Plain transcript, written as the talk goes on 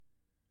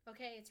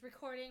Okay, it's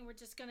recording. We're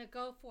just gonna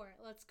go for it.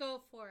 Let's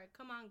go for it.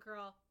 Come on,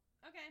 girl.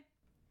 Okay.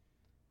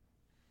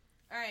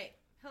 Alright.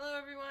 Hello,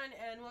 everyone,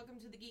 and welcome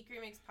to the Geek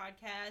Remix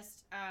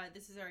podcast.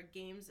 This is our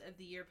Games of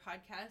the Year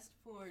podcast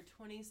for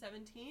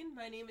 2017.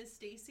 My name is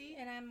Stacy.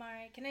 And I'm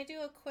Mari. Can I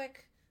do a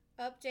quick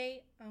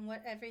update on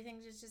what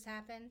everything just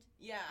happened?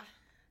 Yeah.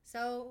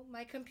 So,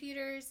 my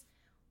computer's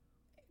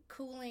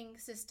cooling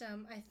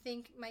system, I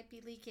think, might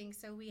be leaking,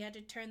 so we had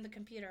to turn the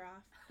computer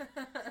off.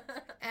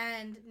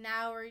 And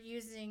now we're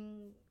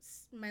using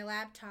my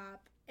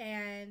laptop,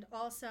 and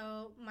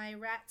also my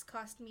rats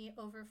cost me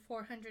over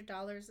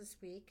 $400 this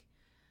week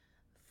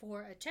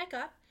for a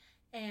checkup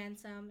and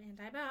some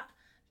antibiotics.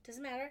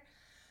 Doesn't matter.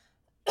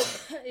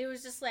 It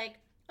was just like,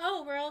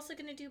 oh, we're also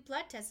going to do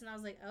blood tests. And I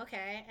was like,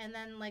 okay. And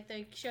then, like,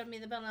 they showed me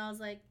the bill, and I was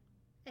like,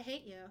 I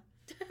hate you.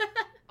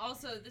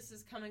 Also, this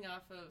is coming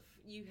off of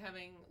you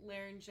having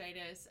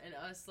laryngitis and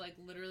us, like,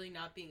 literally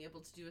not being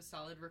able to do a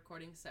solid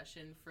recording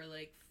session for,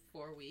 like,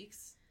 4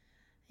 weeks.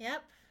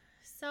 Yep.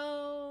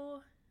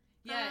 So,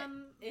 yeah,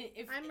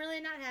 I'm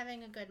really not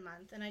having a good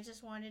month, and I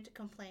just wanted to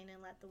complain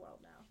and let the world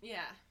know.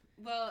 Yeah.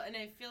 Well, and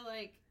I feel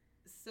like,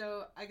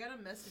 so I got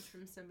a message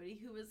from somebody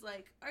who was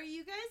like, are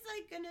you guys,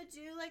 like, gonna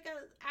do, like,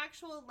 a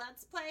actual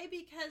Let's Play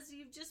because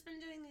you've just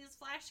been doing these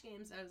Flash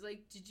games? I was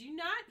like, did you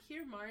not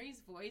hear Mari's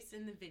voice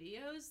in the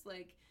videos?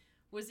 Like,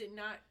 was it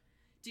not,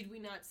 did we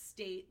not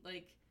state,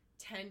 like,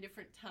 10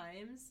 different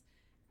times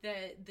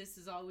that this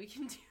is all we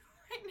can do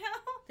right now?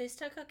 They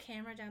stuck a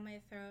camera down my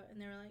throat,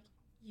 and they were like,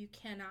 you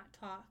cannot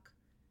talk.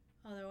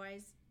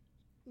 Otherwise,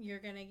 you're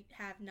gonna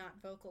have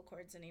not vocal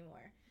cords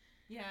anymore.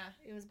 Yeah.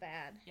 It was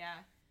bad. Yeah.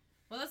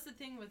 Well, that's the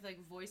thing with,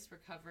 like, voice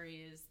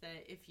recovery is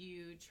that if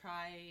you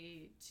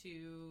try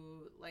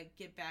to, like,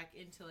 get back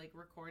into, like,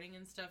 recording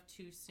and stuff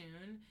too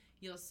soon,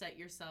 you'll set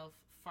yourself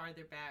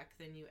farther back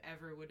than you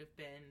ever would have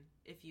been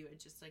if you had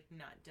just, like,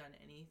 not done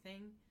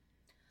anything.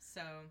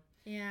 So,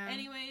 yeah.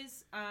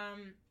 Anyways,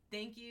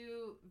 thank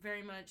you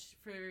very much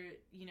for,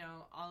 you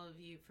know, all of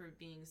you for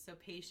being so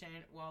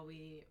patient while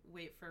we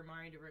wait for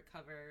Mari to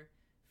recover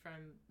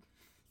from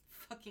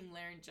fucking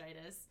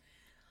laryngitis.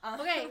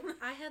 Okay,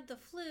 I had the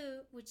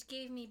flu, which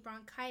gave me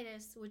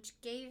bronchitis, which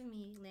gave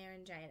me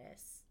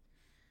laryngitis.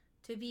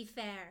 To be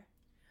fair.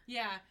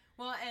 Yeah,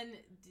 well, and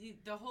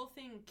the whole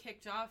thing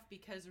kicked off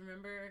because,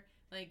 remember,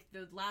 like,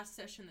 the last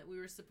session that we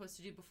were supposed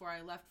to do before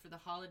I left for the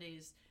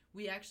holidays,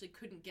 we actually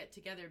couldn't get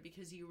together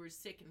because you were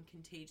sick and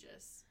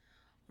contagious.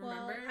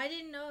 Remember? Well, I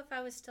didn't know if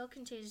I was still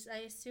contagious.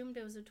 I assumed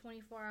it was a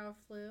 24-hour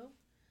flu,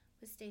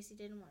 but Stacy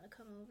didn't want to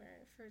come over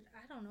for,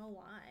 I don't know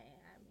why.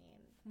 I mean...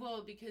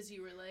 Well, because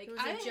you were like... It was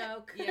a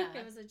joke. Yeah.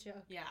 It was a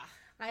joke. Yeah.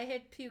 I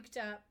had puked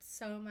up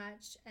so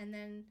much, and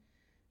then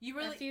you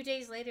were a few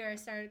days later, I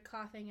started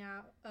coughing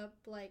up,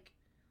 like,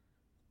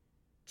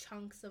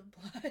 chunks of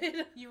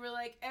blood. You were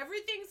like,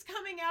 everything's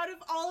coming out of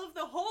all of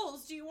the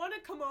holes. Do you want to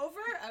come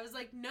over? I was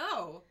like,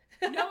 no.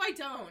 No, I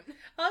don't.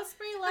 I'll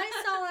spray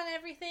Lysol on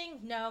everything.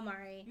 No,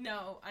 Mari.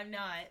 No, I'm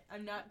not.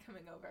 I'm not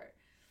coming over.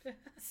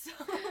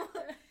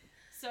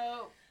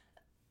 So...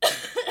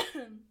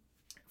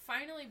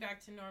 Finally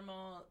back to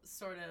normal,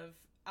 sort of,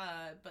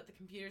 but the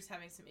computer's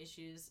having some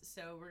issues,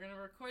 so we're going to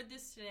record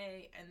this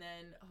today, and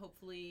then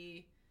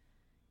hopefully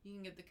you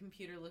can get the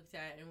computer looked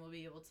at, and we'll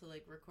be able to,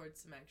 like, record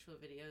some actual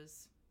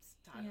videos.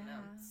 I don't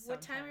know.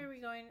 What time are we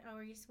going? Are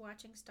we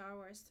watching Star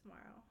Wars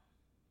tomorrow?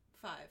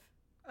 5.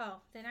 Oh,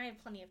 then I have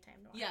plenty of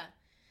time to watch.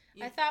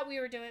 Yeah. I thought we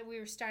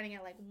were starting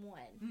at, like, 1.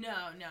 No.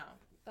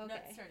 Okay.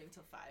 Not starting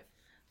till 5.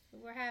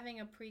 We're having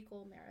a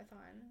prequel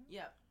marathon.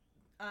 Yep.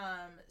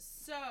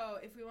 So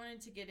if we wanted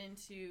to get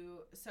into,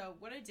 so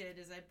what I did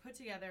is I put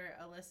together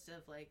a list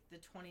of, like, the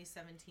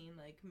 2017,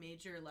 like,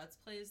 major Let's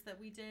Plays that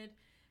we did,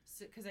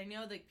 so, because I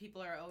know that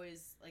people are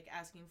always, like,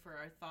 asking for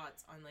our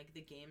thoughts on, like,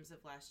 the games of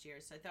last year,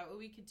 so I thought what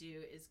we could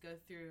do is go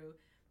through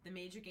the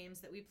major games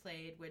that we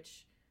played,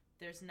 which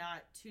there's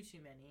not too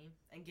many,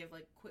 and give,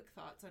 like, quick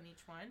thoughts on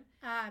each one.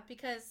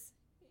 Because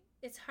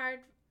it's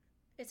hard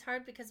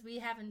because we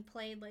haven't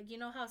played, like, you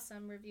know how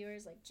some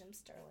reviewers, like Jim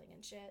Sterling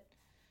and shit,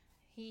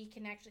 he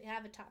can actually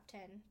have a top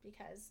 10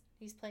 because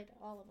he's played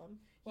all of them.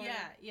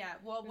 Yeah.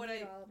 Well, what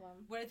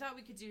I thought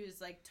we could do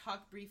is, like,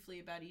 talk briefly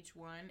about each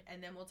one,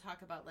 and then we'll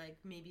talk about, like,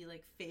 maybe,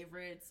 like,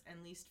 favorites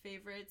and least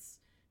favorites.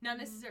 Not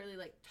necessarily,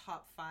 like,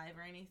 top 5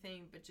 or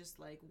anything, but just,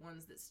 like,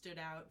 ones that stood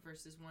out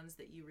versus ones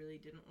that you really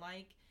didn't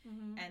like.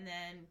 Mm-hmm. And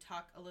then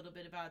talk a little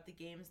bit about the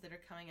games that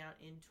are coming out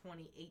in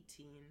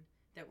 2018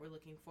 that we're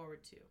looking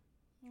forward to.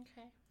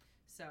 Okay.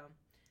 So,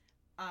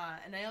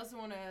 and I also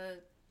want to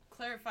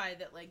clarify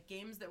that, like,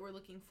 games that we're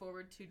looking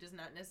forward to does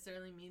not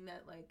necessarily mean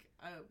that, like,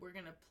 we're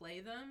gonna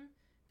play them,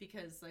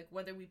 because, like,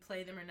 whether we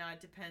play them or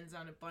not depends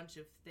on a bunch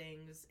of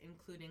things,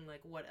 including, like,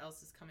 what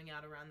else is coming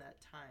out around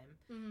that time.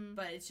 Mm-hmm.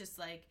 But it's just,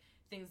 like,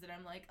 things that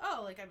I'm like,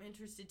 oh, like, I'm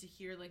interested to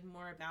hear, like,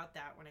 more about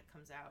that when it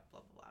comes out,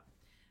 blah blah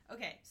blah.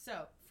 Okay,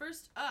 so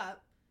first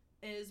up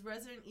is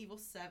Resident Evil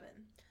 7.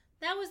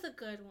 That was the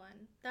good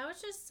one. That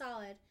was just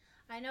solid.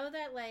 I know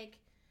that, like,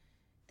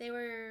 they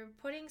were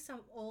putting some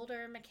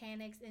older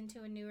mechanics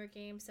into a newer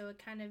game, so it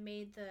kind of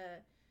made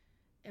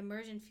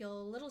immersion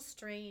feel a little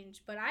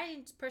strange, but I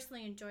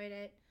personally enjoyed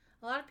it.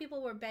 A lot of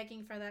people were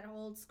begging for that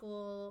old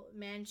school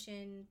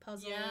mansion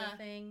puzzle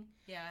thing.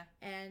 Yeah.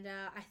 And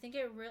I think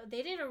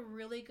they did a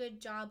really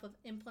good job of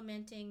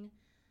implementing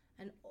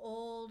an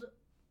old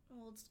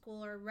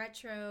school or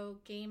retro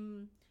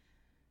game.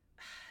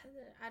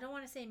 I don't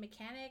want to say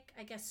mechanic,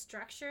 I guess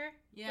structure,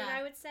 that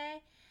I would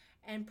say,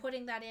 and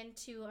putting that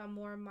into a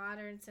more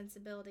modern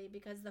sensibility,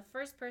 because the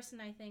first person,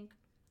 I think,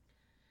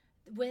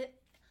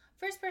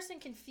 first person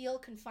can feel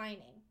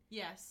confining.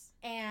 Yes.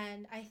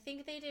 And I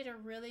think they did a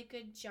really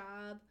good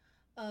job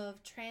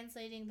of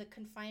translating the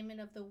confinement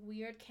of the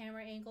weird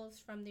camera angles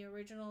from the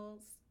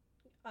originals,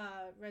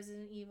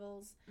 Resident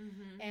Evils,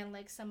 and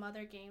like some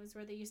other games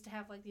where they used to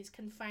have like these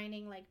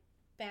confining, like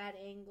bad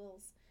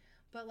angles,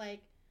 but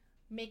like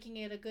making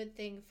it a good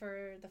thing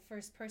for the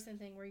first person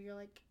thing where you're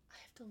like, I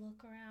have to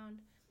look around.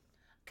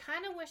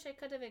 Kind of wish I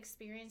could have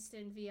experienced it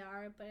in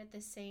VR, but at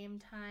the same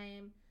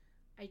time,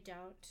 I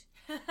don't.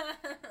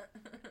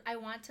 I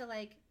want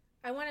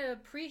to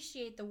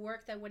appreciate the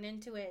work that went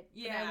into it,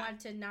 but I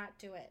want to not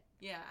do it.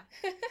 Yeah.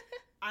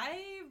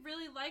 I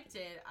really liked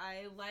it.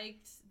 I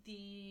liked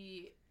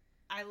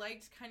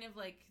kind of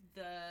like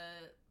the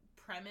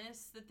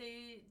premise that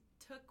they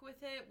took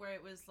with it, where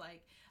it was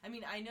like, I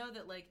mean, I know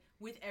that like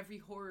with every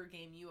horror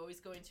game you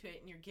always go into it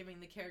and you're giving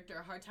the character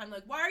a hard time,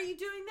 like, why are you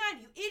doing that,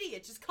 you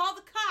idiot, just call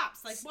the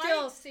cops. Like,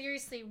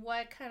 seriously,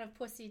 what kind of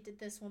pussy did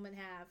this woman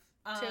have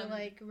to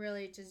like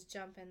really just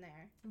jump in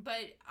there?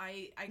 But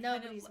I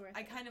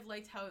kind of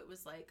liked how it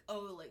was like,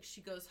 oh, like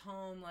she goes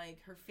home,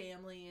 like her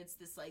family, it's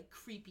this like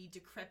creepy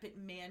decrepit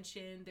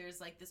mansion,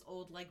 there's like this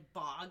old like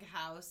bog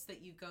house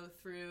that you go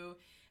through,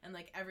 and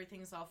like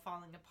everything's all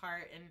falling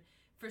apart, and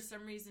for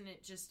some reason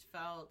it just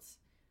felt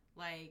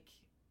like,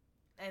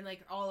 and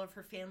like all of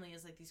her family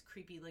is like these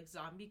creepy like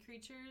zombie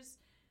creatures.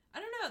 I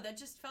don't know, that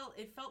just felt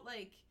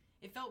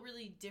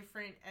really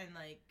different and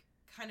like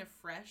kind of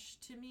fresh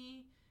to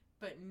me,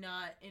 but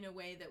not in a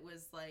way that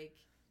was like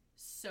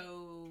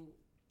so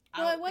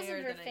out well, it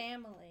wasn't there her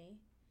family.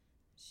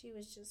 She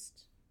was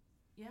just...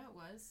 Yeah, it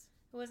was.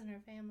 It wasn't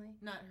her family.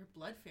 Not her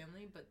blood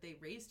family, but they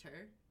raised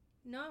her.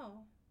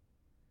 No.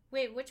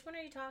 Wait, which one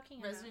are you talking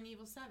about? Resident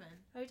Evil 7.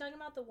 Are you talking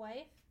about the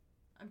wife?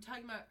 I'm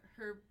talking about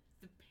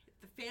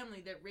the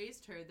family that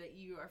raised her that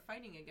you are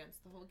fighting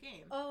against the whole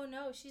game. Oh,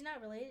 no, she's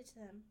not related to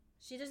them.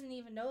 She doesn't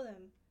even know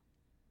them.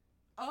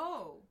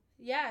 Oh.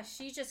 Yeah,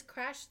 she just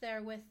crashed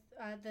there with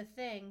the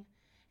Thing,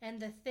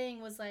 and the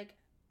Thing was like,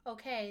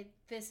 okay,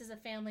 this is a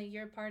family,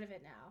 you're part of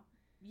it now.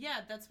 Yeah,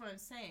 that's what I'm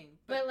saying.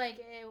 But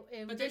like,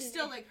 but they're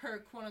still like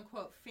her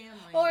quote-unquote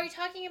family. Oh, are you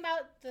talking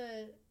about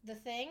the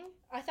Thing?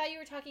 I thought you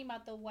were talking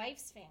about the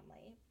wife's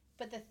family.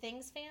 But the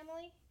Thing's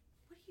family?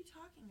 What are you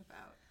talking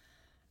about?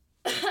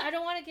 I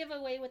don't want to give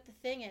away what the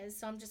Thing is,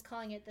 so I'm just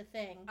calling it the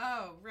Thing.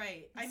 Oh,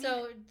 right.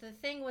 So the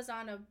Thing was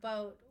on a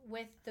boat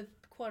with the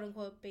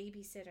quote-unquote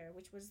babysitter,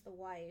 which was the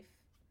wife.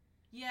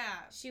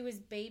 Yeah. She was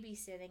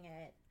babysitting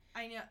it.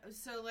 I know.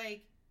 So,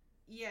 like,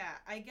 yeah,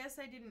 I guess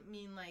I didn't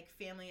mean, like,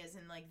 family as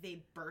in, like,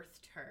 they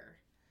birthed her.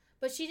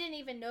 But she didn't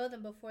even know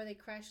them before they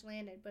crash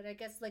landed. But I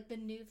guess, like, the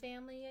new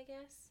family, I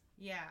guess?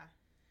 Yeah.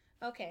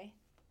 Okay.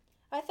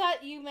 I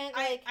thought you meant,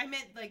 like... I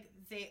meant, like,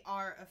 they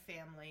are a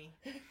family.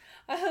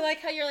 I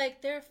like how you're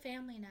like, they're a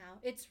family now.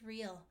 It's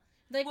real.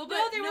 Like, well,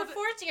 they were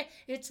forcing it.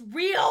 It's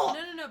real!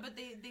 No, but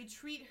they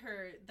treat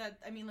her...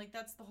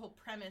 that's the whole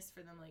premise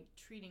for them, like,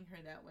 treating her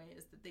that way,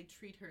 is that they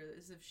treat her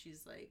as if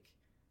she's, like...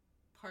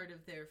 part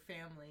of their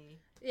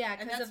family. Yeah,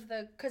 because of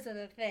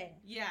the Thing.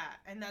 Yeah,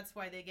 and that's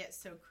why they get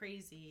so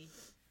crazy.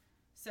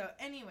 So,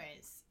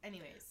 anyways.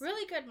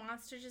 Really good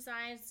monster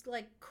designs,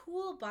 like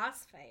cool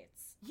boss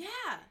fights. Yeah.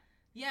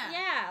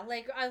 Yeah,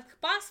 like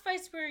boss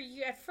fights where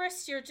at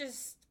first you're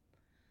just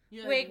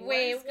you're wait,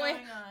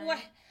 what?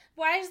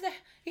 Why is there?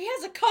 He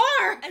has a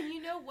car. And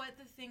you know what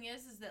the thing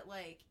is that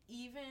like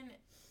even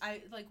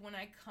I like when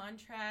I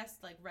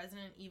contrast like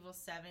Resident Evil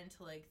 7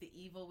 to like the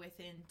Evil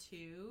Within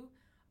 2.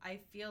 I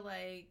feel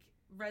like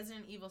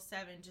Resident Evil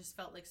 7 just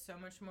felt like so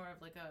much more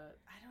of like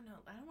I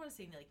don't want to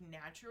say like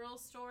natural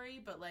story,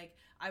 but like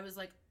I was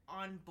like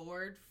on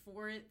board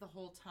for it the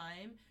whole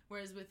time.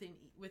 Whereas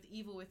with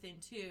Evil Within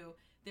 2,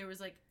 there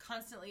was like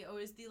constantly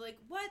always the like,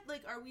 what?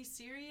 Like, are we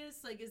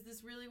serious? Like, is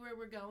this really where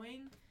we're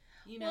going?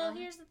 You know? Well,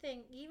 here's the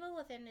thing. Evil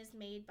Within is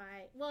made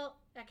by, well,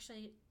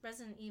 actually,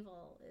 Resident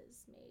Evil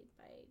is made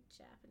by a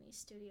Japanese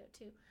studio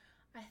too.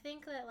 I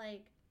think that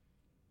like,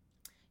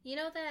 you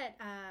know that,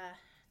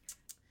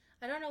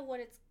 I don't know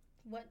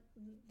what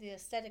the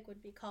aesthetic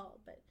would be called,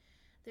 but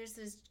there's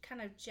this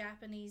kind of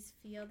Japanese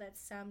feel that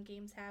some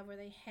games have where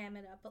they ham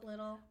it up a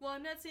little. Well,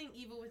 I'm not saying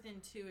Evil Within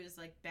 2 is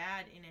like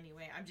bad in any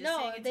way. I'm just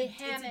saying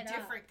it's a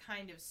different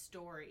kind of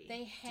story.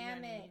 They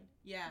ham it.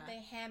 Yeah.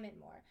 They ham it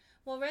more.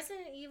 Well,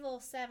 Resident Evil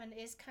 7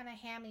 is kind of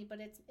hammy, but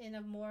it's in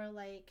a more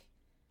like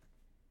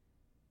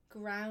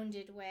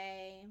grounded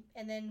way.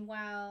 And then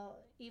while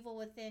Evil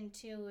Within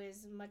 2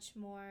 is much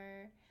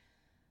more,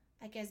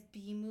 I guess,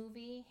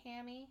 B-movie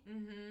hammy.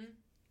 Mm-hmm.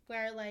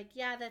 Where, like,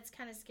 yeah, that's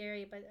kind of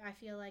scary, but I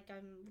feel like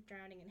I'm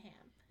drowning in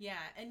ham. Yeah,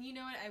 and you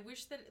know what? I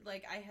wish that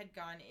like I had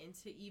gone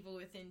into Evil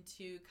Within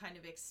 2 kind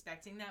of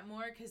expecting that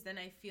more, because then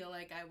I feel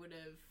like I would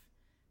have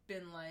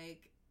been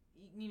like,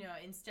 you know,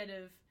 instead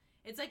of,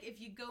 it's like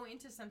if you go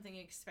into something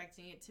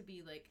expecting it to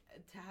be like,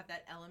 to have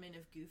that element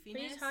of goofiness. Are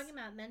you talking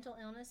about mental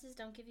illnesses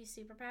don't give you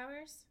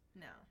superpowers?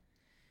 No.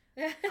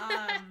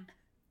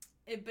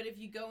 But if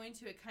you go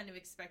into it kind of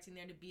expecting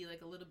there to be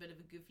like a little bit of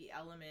a goofy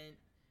element,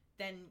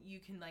 then you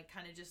can like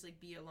kind of just like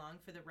be along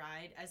for the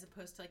ride, as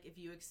opposed to like if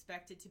you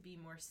expect it to be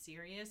more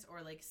serious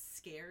or like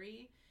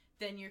scary,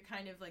 then you're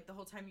kind of like the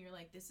whole time you're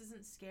like, this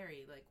isn't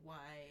scary, like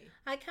why?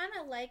 I kind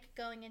of like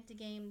going into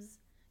games,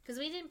 because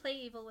we didn't play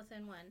Evil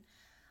Within 1.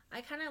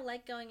 I kind of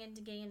like going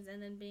into games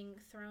and then being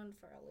thrown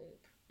for a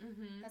loop.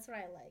 Mm-hmm. That's what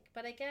I like.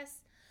 But I guess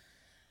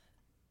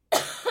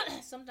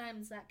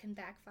sometimes that can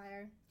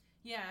backfire.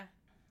 Yeah,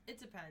 it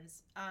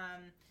depends.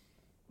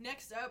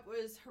 Next up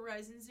was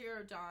Horizon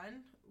Zero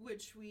Dawn,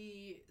 which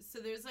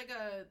there's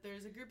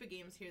a group of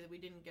games here that we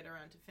didn't get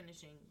around to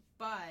finishing,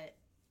 but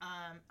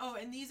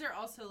and these are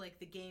also like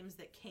the games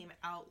that came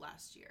out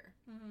last year.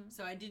 Mm-hmm.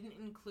 So I didn't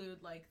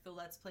include like the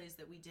Let's Plays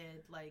that we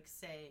did, like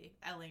say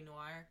LA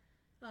Noire,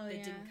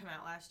 that didn't come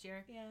out last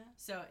year. Yeah.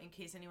 So in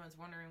case anyone's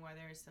wondering why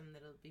there are some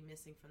that'll be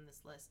missing from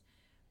this list,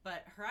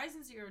 but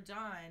Horizon Zero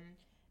Dawn.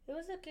 It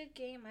was a good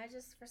game. I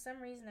just, for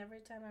some reason,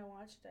 every time I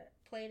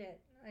played it,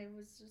 I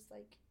was just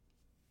like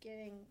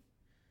getting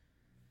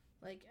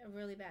like a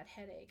really bad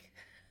headache.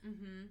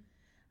 Mm-hmm.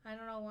 I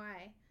don't know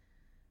why.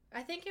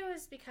 I think it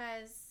was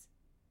because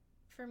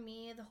for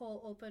me, the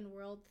whole open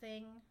world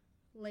thing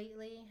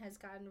lately has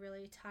gotten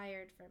really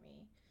tired for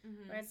me.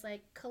 Mm-hmm. Where it's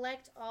like,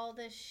 collect all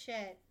this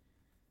shit.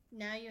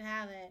 Now you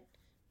have it.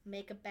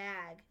 Make a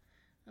bag.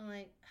 I'm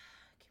like,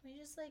 can we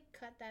just like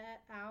cut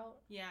that out?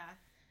 Yeah.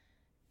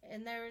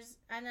 And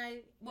and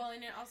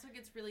it also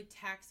gets really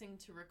taxing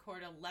to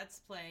record a Let's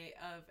Play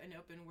of an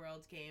open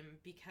world game,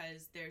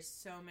 because there's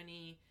so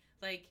many,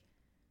 like,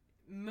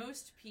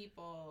 most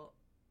people,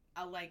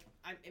 like,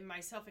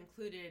 myself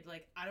included,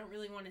 like, I don't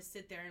really want to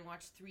sit there and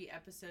watch 3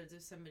 episodes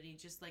of somebody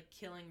just, like,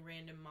 killing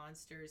random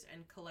monsters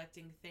and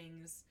collecting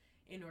things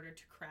in order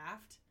to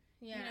craft.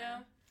 Yeah. You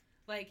know?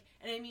 Like,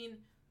 and I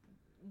mean,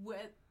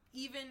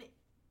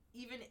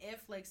 even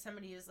if, like,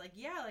 somebody is like,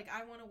 yeah, like,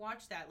 I want to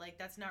watch that, like,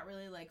 that's not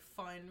really, like,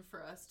 fun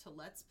for us to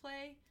Let's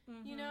Play,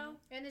 you know?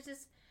 And it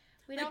just,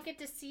 we don't get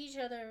to see each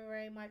other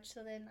very much,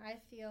 so then I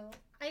feel,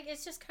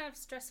 it's just kind of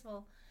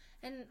stressful.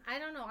 And I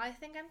don't know, I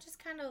think I'm just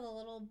kind of a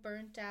little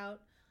burnt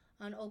out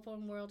on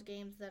open world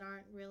games that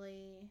aren't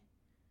really,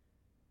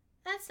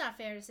 that's not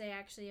fair to say,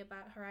 actually,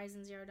 about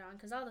Horizon Zero Dawn,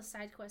 because all the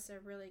side quests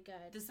are really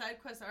good. The side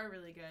quests are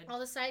really good. All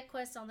the side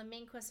quests, all the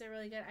main quests are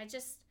really good. I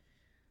just,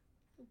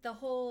 the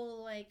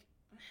whole, like,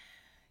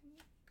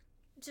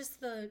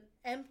 just the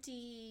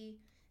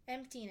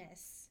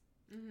emptiness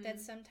that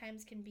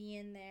sometimes can be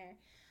in there.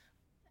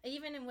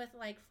 Even with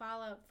like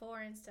Fallout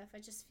 4 and stuff,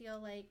 I just feel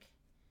like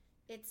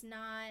it's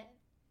not,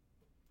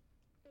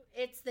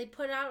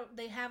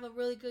 they have a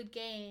really good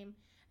game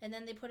and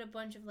then they put a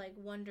bunch of like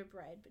Wonder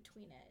Bread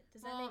between it.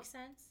 Does that make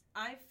sense?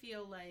 I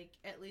feel like,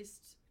 at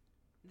least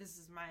this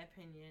is my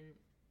opinion,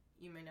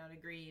 you may not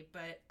agree,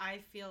 but I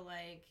feel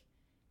like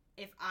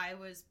if I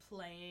was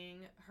playing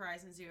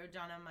Horizon Zero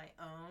Dawn on my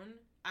own,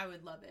 I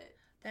would love it.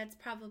 That's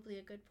probably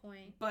a good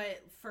point.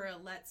 But for a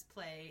Let's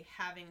Play,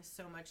 having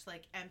so much,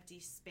 like, empty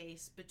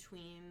space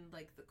between,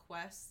 like, the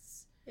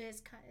quests,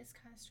 it's kind of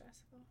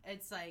stressful.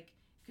 It's, like,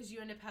 because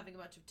you end up having a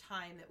bunch of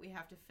time that we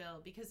have to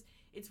fill, because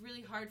it's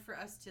really hard for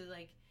us to,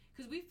 like,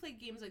 because we've played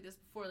games like this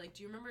before. Like,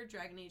 do you remember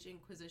Dragon Age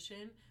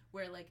Inquisition,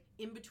 where, like,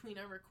 in between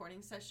our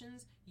recording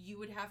sessions, you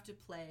would have to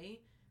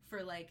play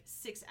for, like,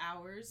 6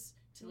 hours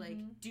to, like,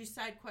 do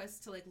side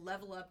quests to, like,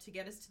 level up to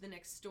get us to the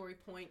next story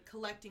point,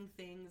 collecting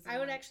things. I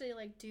would actually,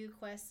 like, do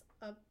quests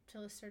up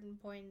to a certain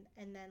point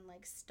and then,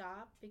 like,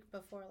 stop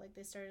before, like,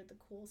 they started the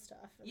cool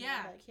stuff. And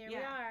yeah. Like, here we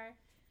are.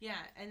 Yeah,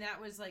 and that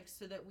was, like,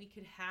 so that we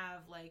could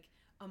have, like,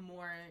 a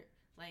more,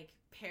 like,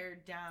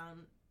 pared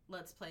down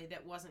Let's Play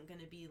that wasn't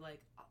going to be,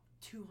 like,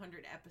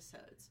 200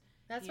 episodes.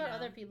 That's what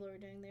other people were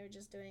doing. They were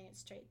just doing it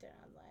straight through.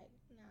 I'm like,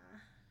 nah.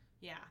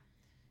 Yeah.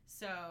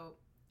 So,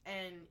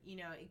 and, you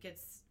know,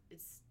 it's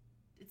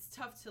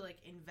tough to, like,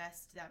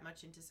 invest that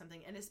much into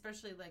something, and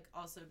especially, like,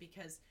 also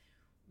because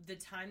the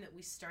time that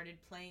we started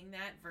playing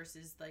that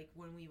versus, like,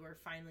 when we were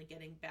finally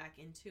getting back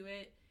into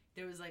it,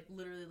 there was, like,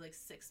 literally, like,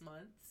 6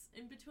 months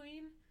in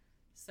between,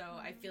 so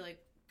I feel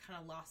like kind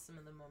of lost some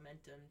of the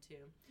momentum,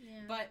 too.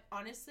 Yeah. But,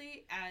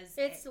 honestly,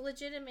 it's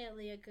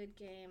legitimately a good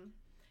game.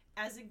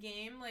 As a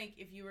game, like,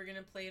 if you were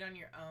gonna play it on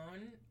your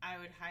own, I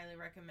would highly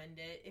recommend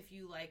it. If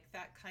you like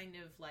that kind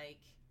of, like,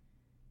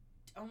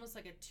 almost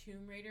like a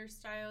Tomb Raider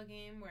style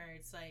game where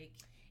it's like,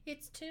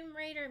 it's Tomb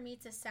Raider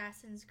meets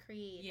Assassin's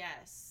Creed.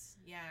 Yes,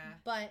 yeah.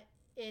 But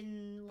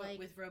in like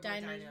with robot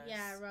dinos.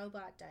 Yeah,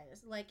 robot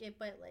dinos. Like it,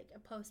 but like a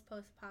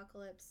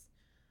post-apocalypse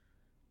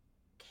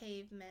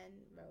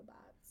cavemen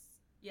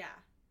robots. Yeah.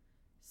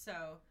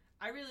 So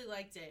I really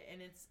liked it,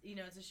 and it's, you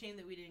know, it's a shame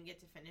that we didn't get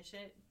to finish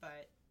it,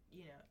 but,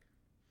 you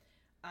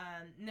know.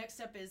 Next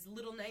up is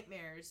Little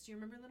Nightmares. Do you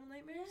remember Little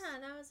Nightmares? Yeah,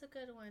 that was a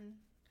good one.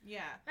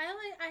 Yeah.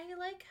 I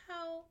like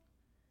how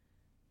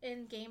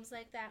in games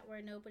like that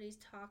where nobody's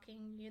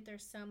talking,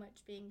 there's so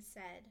much being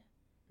said.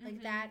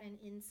 Like that and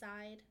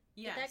Inside.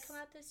 Yes. Did that come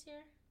out this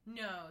year?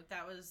 No,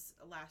 that was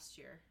last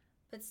year.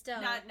 But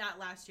still. Not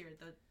last year,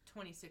 the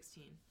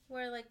 2016.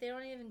 Where, like, they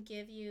don't even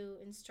give you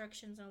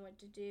instructions on what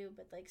to do,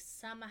 but, like,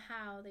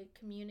 somehow they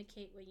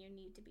communicate what you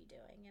need to be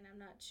doing. And I'm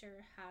not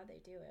sure how they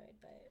do it,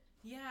 but...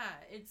 Yeah,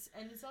 it's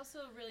also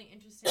really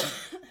interesting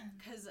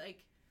because,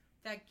 like,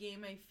 that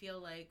game I feel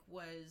like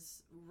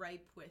was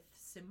ripe with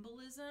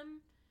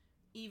symbolism,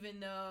 even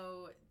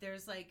though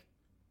there's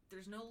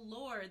no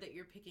lore that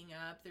you're picking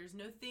up, there's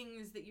no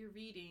things that you're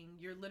reading,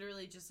 you're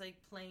literally just, like,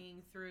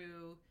 playing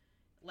through,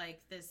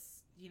 like,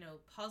 this,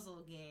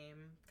 puzzle game,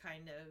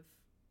 kind of.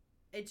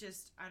 It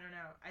just, I don't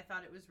know, I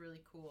thought it was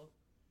really cool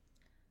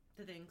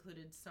that they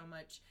included so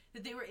much,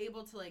 that they were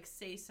able to, like,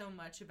 say so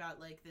much about,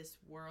 like, this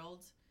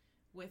world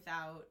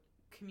without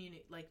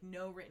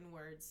no written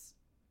words,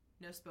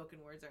 no spoken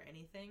words or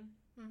anything.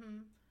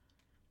 Mm-hmm.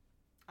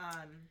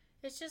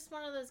 It's just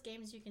one of those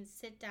games you can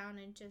sit down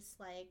and just,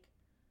 like,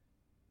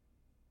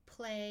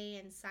 play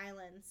in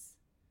silence,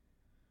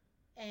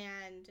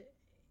 and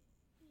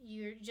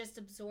you're just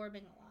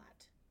absorbing a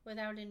lot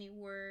without any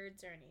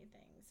words or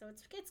anything. So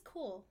it's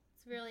cool.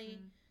 It's really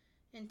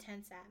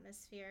intense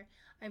atmosphere.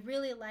 I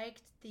really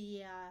liked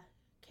the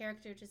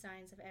character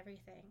designs of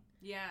everything.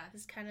 Yeah.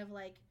 It's kind of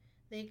like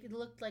they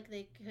looked like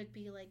they could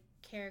be like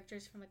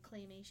characters from a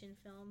claymation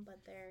film, but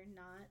they're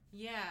not.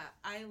 Yeah,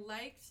 I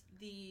liked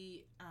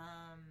the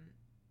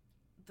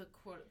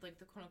quote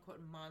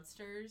unquote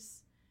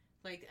monsters.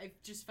 Like, I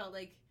just felt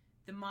like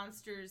the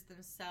monsters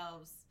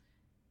themselves,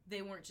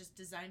 they weren't just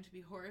designed to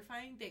be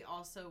horrifying. They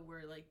also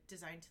were, like,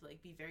 designed to,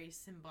 like, be very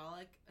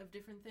symbolic of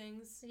different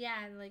things.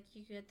 Yeah, and, like,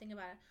 you could think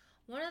about it.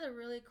 One of the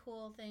really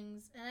cool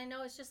things, and I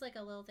know it's just, like,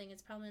 a little thing.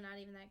 It's probably not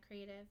even that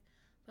creative.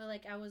 But,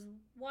 like, I was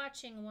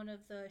watching one of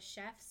the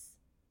chefs.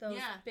 Those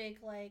big,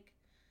 like,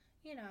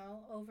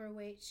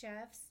 overweight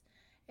chefs.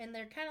 And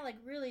they're kind of, like,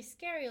 really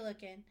scary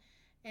looking.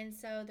 And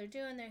so they're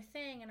doing their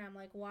thing, and I'm,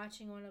 like,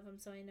 watching one of them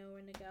so I know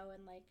when to go.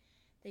 And, like,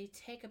 they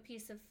take a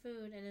piece of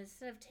food, and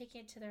instead of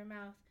taking it to their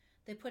mouth,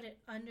 they put it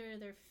under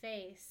their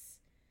face,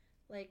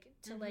 like,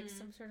 to, like,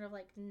 some sort of,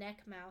 like,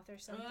 neck mouth or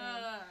something.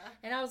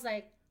 And I was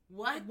like,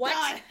 What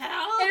the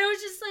hell? And it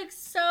was just, like,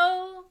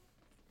 so...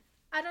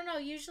 I don't know.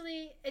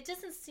 Usually, it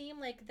doesn't seem,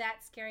 like, that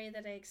scary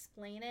that I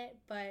explain it,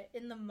 but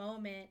in the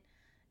moment,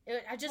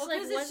 I just,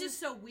 because it's just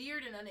so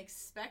weird and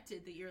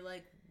unexpected that you're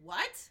like,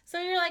 what?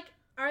 So you're like,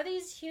 are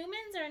these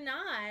humans or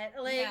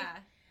not? Like, yeah.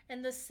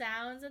 And the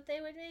sounds that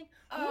they would make.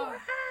 Oh.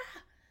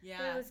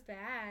 Yeah. It was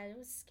bad. It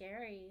was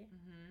scary.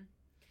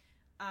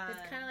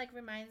 It kind of, like,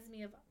 reminds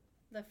me of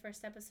the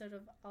first episode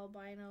of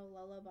Albino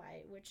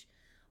Lullaby, which,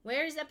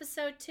 where's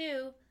episode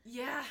 2?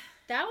 Yeah.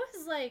 That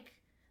was, like,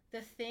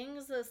 the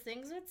things those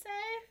things would say.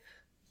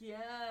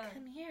 Yeah.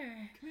 Come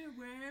here. Come here,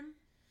 worm.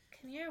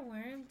 Come here,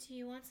 worm. Do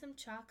you want some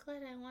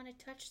chocolate? I want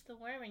to touch the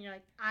worm. And you're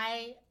like,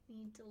 I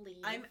need to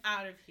leave. I'm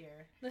out of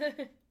here.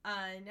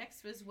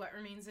 Next was What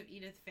Remains of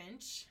Edith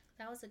Finch.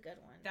 That was a good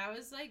one. That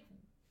was, like,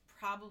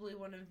 probably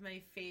one of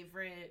my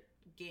favorite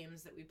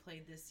games that we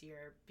played this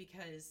year,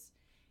 because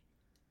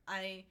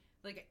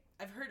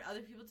I've heard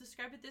other people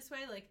describe it this way.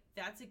 Like,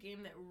 that's a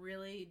game that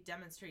really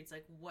demonstrates,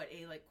 like, what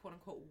a, like,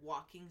 quote-unquote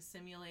walking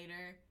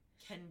simulator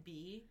can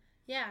be.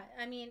 Yeah,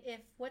 I mean,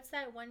 what's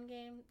that one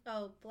game?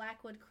 Oh,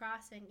 Blackwood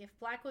Crossing. If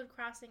Blackwood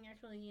Crossing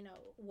actually,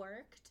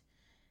 worked,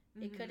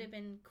 it could have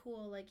been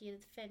cool like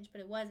Edith Finch,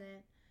 but it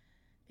wasn't,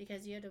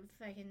 because you had to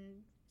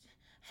fucking...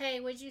 Hey,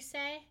 what'd you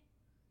say?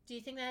 Do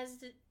you think that has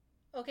to...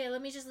 Okay,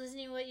 let me just listen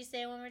to what you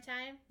say one more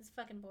time. It's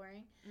fucking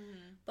boring.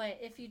 But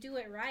if you do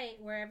it right,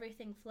 where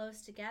everything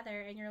flows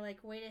together, and you're like,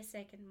 wait a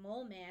second,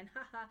 Mole Man,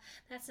 haha,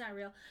 that's not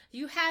real.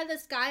 You had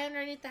this guy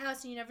underneath the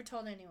house, and you never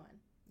told anyone.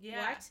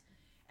 Yeah. What?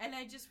 And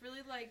I just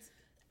really liked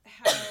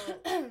how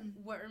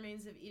What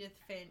Remains of Edith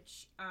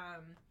Finch,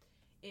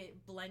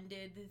 it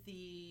blended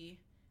the...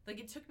 Like,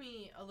 it took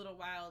me a little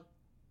while,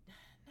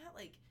 not,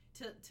 like,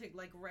 to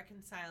like,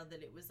 reconcile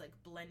that it was, like,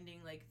 blending,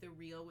 like, the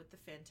real with the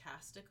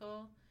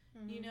fantastical,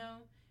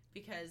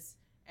 because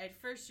at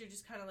first you're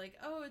just kind of like,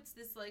 oh, it's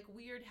this, like,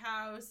 weird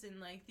house,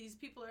 and, like, these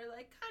people are,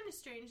 like, kind of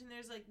strange, and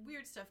there's, like,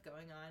 weird stuff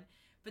going on.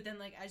 But then,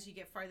 like, as you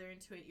get farther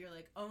into it, you're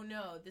like, oh,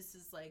 no, this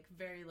is, like,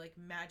 very, like,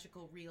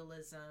 magical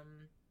realism,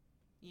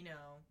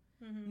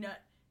 Not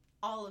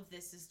all of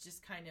this is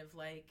just kind of,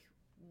 like,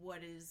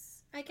 what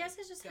is I guess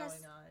it just going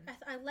on. on.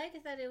 I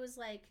like that it was,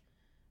 like,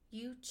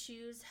 you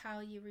choose how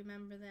you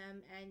remember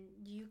them, and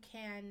you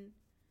can...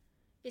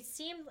 It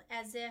seemed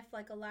as if,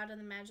 like, a lot of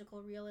the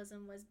magical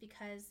realism was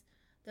because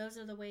those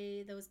are the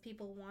way those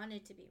people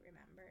wanted to be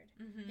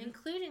remembered.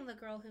 Including the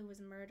girl who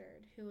was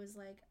murdered, who was,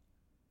 like,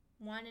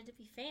 wanted to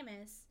be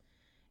famous,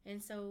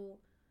 and so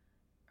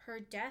her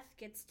death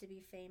gets to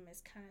be famous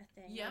kind of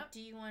thing. Yep. Like,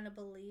 do you want to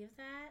believe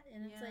that?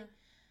 And it's like,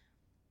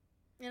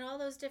 and all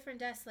those different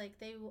deaths, like,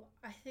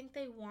 I think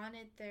they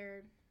wanted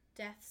their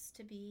deaths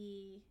to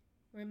be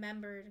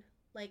remembered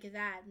like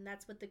that, and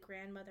that's what the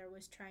grandmother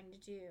was trying to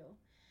do.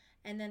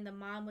 And then the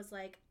mom was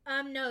like,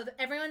 no,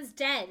 everyone's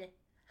dead.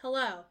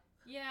 Hello.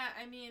 Yeah,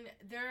 I mean,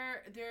 there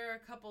are a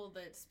couple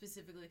that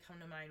specifically come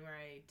to mind where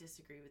I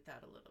disagree with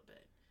that a little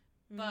bit.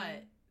 Mm-hmm.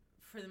 But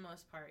for the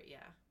most part, yeah.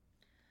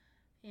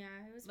 Yeah,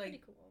 it was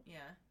pretty cool.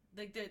 Yeah.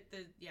 Like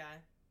yeah.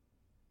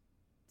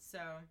 So,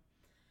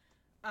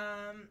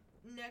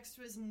 next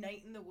was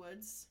Night in the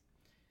Woods,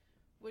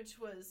 which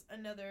was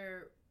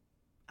another,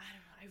 I don't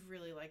know, I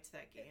really liked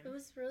that game. It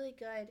was really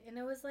good. And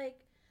it was like,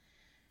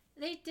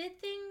 they did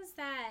things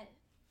that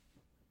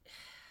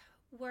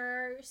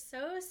were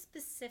so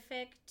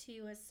specific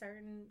to a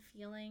certain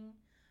feeling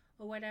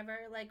or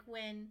whatever. Like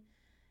when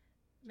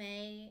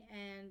May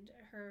and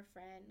her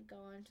friend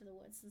go into the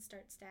woods and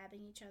start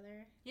stabbing each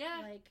other.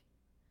 Yeah. Like,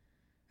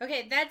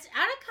 okay, that's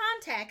out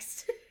of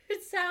context.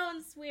 It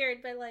sounds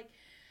weird, but like,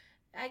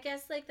 I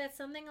guess like that's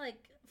something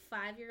like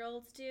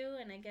 5-year-olds do,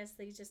 and I guess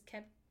they just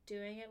kept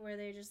doing it where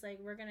they're just like,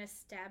 we're gonna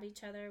stab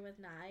each other with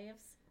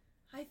knives.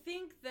 I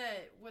think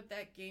that what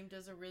that game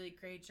does a really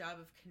great job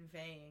of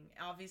conveying,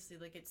 obviously,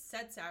 like, it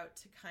sets out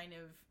to kind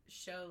of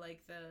show,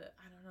 like, the,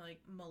 I don't know,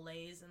 like,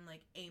 malaise and,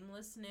 like,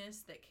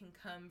 aimlessness that can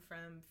come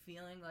from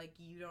feeling like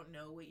you don't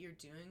know what you're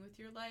doing with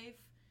your life,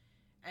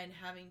 and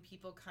having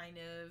people kind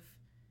of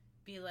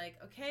be like,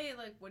 okay,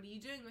 like, what are you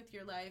doing with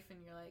your life?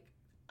 And you're like,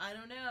 I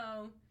don't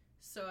know,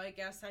 so I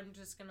guess I'm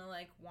just gonna,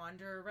 like,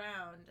 wander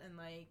around and,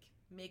 like,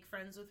 make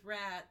friends with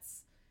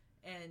rats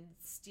and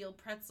steal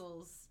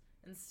pretzels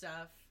and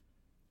stuff.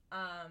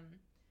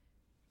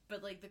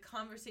 But like the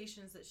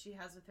conversations that she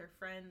has with her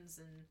friends,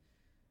 and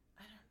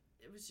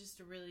it was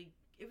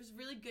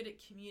really good at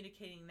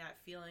communicating that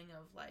feeling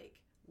of like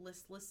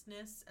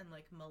listlessness and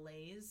like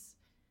malaise,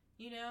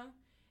 you know,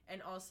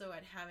 and also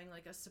at having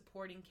like a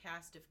supporting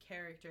cast of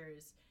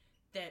characters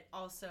that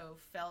also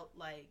felt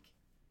like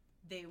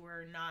they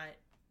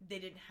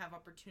didn't have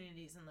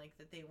opportunities and like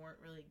that they weren't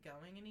really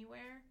going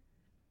anywhere,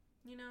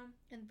 you know,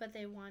 but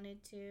they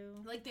wanted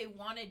to,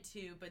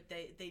 but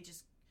they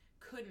just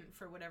couldn't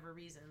for whatever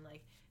reason.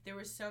 Like there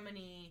were so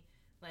many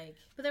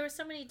but there were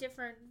so many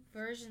different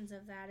versions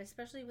of that,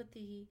 especially with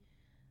the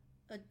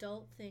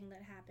adult thing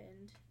that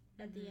happened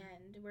at the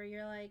end, where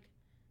you're like,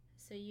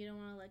 so you don't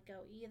want to let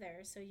go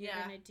either, so you're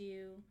gonna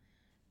do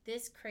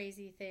this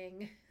crazy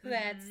thing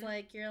that's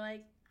like, you're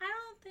like, I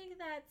don't think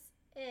that's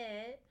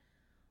it,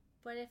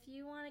 but if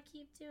you want to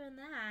keep doing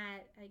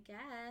that, I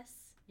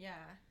guess.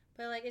 Yeah.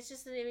 But like, it's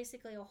just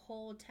basically a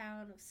whole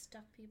town of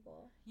stuck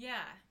people.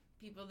 Yeah,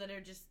 people that are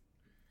just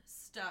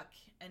stuck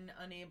and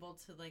unable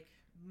to like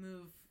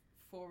move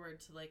forward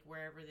to like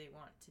wherever they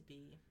want to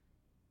be.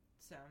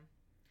 So,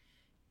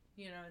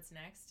 you know what's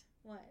next?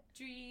 What?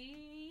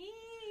 Dream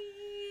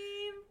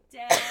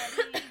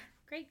Daddy.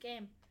 Great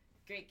game.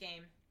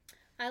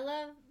 I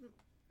love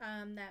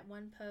that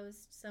one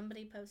post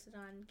somebody posted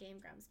on Game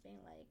Grumps being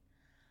like,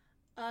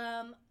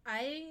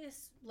 I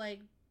like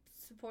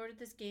supported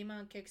this game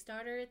on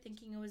Kickstarter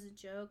thinking it was a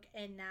joke,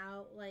 and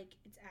now like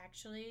it's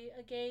actually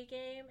a gay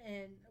game,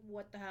 and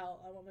what the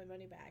hell, I want my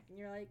money back. And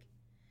you're like,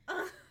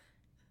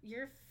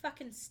 you're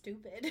fucking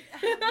stupid.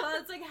 Well,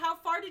 it's like, how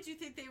far did you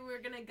think they were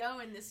gonna go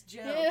in this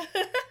joke? Yeah.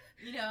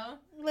 You know,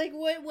 like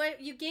what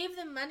you gave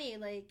them money,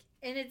 like,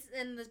 and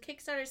the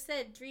Kickstarter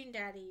said Dream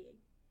Daddy,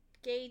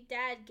 gay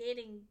dad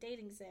dating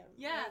sim.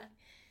 Yeah.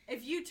 Like,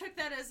 if you took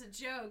that as a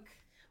joke,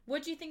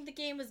 what do you think the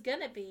game was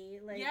gonna be?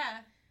 Like, yeah.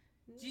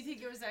 Do you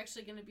think it was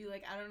actually going to be,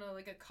 like, I don't know,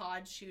 like a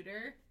COD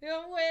shooter?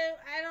 No, well,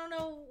 I don't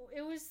know.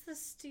 It was the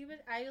stupid...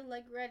 I,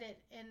 like, read it,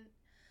 and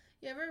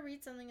you ever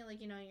read something and, like,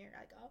 you know, you're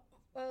like,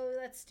 oh,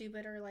 that's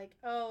stupid, or, like,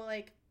 oh,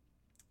 like,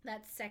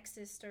 that's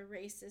sexist or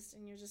racist,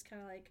 and you're just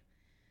kind of like...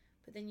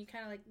 But then you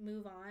kind of, like,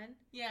 move on.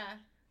 Yeah.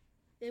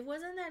 It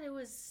wasn't that it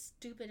was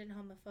stupid and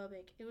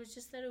homophobic. It was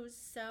just that it was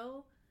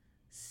so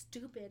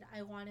stupid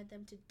I wanted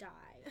them to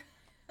die.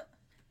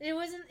 It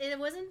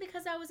wasn't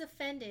because I was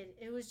offended.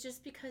 It was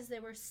just because they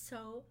were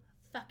so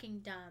fucking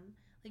dumb.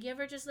 Like, you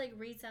ever just, like,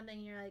 read something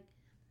and you're like,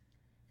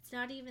 it's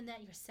not even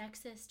that you're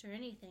sexist or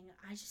anything.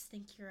 I just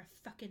think you're a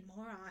fucking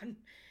moron.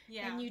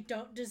 Yeah. And you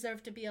don't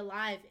deserve to be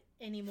alive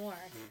anymore.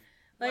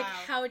 Like,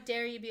 wow. How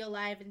dare you be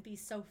alive and be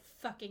so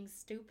fucking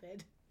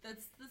stupid?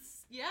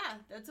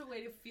 That's a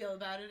way to feel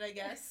about it, I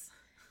guess.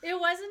 It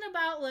wasn't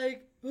about,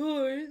 like,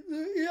 oh,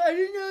 I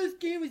didn't know this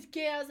game was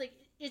gay. I was like,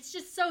 it's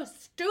just so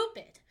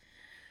stupid.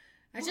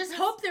 I just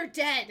hope they're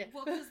dead.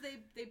 Well, because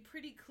they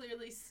pretty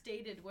clearly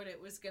stated what it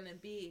was going to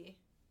be,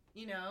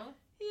 you know?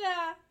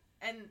 Yeah.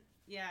 And,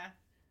 yeah.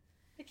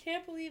 I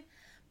can't believe...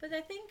 But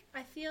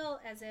I feel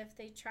as if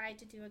they tried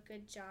to do a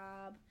good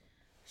job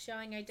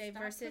showing a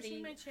diversity... Stop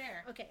pushing my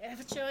chair. Okay,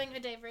 showing a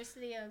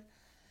diversity of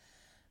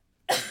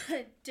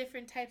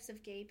different types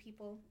of gay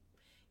people.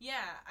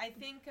 Yeah, I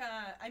think,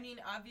 I mean,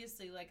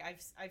 obviously, like,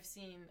 I've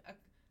seen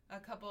a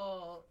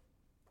couple...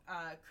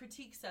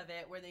 critiques of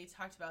it where they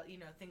talked about, you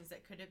know, things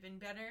that could have been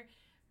better,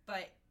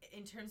 but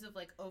in terms of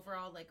like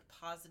overall like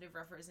positive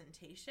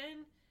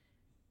representation,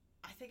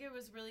 I think it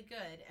was really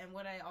good. And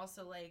what I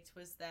also liked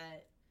was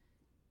that,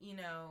 you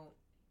know,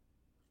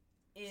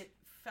 it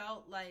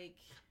felt like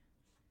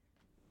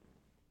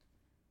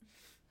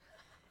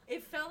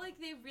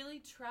they really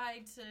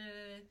tried to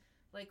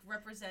like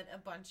represent a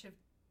bunch of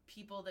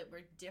people that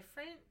were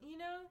different, you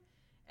know?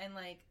 And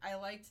like I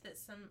liked that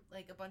some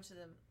like a bunch of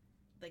them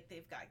like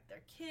they've got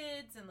their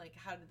kids and like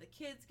how do the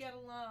kids get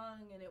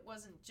along, and it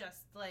wasn't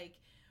just like,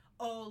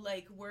 oh,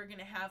 like we're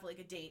gonna have like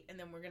a date and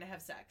then we're gonna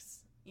have sex,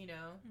 you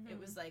know? It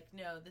was like,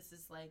 no, this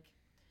is like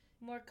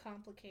more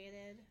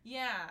complicated.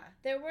 Yeah.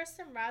 There were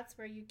some routes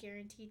where you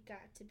guaranteed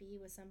got to be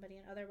with somebody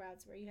and other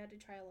routes where you had to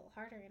try a little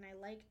harder, and I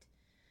liked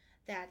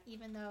that,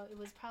 even though it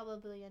was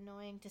probably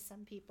annoying to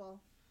some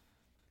people.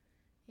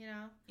 You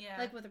know? Yeah.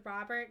 Like with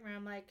Robert, where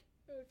I'm like,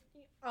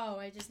 oh,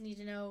 I just need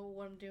to know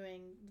what I'm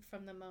doing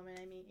from the moment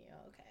I meet you.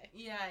 Okay.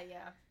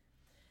 Yeah.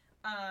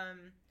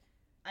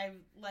 I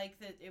like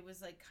that it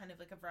was like kind of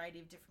like a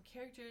variety of different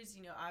characters.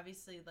 You know,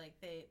 obviously like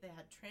they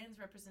had trans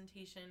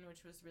representation,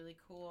 which was really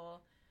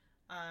cool.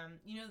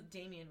 You know,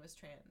 Damien was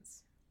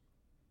trans.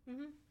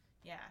 Mhm.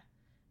 Yeah.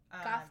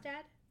 Goth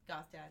Dad.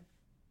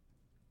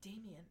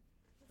 Damien.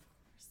 Of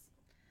course.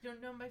 You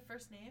don't know my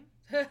first name?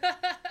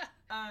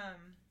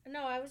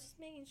 No, I was just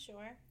making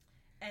sure.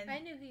 And I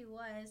knew who he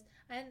was.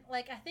 And,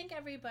 like, I think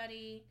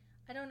everybody,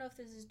 I don't know if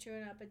this is true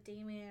or not, but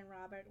Damien and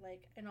Robert,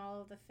 like, in all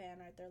of the fan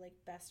art, they're, like,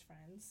 best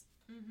friends.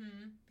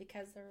 Mm-hmm.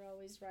 Because they're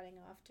always running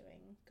off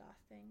doing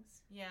goth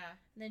things. Yeah.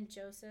 And then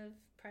Joseph,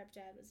 Prep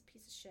Dad, was a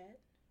piece of shit.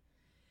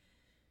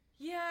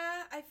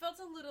 Yeah, I felt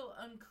a little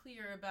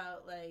unclear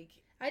about, like...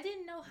 I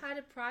didn't know how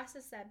to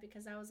process that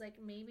because I was like,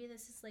 maybe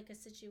this is, like, a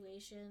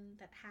situation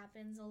that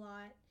happens a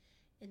lot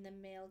in the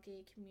male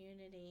gay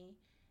community.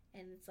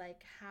 And it's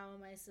like, how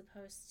am I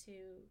supposed to...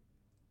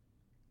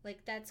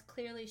 Like, that's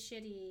clearly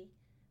shitty,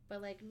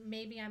 but, like,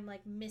 maybe I'm,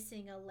 like,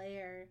 missing a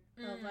layer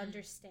of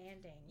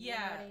understanding. You know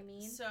what I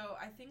mean? So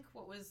I think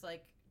what was,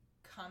 like,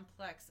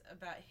 complex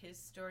about his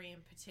story in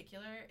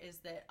particular is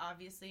that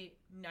obviously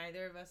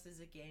neither of us is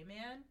a gay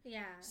man.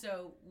 Yeah.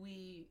 So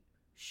we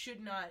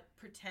should not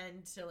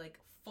pretend to, like,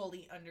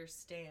 fully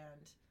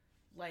understand,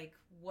 like,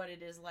 what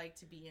it is like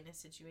to be in a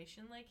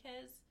situation like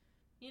his,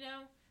 you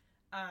know?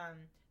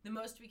 The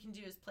most we can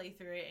do is play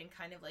through it and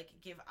kind of like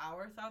give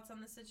our thoughts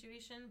on the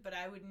situation, but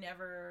I would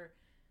never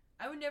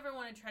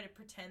want to try to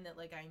pretend that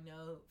like I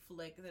know,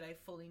 like that I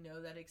fully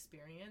know that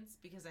experience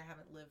because I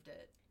haven't lived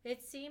it.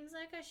 It seems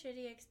like a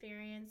shitty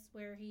experience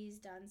where he's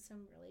done some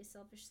really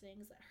selfish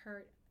things that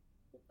hurt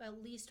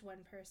at least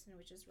one person,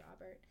 which is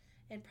Robert,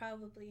 and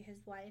probably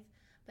his wife.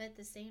 But at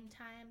the same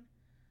time,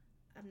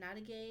 I'm not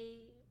a gay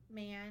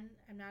man.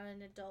 I'm not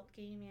an adult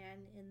gay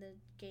man in the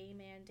gay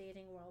man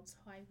dating world. So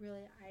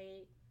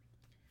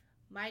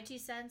my 2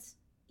 cents,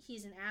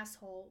 he's an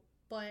asshole,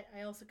 but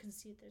I also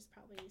concede there's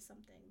probably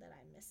something that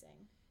I'm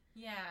missing.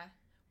 Yeah.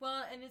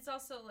 Well, and it's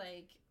also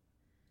like,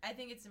 I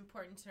think it's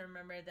important to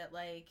remember that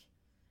like,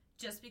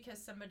 just because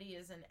somebody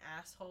is an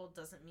asshole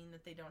doesn't mean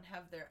that they don't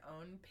have their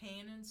own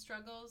pain and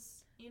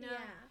struggles, you know?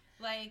 Yeah.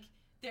 Like,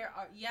 there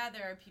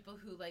are people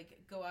who like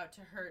go out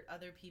to hurt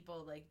other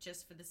people like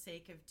just for the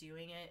sake of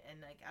doing it and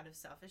like out of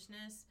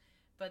selfishness,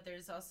 but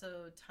there's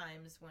also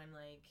times when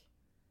like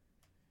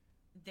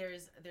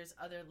there's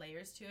other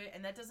layers to it,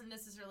 and that doesn't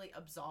necessarily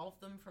absolve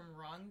them from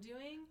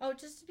wrongdoing. Oh,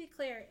 just to be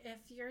clear, if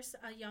you're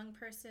a young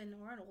person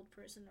or an old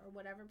person or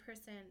whatever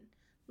person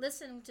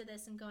listening to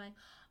this and going,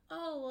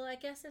 oh, well, I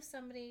guess if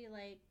somebody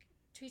like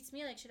treats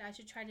me like shit, I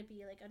should try to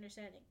be like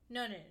understanding.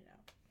 No.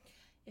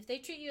 If they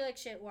treat you like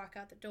shit, walk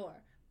out the door.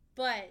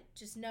 But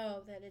just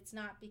know that it's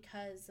not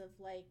because of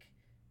like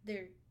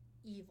they're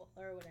evil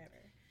or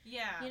whatever.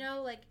 Yeah. You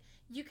know, like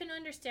you can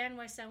understand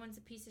why someone's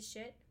a piece of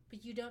shit,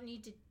 but you don't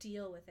need to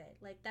deal with it.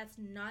 Like, that's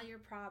not your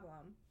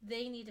problem.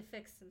 They need to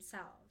fix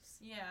themselves.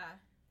 Yeah.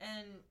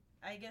 And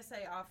I guess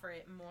I offer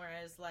it more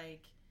as,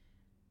 like,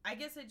 I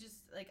guess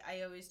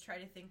I always try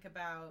to think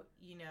about,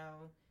 you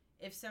know,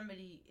 if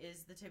somebody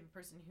is the type of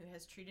person who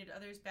has treated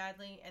others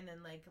badly and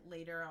then, like,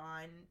 later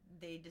on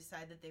they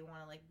decide that they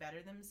want to, like,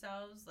 better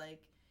themselves,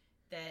 like,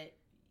 that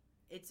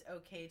it's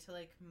okay to,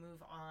 like,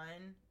 move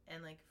on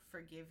and, like,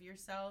 forgive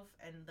yourself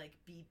and, like,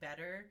 be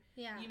better.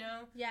 Yeah. You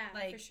know? Yeah,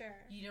 like, for sure.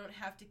 You don't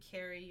have to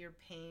carry your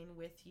pain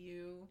with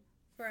you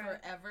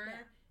forever.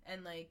 Yeah.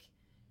 And, like,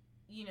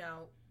 you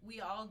know,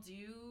 we all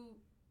do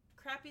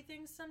crappy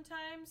things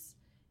sometimes.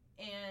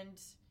 And,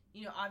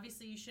 you know,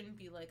 obviously you shouldn't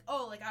be like,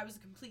 oh, like, I was a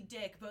complete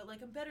dick, but,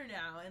 like, I'm better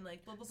now, and,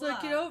 like, blah, blah, blah. So,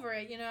 like, get over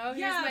it, you know?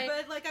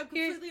 But, like, I'm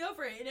completely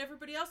over it, and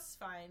everybody else is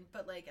fine.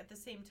 But, like, at the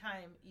same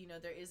time, you know,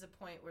 there is a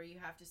point where you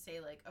have to say,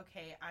 like,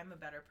 okay, I'm a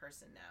better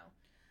person now,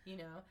 you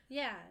know?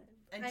 Yeah.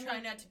 And try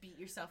not to beat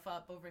yourself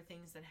up over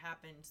things that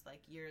happened,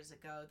 like, years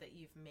ago that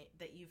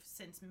you've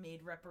since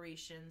made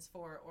reparations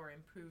for or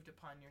improved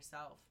upon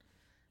yourself,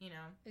 you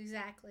know?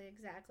 Exactly.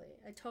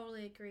 I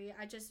totally agree.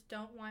 I just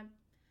don't want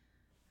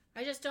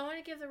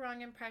to give the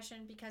wrong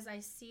impression, because I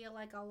see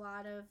like a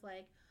lot of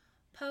like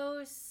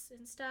posts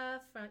and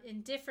stuff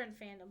in different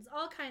fandoms,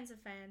 all kinds of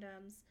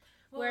fandoms,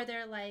 where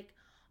they're like,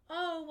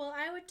 oh, well,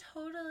 I would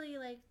totally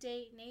like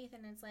date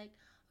Nathan. It's like,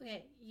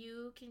 okay,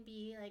 you can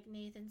be like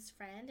Nathan's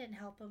friend and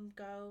help him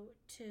go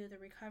to the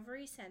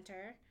recovery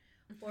center,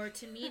 or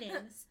to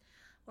meetings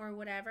or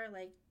whatever,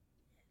 like,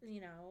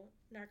 you know,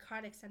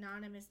 Narcotics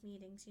Anonymous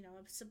meetings, you know,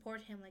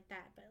 support him like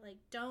that. But, like,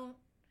 don't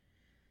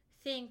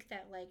think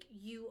that, like,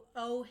 you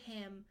owe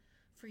him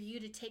for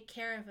you to take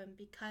care of him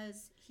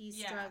because he's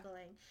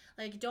struggling.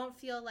 Like, don't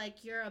feel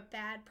like you're a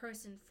bad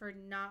person for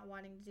not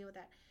wanting to deal with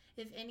that.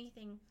 If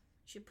anything, you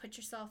should put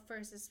yourself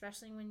first,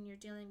 especially when you're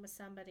dealing with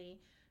somebody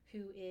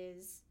who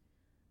is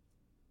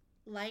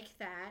like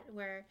that,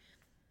 where,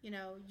 you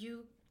know,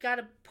 you got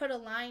to put a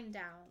line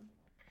down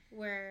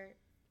where,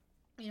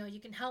 you know,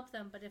 you can help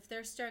them, but if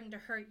they're starting to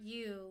hurt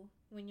you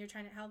when you're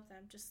trying to help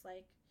them, just,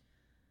 like,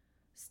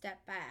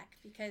 step back,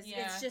 because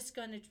it's just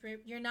going to,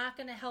 you're not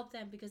going to help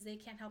them because they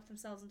can't help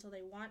themselves until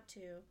they want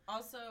to.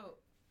 Also,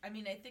 I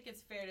mean, I think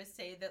it's fair to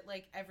say that,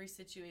 like, every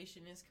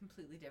situation is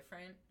completely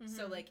different. Mm-hmm.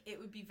 So, like, it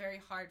would be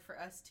very hard for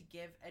us to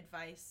give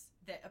advice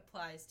that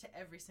applies to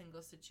every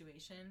single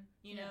situation,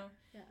 you know?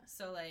 Yeah.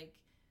 So, like,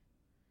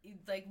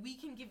 we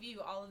can give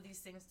you all of these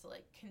things to,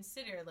 like,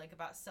 consider, like,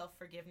 about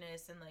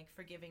self-forgiveness and, like,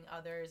 forgiving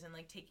others and,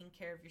 like, taking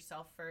care of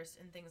yourself first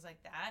and things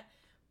like that.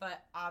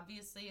 But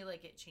obviously,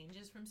 like, it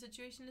changes from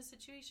situation to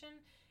situation.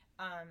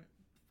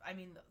 I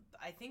mean,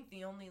 I think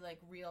the only, like,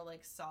 real,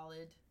 like,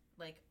 solid,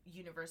 like,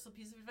 universal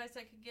piece of advice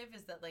I could give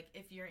is that, like,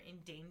 if you're in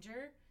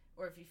danger,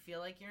 or if you feel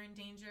like you're in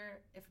danger,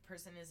 if a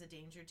person is a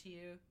danger to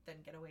you, then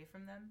get away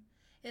from them.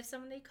 If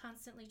somebody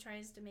constantly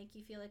tries to make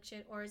you feel like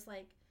shit, or is,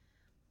 like,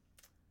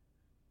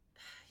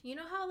 you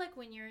know how, like,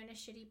 when you're in a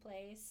shitty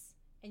place,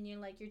 and you're,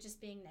 like, you're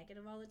just being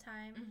negative all the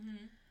time?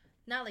 Mm-hmm.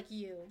 Not like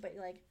you, but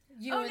like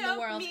you in the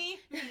world. Me.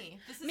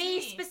 This is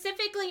me.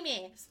 Specifically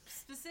me.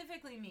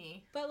 Specifically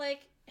me. But,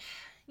 like,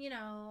 you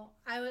know,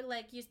 I would,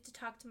 like, used to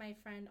talk to my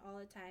friend all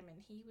the time, and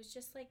he was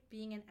just, like,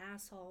 being an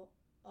asshole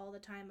all the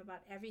time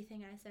about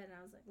everything I said, and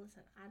I was like,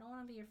 listen, I don't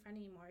want to be your friend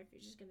anymore if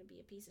you're just going to be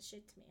a piece of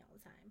shit to me all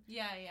the time.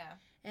 Yeah.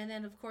 And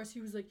then, of course,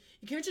 he was like,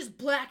 you can't just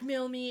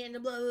blackmail me and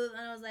blah, blah, blah.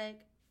 And I was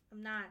like,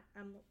 I'm not.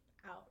 I'm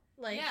out.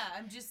 Like, yeah,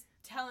 I'm just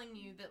telling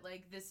you that,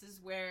 like, this is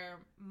where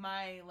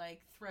my,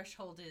 like,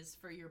 threshold is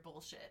for your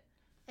bullshit.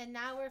 And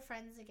now we're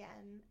friends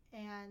again,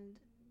 and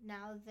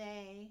now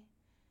they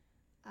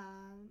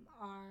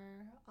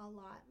are a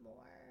lot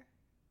more,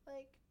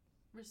 like,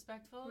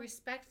 respectful and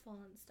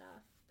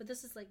stuff. But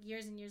this is, like,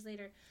 years and years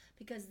later,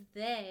 because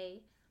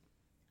they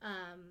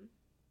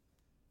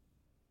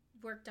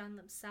worked on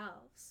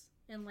themselves.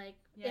 And, like,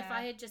 if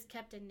I had just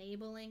kept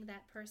enabling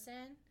that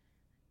person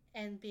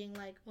and being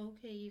like,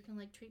 okay, you can,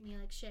 like, treat me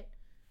like shit,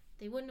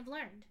 they wouldn't have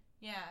learned.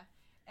 Yeah.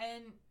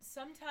 And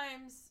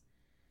sometimes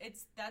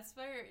that's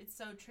where it's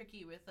so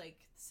tricky with, like,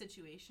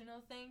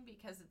 situational thing,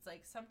 because it's,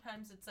 like,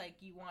 sometimes it's, like,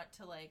 you want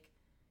to, like,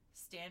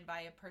 stand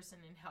by a person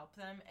and help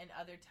them, and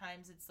other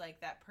times it's,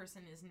 like, that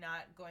person is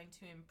not going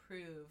to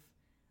improve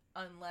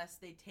unless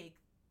they take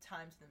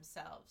time to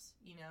themselves,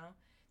 you know?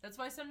 That's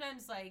why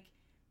sometimes, like,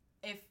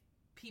 if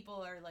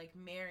people are, like,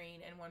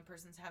 married and one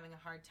person's having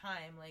a hard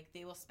time, like,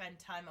 they will spend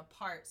time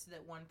apart so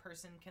that one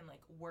person can,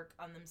 like, work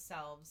on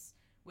themselves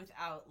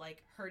without,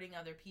 like, hurting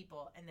other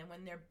people. And then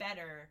when they're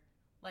better,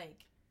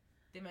 like,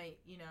 they might,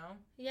 you know?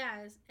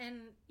 Yeah,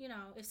 and, you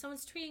know, if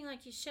someone's treating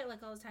like you shit,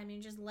 like, all the time,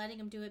 you're just letting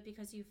them do it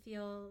because you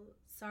feel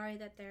sorry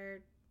that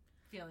they're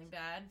feeling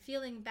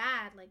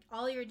bad. Like,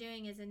 all you're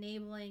doing is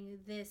enabling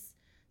this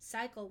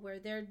cycle where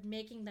they're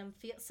making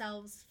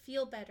themselves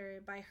feel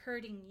better by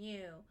hurting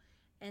you.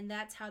 And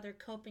that's how they're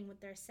coping with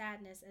their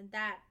sadness. And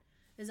that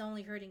is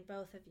only hurting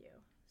both of you.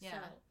 Yeah. So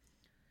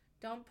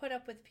don't put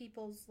up with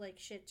people's, like,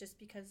 shit just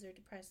because they're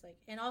depressed. Like,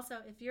 and also,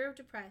 if you're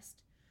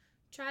depressed,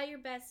 try your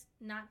best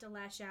not to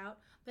lash out.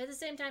 But at the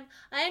same time,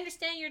 I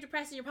understand you're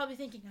depressed and you're probably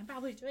thinking, I'm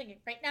probably doing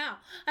it right now.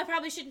 I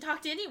probably shouldn't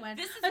talk to anyone.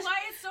 This is why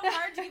it's so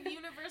hard to give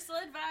universal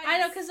advice. I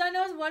know, because I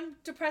know one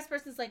depressed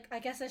person's like, I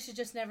guess I should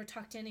just never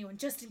talk to anyone,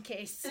 just in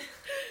case.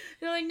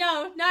 They're like,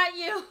 no, not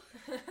you.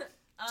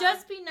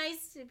 Just be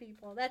nice to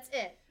people. That's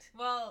it.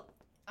 Well,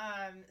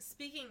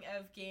 speaking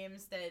of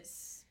games that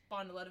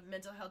spawned a lot of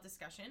mental health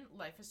discussion,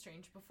 Life is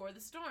Strange Before the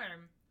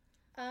Storm.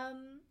 I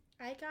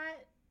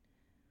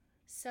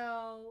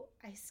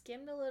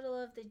skimmed a little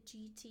of the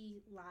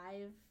GT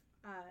Live,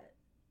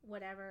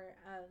 whatever,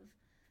 of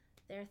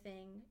their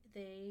thing.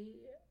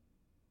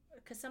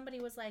 Because somebody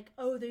was like,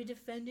 oh, they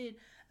defended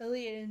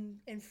Elliot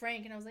and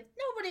Frank, and I was like,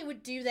 nobody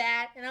would do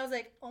that. And I was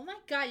like, oh my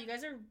god, you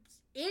guys are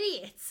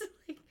idiots.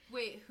 Like,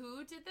 wait,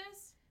 who did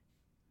this?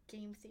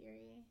 Game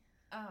Theory.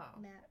 Oh.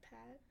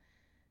 MatPat.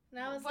 And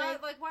I was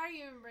like, why are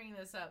you even bringing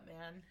this up,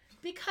 man?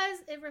 Because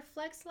it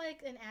reflects,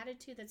 like, an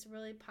attitude that's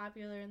really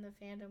popular in the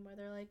fandom where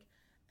they're like,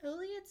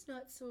 Elliot's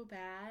not so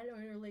bad, or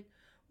they're like,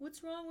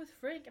 what's wrong with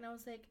Frank? And I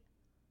was like,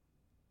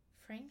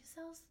 Frank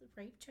sells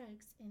rape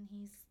drugs and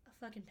he's a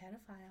fucking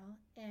pedophile,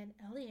 and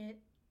Elliot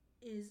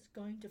is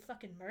going to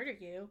fucking murder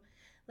you.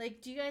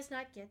 Like, do you guys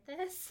not get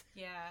this?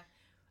 Yeah.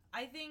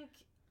 I think,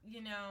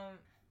 you know,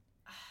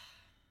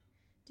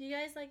 do you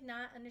guys, like,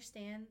 not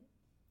understand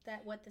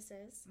that what this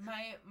is?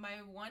 My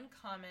one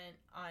comment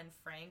on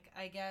Frank,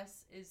 I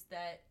guess, is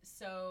that,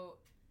 so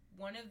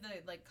one of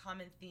the, like,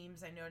 common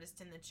themes I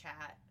noticed in the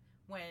chat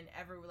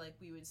whenever, like,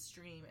 we would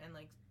stream and,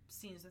 like,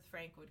 scenes with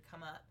Frank would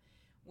come up,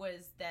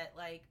 was that,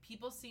 like,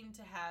 people seem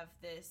to have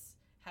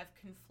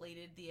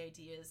conflated the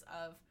ideas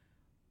of,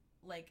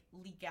 like,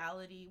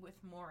 legality with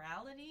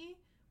morality,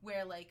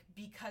 where, like,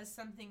 because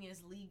something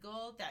is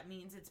legal, that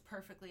means it's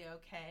perfectly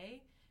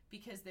okay,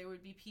 because there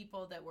would be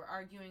people that were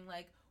arguing,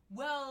 like,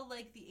 well,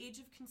 like, the age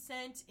of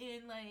consent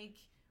in, like,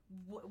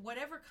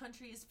 whatever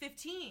country is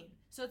 15,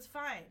 so it's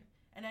fine.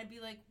 And I'd be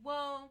like,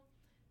 well,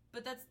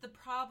 but that's the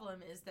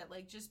problem, is that,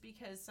 like, just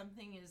because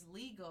something is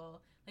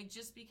legal, like,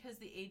 just because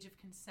the age of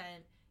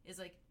consent is,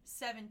 like,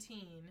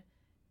 17,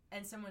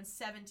 and someone's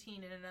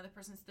 17 and another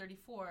person's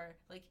 34,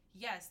 like,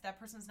 yes, that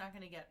person's not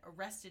going to get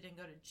arrested and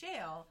go to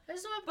jail, but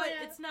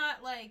it's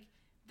not, like,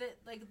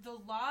 the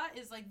law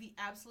is, like, the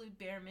absolute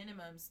bare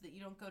minimum so that you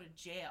don't go to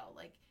jail.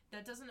 Like,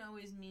 that doesn't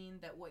always mean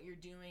that what you're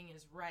doing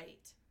is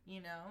right,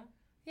 you know?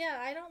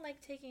 Yeah, I don't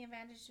like taking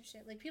advantage of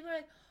shit. Like, people are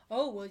like,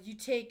 oh, well, you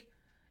take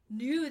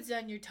nudes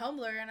on your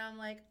Tumblr, and I'm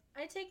like,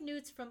 I take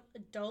nudes from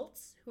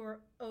adults who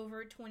are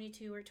over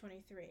 22 or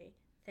 23.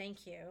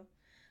 Thank you.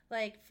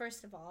 Like,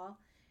 first of all.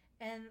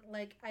 And,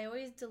 like, I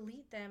always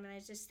delete them, and I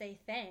just say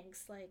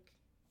thanks. Like,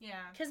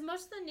 yeah. Because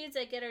most of the nudes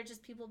I get are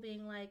just people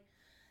being like,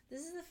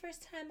 this is the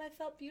first time I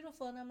felt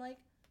beautiful. And I'm like,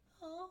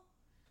 oh.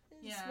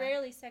 It's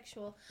rarely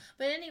sexual.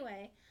 But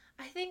anyway,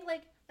 I think,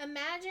 like,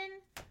 imagine...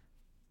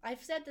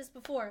 I've said this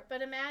before,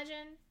 but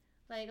imagine,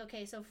 like,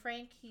 okay, so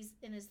Frank, he's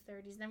in his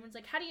 30s, and everyone's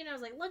like, how do you know? I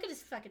was like, look at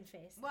his fucking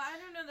face. Well, I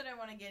don't know that I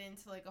want to get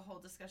into, like, a whole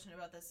discussion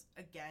about this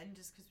again,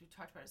 just because we've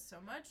talked about it so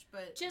much,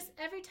 but... Just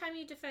every time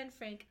you defend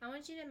Frank, I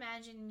want you to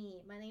imagine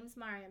me. My name's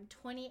Mari. I'm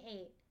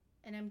 28,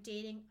 and I'm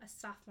dating a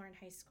sophomore in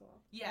high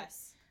school.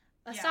 Yes.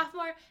 A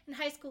sophomore in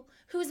high school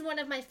who's one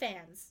of my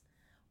fans.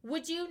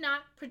 Would you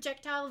not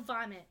projectile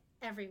vomit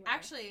everywhere?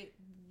 Actually,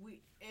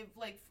 if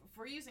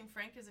we're using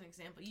Frank as an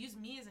example, use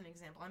me as an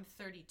example. I'm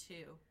 32.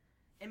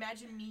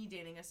 Imagine me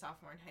dating a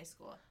sophomore in high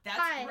school.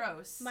 That's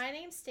gross. My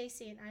name's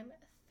Stacy, and I'm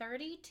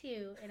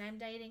 32, and I'm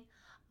dating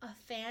a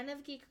fan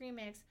of Geek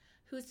Remix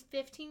who's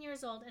 15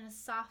 years old and a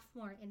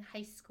sophomore in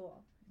high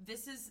school.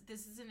 This is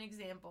an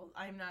example.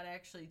 I'm not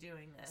actually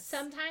doing this.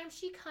 Sometimes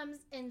she comes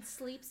and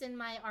sleeps in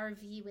my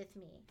RV with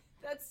me.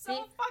 That's so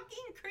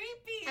fucking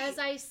creepy. As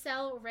I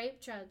sell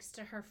rape drugs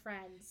to her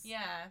friends.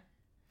 Yeah.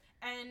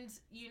 And,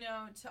 you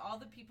know, to all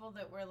the people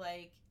that were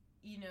like,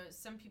 you know,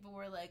 some people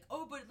were like,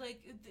 oh, but,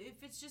 like,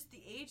 if it's just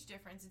the age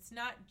difference, it's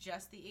not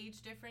just the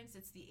age difference.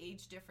 It's the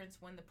age difference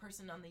when the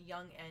person on the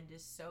young end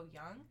is so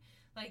young.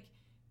 Like,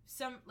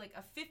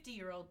 a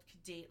 50-year-old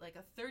could date, like,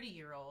 a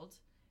 30-year-old.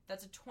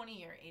 That's a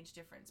 20-year age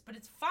difference. But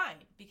it's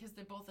fine because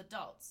they're both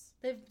adults.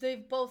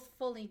 They've both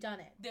fully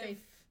done it.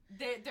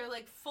 They're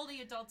like,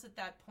 fully adults at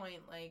that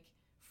point, like,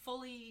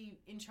 fully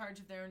in charge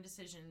of their own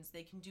decisions.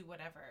 They can do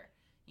whatever,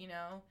 you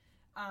know?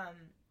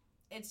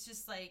 It's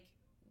just, like,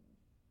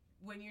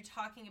 when you're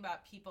talking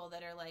about people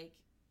that are, like,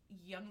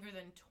 younger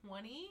than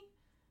 20,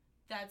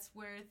 that's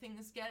where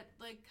things get,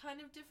 like, kind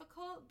of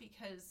difficult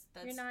because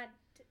that's... You're not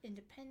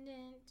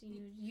independent.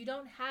 You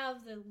don't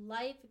have the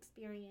life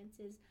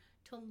experiences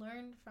to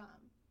learn from.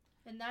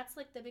 And that's,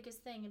 like, the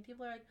biggest thing. And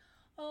people are like,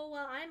 oh,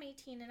 well, I'm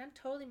 18 and I'm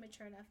totally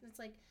mature enough. And it's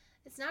like,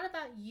 it's not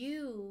about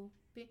you.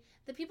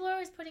 The people are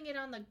always putting it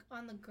on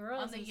the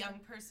girls. On the young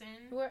person.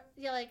 Who are,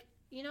 yeah, like,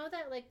 you know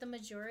that, like, the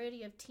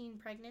majority of teen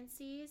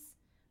pregnancies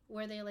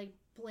where they, like,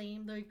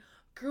 blame, like,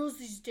 girls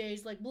these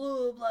days, like,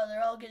 blah, blah,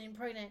 they're all getting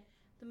pregnant.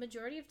 The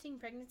majority of teen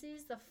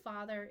pregnancies, the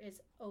father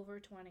is over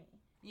 20.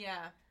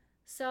 Yeah.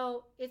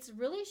 So it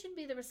really should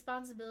be the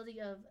responsibility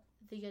of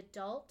the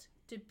adult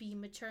to be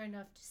mature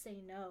enough to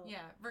say no. Yeah,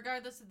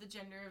 regardless of the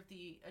gender of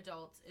the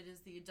adult, it is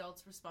the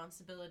adult's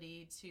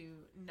responsibility to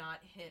not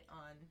hit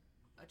on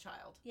a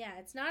child. Yeah,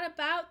 it's not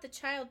about the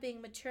child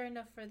being mature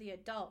enough for the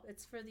adult.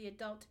 It's for the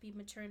adult to be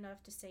mature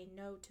enough to say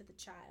no to the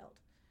child.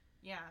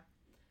 Yeah.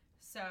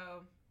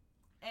 So,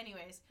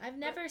 anyways. I've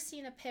never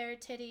seen a pair of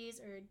titties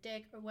or a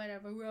dick or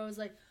whatever where I was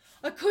like,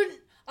 I couldn't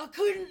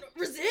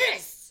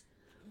resist.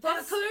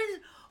 I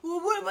couldn't,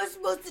 well, what am I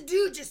supposed to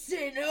do? Just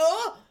say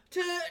no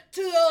to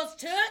those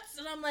tits?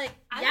 And I'm like,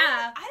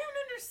 yeah. I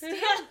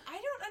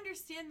don't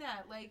understand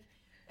that. Like,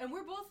 and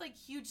we're both, like,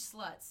 huge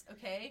sluts,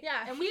 okay?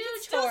 Yeah, and we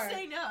can still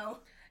say no.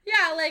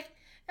 Yeah, like,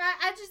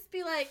 I'd just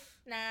be like,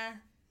 nah.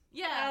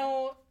 Yeah.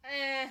 No,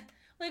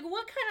 Like,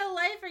 what kind of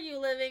life are you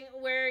living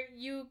where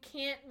you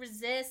can't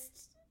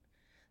resist?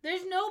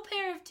 There's no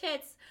pair of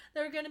tits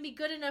that are going to be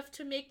good enough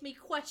to make me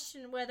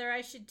question whether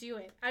I should do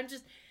it. I'm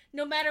just,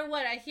 no matter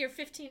what, I hear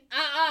 15,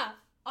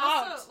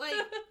 Also, like,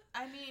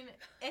 I mean,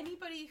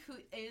 anybody who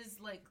is,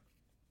 like,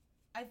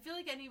 I feel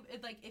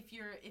like if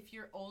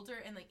you're older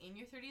and, like, in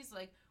your 30s,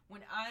 like,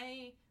 when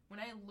I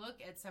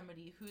look at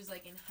somebody who's,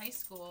 like, in high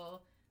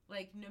school,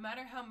 like, no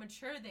matter how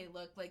mature they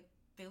look like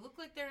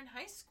they're in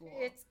high school.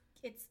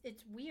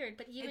 It's weird,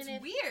 but even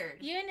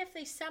if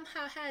they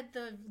somehow had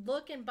the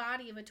look and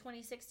body of a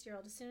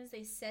 26-year-old, as soon as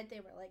they said they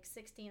were, like,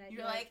 16,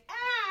 you're like,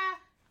 ah!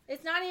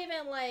 It's not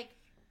even,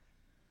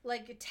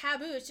 like a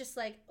taboo. It's just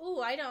like, ooh,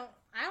 I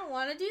I don't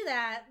want to do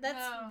that. That's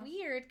No.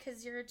 weird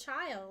because you're a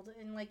child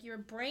and like your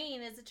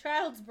brain is a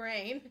child's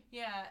brain.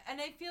 Yeah,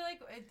 and I feel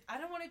like I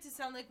don't want it to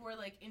sound like we're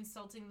like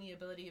insulting the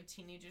ability of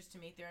teenagers to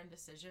make their own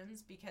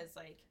decisions because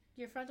like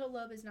Your frontal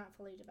lobe is not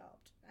fully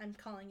developed. I'm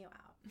calling you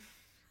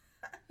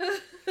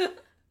out.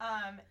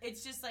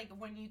 it's just like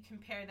when you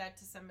compare that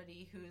to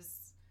somebody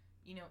who's,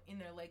 you know, in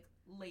their like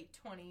late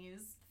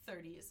 20s,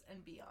 30s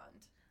and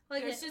beyond.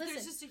 Like, There's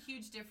just a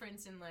huge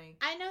difference in like.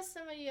 I know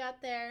some of you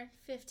out there,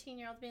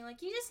 15-year-olds, being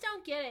like, you just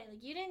don't get it.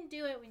 Like, you didn't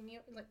do it when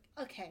you like.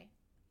 Okay,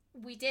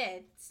 we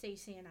did.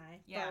 Stacey and I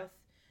both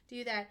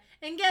do that,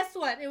 and guess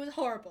what? It was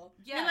horrible.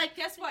 Yeah. And like,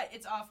 guess what?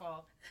 It's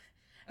awful.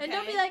 And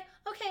don't be like,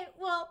 okay,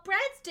 well,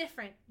 Brad's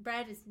different.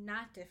 Brad is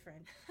not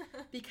different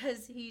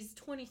because he's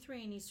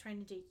 23 and he's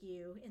trying to date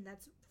you, and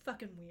that's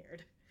fucking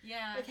weird.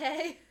 Yeah.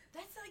 Okay.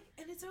 That's like,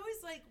 and it's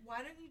always like, why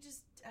don't you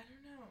just? I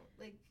don't know,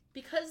 like.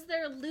 Because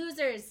they're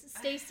losers,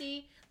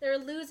 Stacey. They're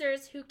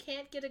losers who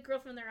can't get a girl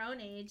from their own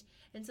age,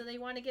 and so they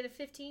want to get a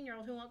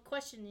 15-year-old who won't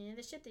question any of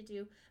the shit they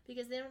do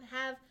because they don't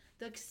have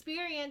the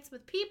experience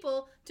with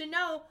people to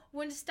know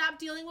when to stop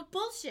dealing with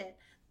bullshit.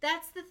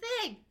 That's the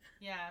thing.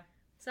 Yeah.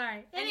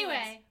 Sorry.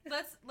 Anyway,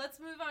 let's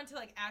move on to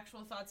like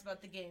actual thoughts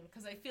about the game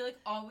because I feel like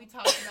all we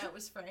talked about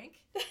was Frank.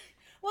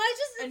 Well,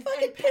 it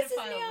fucking pisses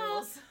me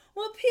off.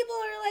 Well, people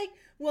are like,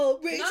 well,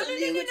 Rachel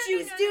knew what she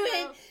was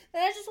doing,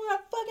 and I just want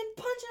to fucking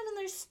punch them in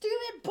their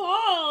stupid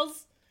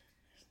balls.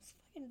 These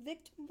fucking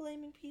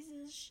victim-blaming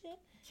pieces of shit.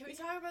 Can we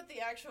talk about the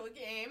actual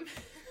game?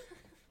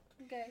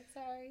 Okay,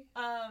 sorry.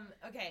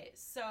 Okay,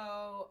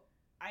 so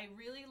I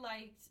really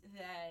liked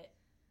that,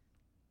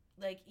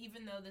 like,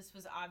 even though this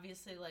was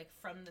obviously, like,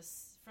 from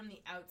the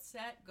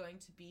outset going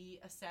to be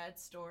a sad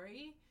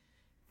story,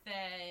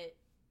 that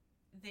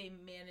they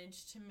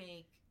managed to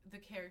make the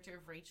character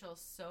of Rachel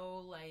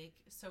so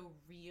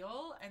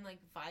real and like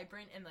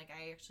vibrant, and like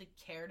I actually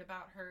cared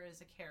about her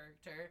as a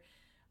character.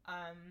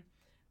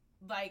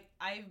 Like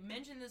I've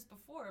mentioned this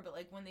before, but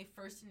like when they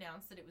first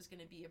announced that it was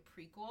going to be a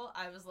prequel,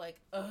 I was like,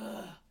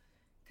 ugh,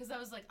 because I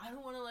was like, I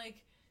don't want to like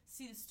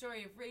see the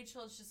story of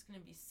Rachel. It's just going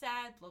to be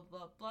sad, blah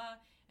blah blah,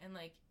 and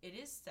like it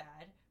is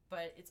sad,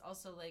 but it's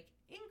also like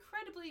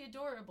incredibly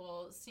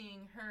adorable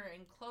seeing her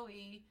and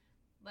Chloe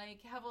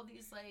like have all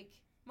these like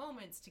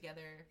moments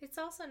together. It's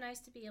also nice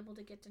to be able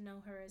to get to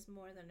know her as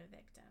more than a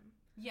victim.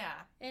 Yeah.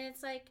 And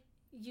it's like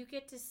you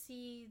get to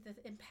see the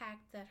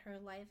impact that her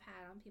life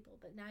had on people,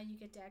 but now you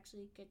get to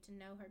actually get to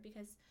know her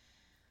because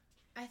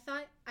I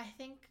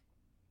think,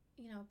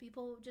 you know,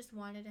 people just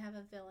wanted to have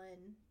a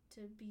villain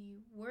to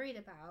be worried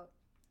about,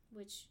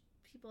 which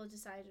people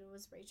decided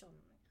was Rachel.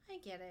 I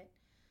get it.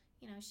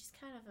 You know, she's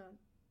kind of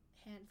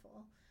a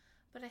handful.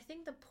 But I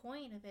think the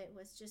point of it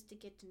was just to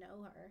get to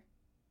know her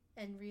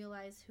and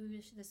realize who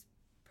this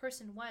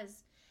person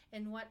was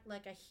and what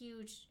like a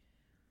huge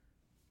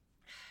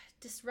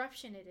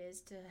disruption it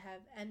is to have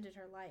ended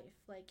her life.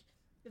 Like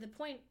the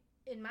point,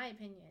 in my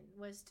opinion,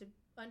 was to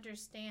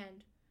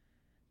understand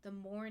the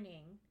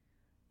mourning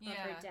of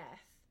her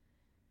death,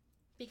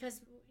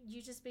 because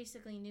you just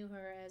basically knew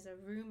her as a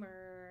rumor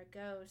or a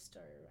ghost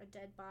or a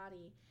dead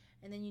body,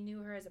 and then you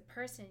knew her as a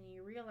person and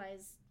you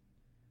realized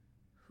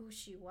who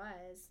she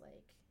was.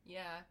 Like,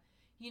 yeah.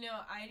 You know,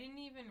 I didn't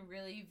even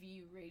really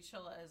view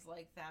Rachel as,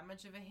 like, that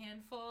much of a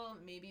handful.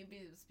 Maybe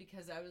it was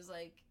because I was,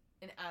 like,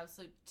 an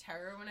absolute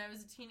terror when I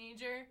was a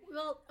teenager.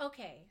 Well,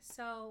 okay.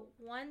 So,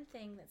 one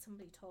thing that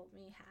somebody told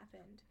me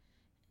happened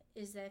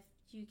is that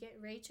if you get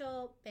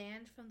Rachel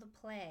banned from the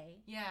play...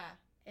 Yeah.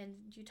 And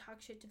you talk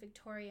shit to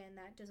Victoria and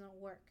that doesn't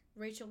work,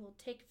 Rachel will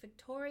take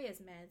Victoria's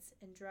meds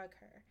and drug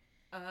her.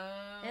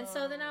 Oh. And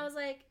so then I was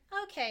like,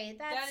 okay,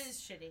 that is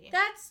shitty.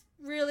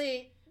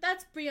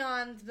 That's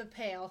beyond the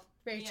pale,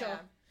 Rachel. Yeah.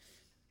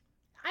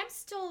 I'm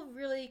still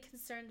really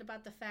concerned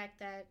about the fact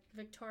that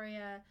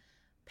Victoria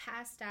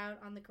passed out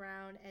on the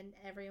ground and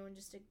everyone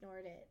just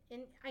ignored it.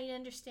 And I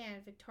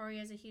understand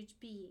Victoria's a huge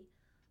bee,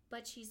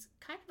 but she's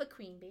kind of a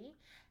queen bee.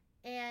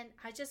 And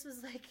I just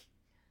was like,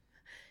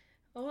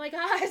 oh my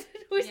God,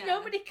 was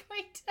nobody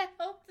going to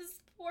help this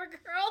poor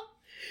girl?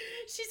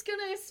 She's going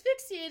to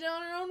asphyxiate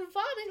on her own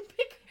vomit and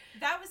pick her.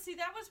 That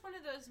was one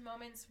of those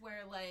moments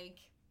where, like,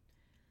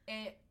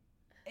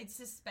 it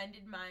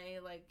suspended my,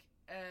 like,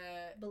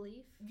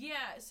 belief?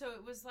 Yeah, so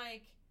it was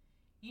like,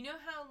 you know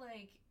how,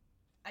 like,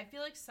 I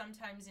feel like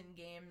sometimes in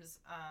games,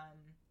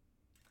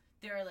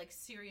 there are, like,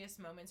 serious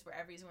moments where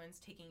everyone's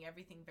taking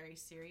everything very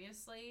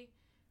seriously,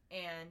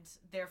 and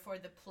therefore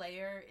the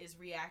player is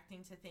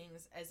reacting to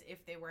things as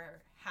if they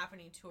were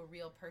happening to a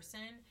real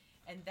person.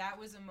 And that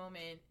was a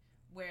moment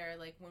where,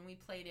 like, when we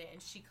played it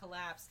and she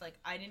collapsed, like,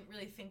 I didn't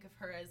really think of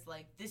her as,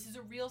 like, this is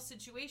a real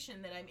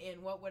situation that I'm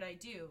in, what would I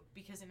do?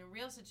 Because in a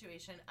real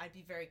situation, I'd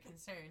be very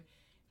concerned.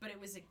 But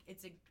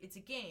it's a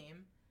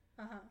game.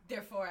 Uh-huh.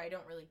 Therefore, I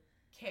don't really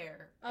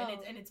care,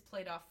 and it's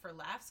played off for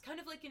laughs, kind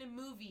of like in a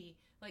movie.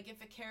 Like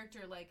if a character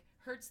like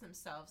hurts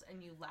themselves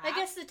and you laugh. I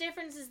guess the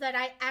difference is that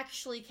I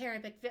actually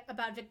care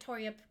about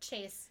Victoria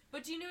Chase.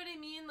 But do you know what I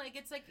mean? Like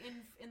it's like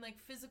in like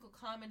physical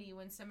comedy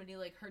when somebody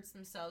like hurts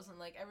themselves and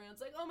like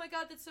everyone's like, oh my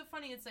god, that's so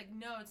funny. It's like,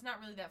 no, it's not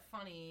really that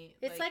funny.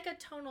 It's like a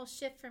tonal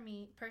shift for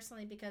me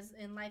personally, because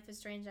in Life is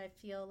Strange I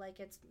feel like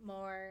it's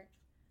more,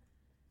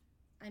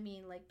 I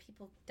mean, like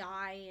people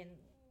die and,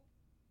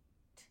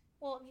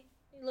 well,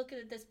 look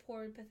at this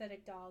poor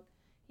pathetic dog.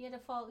 He had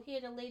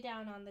to lay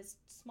down on this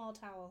small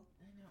towel.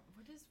 I know.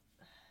 What is,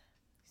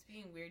 he's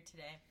being weird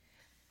today.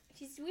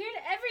 He's weird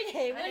every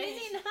day. When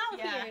is he not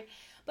weird?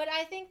 But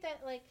I think that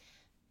like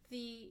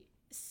the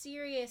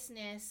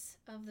seriousness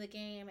of the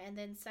game, and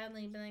then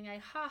suddenly being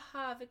like,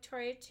 ha,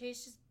 Victoria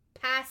Chase just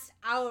passed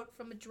out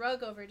from a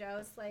drug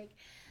overdose. Like,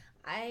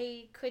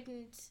 I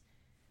couldn't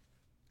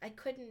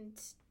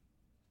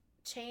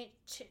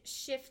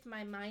shift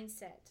my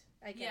mindset,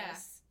 I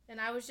guess. Yeah.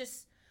 And I was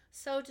just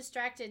so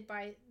distracted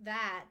by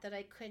that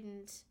I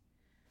couldn't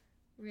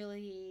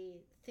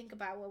really think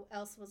about what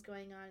else was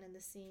going on in the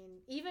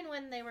scene. Even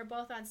when they were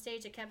both on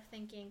stage, I kept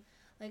thinking,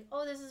 like,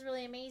 oh, this is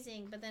really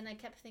amazing. But then I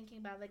kept thinking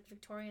about, like,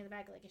 Victoria in the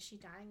back. Like, is she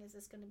dying? Is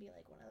this going to be,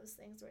 like, one of those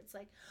things where it's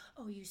like,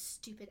 oh, you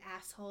stupid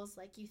assholes.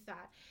 Like, you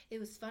thought it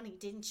was funny,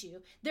 didn't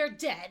you? They're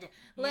dead.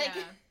 Like,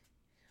 yeah.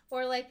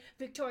 Or, like,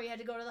 Victoria had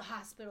to go to the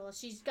hospital.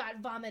 She's got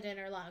vomit in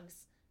her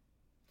lungs.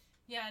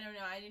 Yeah, I don't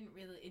know.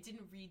 It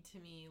didn't read to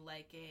me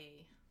like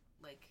a,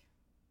 like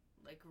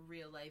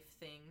real life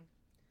thing,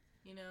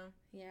 you know?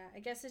 Yeah, I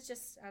guess it's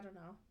just, I don't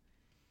know.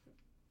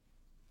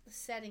 The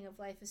setting of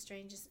Life is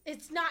Strange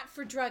it's not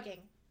for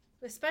drugging,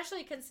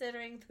 especially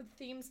considering the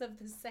themes of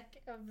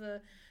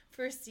the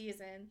first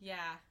season.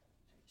 Yeah,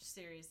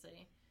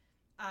 seriously.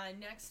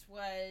 Next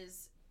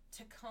was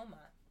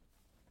Tacoma,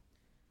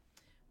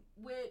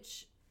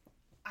 which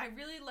I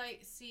really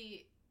like.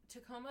 See,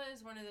 Tacoma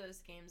is one of those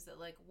games that,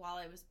 like, while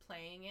I was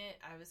playing it,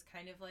 I was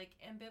kind of like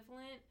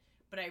ambivalent,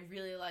 but I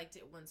really liked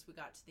it once we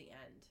got to the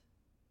end,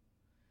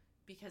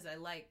 because I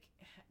like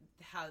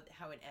how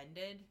it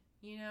ended,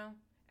 you know.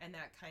 And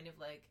that kind of,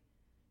 like,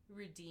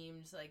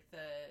 redeemed, like,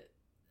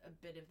 a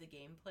bit of the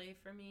gameplay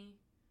for me.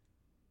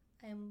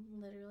 I'm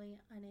literally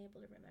unable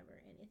to remember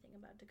anything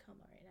about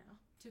Tacoma right now.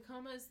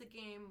 Tacoma is the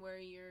game where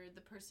you're the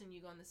person, you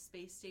go on the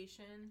space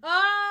station.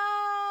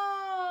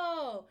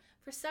 Oh!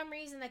 For some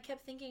reason, I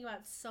kept thinking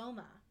about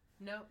Soma.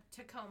 Nope,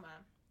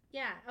 Tacoma.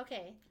 Yeah,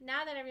 okay.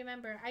 Now that I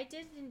remember, I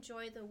did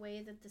enjoy the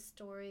way that the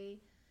story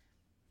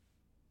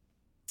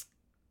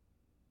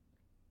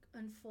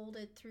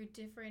unfolded through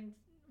different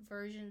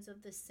versions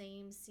of the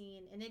same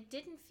scene, and it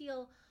didn't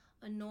feel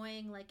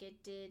annoying like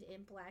it did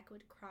in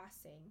Blackwood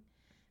Crossing,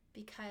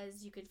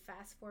 because you could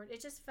fast forward. It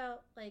just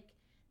felt like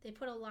they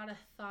put a lot of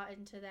thought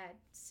into that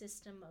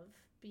system of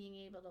being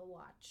able to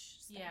watch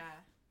stuff. Yeah.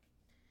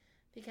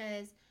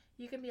 Because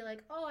you can be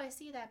like, oh, I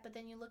see that, but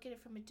then you look at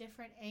it from a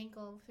different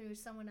angle through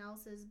someone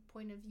else's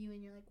point of view,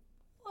 and you're like,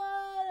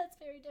 whoa, that's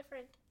very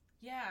different.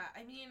 Yeah,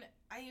 I mean,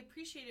 I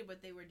appreciated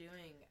what they were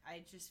doing.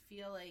 I just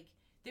feel like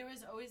there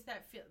was always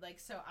that feel, like,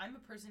 so I'm a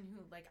person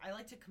who, like, I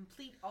like to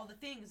complete all the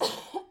things,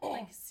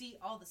 like, see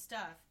all the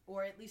stuff,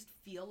 or at least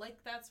feel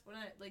like that's what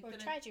I, like, or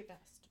tried your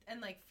best. And,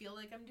 like, feel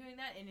like I'm doing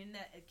that, and in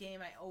that game,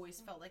 I always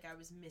felt like I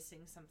was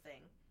missing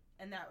something,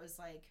 and that was,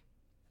 like,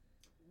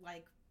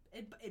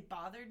 it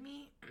bothered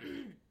me,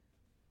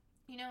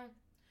 you know,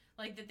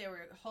 like, that there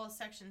were whole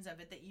sections of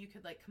it that you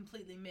could, like,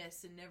 completely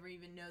miss and never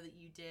even know that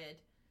you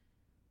did.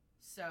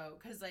 So,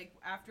 because, like,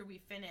 after we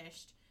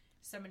finished,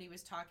 somebody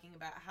was talking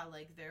about how,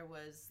 like, there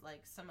was,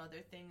 like, some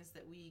other things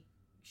that we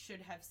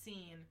should have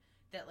seen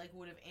that, like,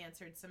 would have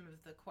answered some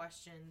of the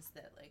questions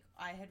that, like,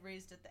 I had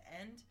raised at the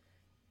end.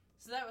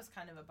 So that was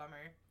kind of a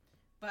bummer.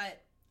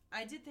 But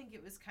I did think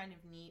it was kind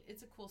of neat.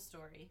 It's a cool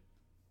story.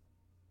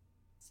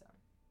 So.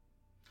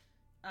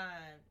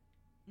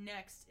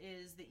 Next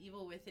is The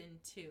Evil Within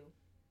 2.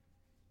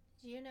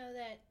 Do you know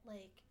that,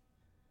 like,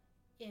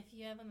 if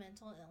you have a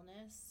mental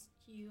illness,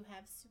 you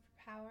have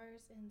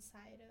superpowers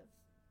inside of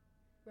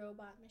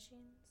robot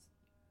machines?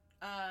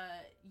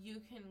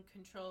 You can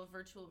control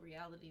virtual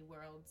reality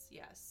worlds,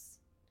 yes.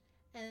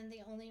 And the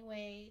only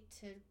way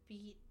to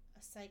beat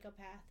a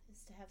psychopath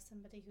is to have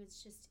somebody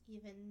who's just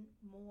even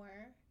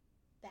more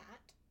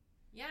that.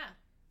 Yeah.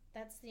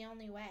 That's the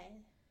only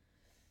way.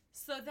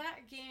 So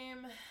that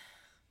game,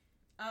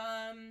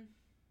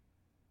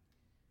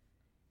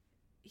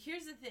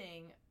 here's the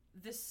thing.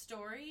 The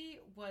story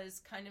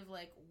was kind of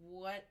like,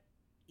 what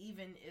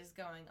even is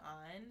going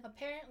on?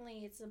 Apparently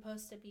it's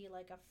supposed to be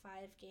like a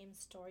 5-game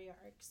story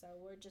arc, so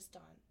we're just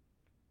on.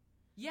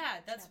 Yeah,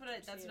 that's what I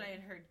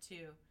had heard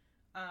too.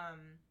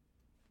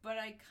 But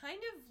I kind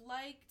of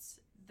liked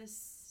the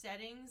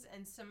settings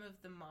and some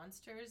of the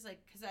monsters,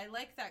 like, because I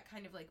like that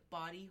kind of, like,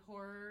 body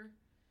horror.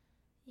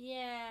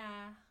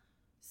 Yeah.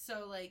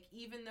 So, like,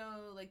 even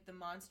though, like, the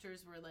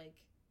monsters were, like,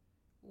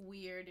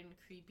 weird and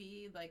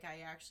creepy, like,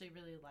 I actually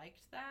really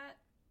liked that.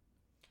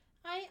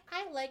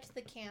 I liked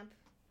the camp.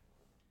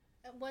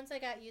 Once I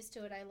got used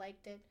to it, I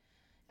liked it.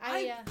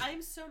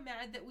 I'm so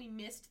mad that we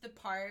missed the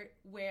part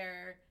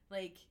where,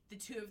 like, the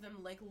two of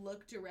them, like,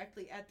 look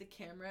directly at the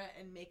camera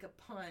and make a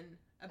pun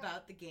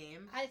about the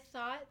game. I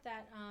thought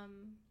that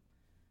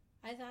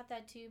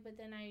too, but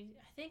then I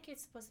think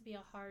it's supposed to be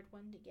a hard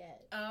one to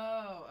get.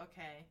 Oh,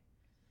 okay.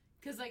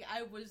 Because, like,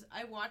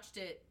 I watched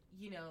it,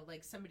 you know,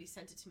 like, somebody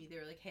sent it to me. They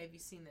were like, hey, have you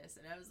seen this?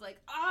 And I was like,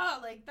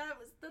 like,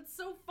 that's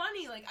so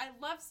funny. Like, I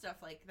love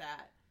stuff like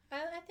that.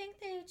 I think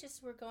they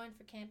just were going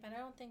for camp, and I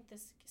don't think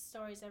this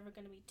story's ever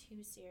going to be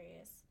too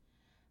serious.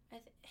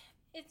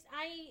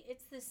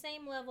 It's the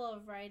same level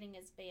of writing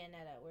as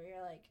Bayonetta, where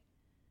you're like,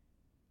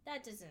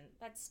 that's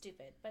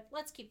stupid, but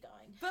let's keep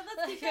going. But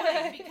let's keep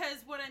going,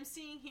 because what I'm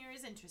seeing here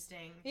is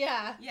interesting.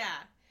 Yeah.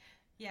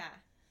 Yeah.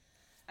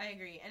 I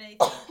agree. And I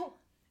think,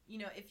 you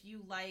know, if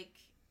you like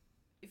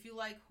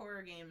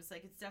horror games,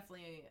 like, it's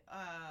definitely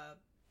a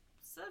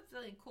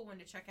cool one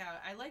to check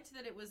out. I liked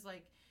that it was,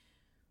 like,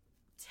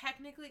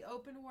 technically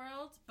open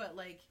world, but,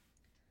 like,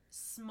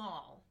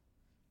 small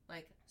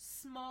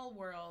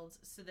world,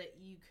 so that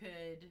you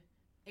could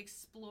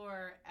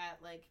explore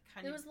at, like,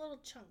 there was little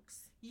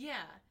chunks.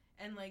 Yeah.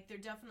 And, like, there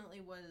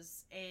definitely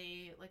was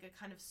a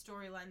kind of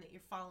storyline that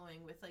you're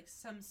following with, like,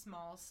 some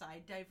small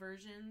side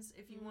diversions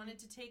if you wanted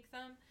to take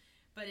them.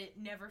 But it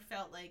never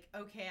felt like,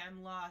 okay,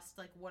 I'm lost.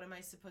 Like, what am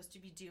I supposed to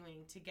be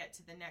doing to get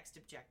to the next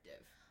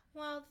objective?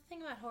 Well, the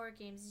thing about horror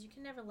games is you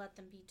can never let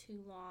them be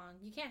too long.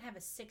 You can't have a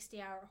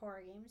 60-hour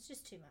horror game. It's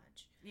just too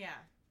much. Yeah.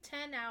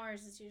 10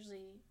 hours is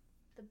usually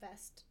the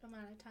best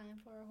amount of time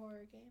for a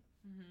horror game.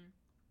 Mm-hmm.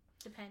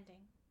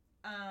 Depending.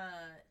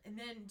 And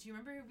then, do you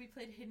remember we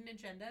played Hidden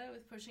Agenda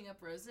with Pushing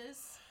Up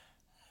Roses?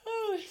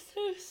 Oh, it's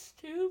so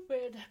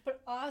stupid,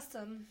 but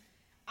awesome.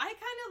 I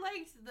kind of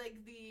liked,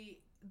 like, the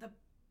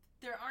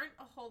there aren't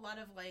a whole lot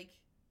of, like,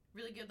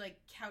 really good, like,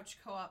 couch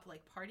co-op,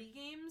 like, party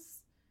games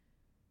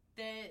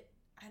that,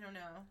 I don't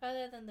know.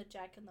 Other than the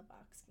Jack in the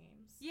Box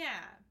games.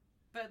 Yeah,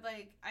 but,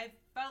 like, I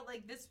felt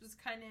like this was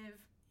kind of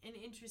an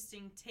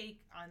interesting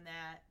take on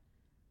that.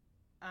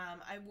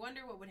 I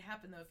wonder what would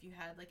happen, though, if you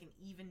had, like, an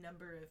even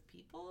number of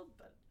people,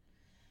 but...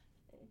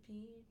 It'd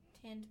be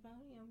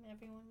pandemonium.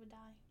 Everyone would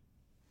die.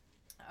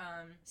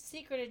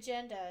 Secret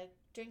Agenda.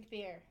 Drink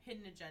beer.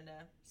 Hidden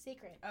Agenda.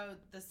 Secret. Oh,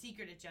 the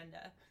Secret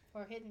Agenda.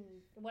 Or hidden...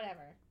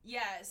 whatever.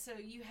 Yeah, so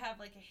you have,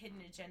 like, a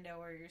hidden agenda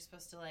where you're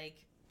supposed to,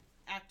 like,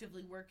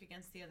 actively work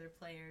against the other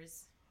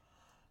players.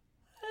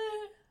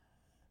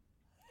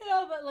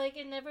 Yeah, but, like,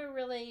 it never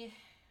really...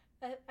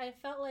 I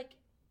felt like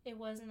it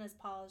wasn't as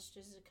polished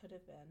as it could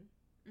have been.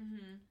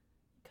 Mm-hmm.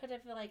 Could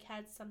have, like,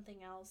 had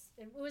something else.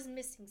 It was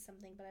missing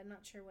something, but I'm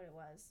not sure what it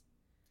was.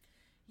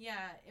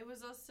 Yeah, it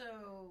was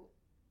also...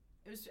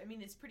 I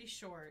mean, it's pretty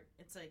short.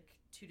 It's, like,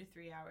 2 to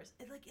 3 hours.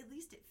 At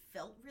least it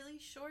felt really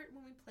short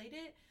when we played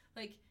it.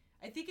 Like,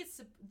 I think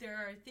there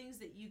are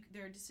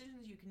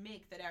decisions you can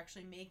make that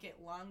actually make it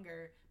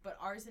longer, but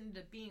ours ended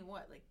up being,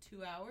 what, like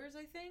 2 hours,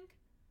 I think?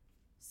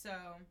 So,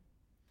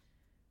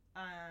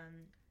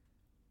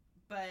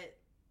 but,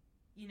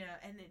 you know,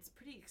 and it's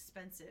pretty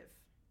expensive.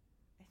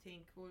 I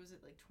think, what was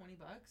it, like $20?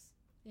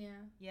 Yeah.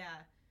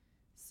 Yeah.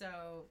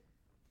 So,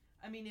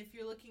 I mean, if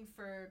you're looking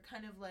for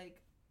kind of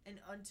like an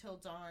Until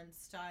Dawn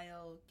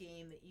style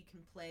game that you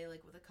can play,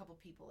 like, with a couple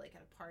people, like,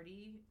 at a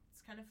party,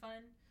 it's kind of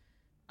fun.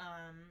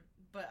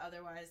 But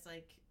otherwise,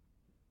 like,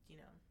 you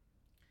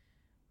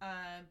know,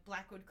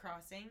 Blackwood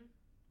Crossing,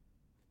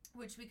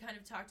 which we kind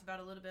of talked about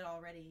a little bit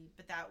already,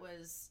 but that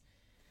was...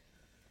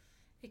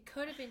 It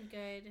could have been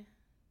good.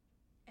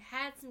 It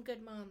had some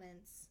good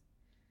moments.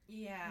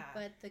 Yeah.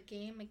 But the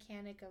game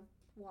mechanic of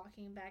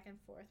walking back and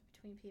forth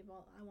between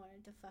people, I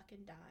wanted to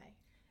fucking die.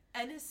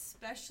 And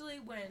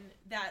especially when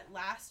that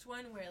last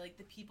one where, like,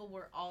 the people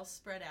were all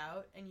spread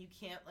out and you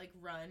can't, like,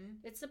 run.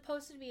 It's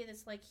supposed to be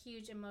this, like,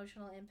 huge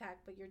emotional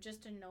impact, but you're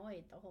just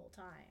annoyed the whole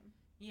time.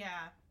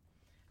 Yeah.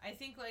 I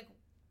think, like,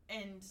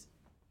 and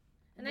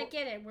I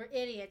get it. We're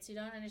idiots who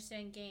don't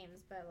understand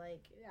games, but,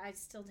 like, I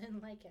still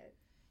didn't like it.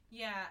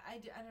 Yeah,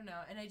 I don't know.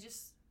 And I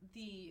just...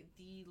 The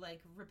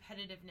like,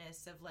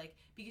 repetitiveness of, like...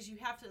 Because you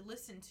have to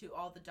listen to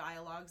all the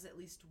dialogues at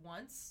least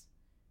once,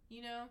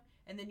 you know?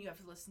 And then you have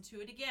to listen to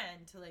it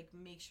again to, like,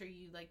 make sure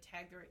you, like,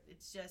 tag the...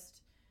 It's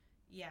just...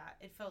 Yeah,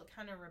 it felt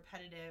kind of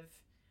repetitive.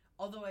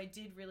 Although I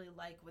did really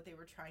like what they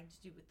were trying to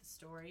do with the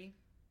story.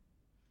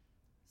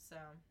 So...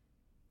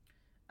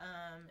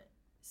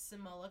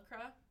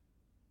 Simulacra.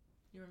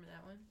 You remember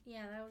that one?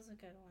 Yeah, that was a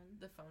good one.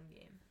 The phone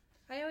game.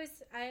 It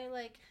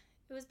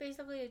was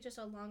basically just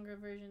a longer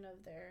version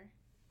of their...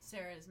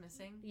 Sarah is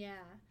Missing?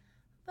 Yeah.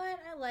 But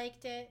I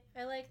liked it.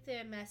 I liked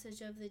the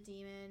message of the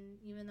demon,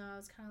 even though I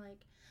was kind of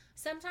like...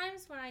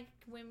 Sometimes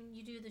when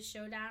you do the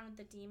showdown with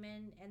the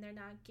demon and they're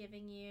not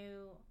giving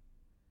you...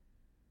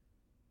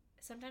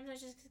 Sometimes I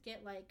just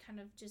get, like,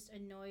 kind of just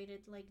annoyed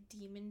at, like,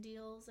 demon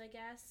deals, I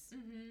guess.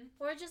 Mm-hmm.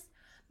 Or just...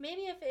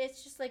 Maybe if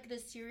it's just, like, the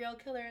serial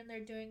killer and they're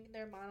doing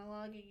their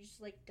monologue and you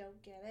just, like,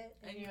 don't get it.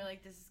 And you're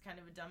like, this is kind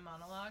of a dumb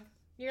monologue?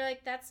 You're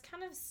like, that's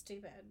kind of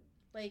stupid.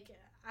 Like,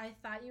 I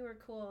thought you were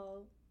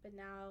cool, but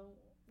now,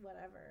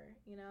 whatever,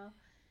 you know?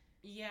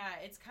 Yeah,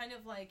 it's kind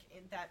of like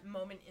in that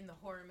moment in the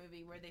horror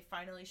movie where they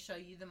finally show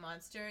you the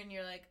monster and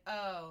you're like,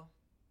 oh,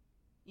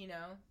 you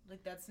know,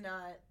 like that's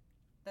not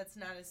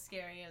as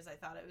scary as I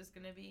thought it was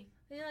gonna be.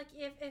 You know, like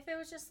if it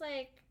was just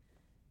like,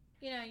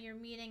 you know, you're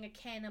meeting a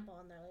cannibal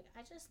and they're like,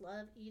 I just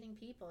love eating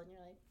people, and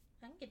you're like,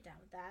 I can get down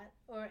with that.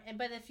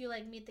 But if you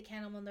like meet the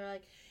cannibal and they're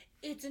like,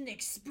 it's an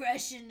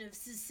expression of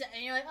society,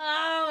 and you're like,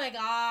 oh my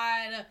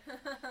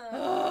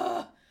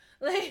god,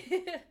 like.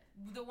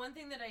 The one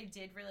thing that I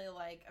did really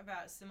like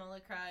about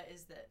Simulacra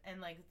is that,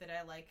 and like that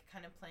I like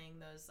kind of playing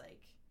those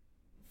like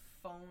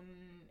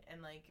phone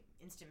and like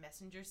instant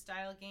messenger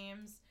style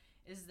games,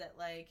 is that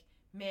like,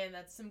 man,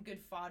 that's some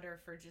good fodder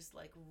for just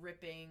like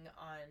ripping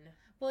on.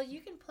 Well,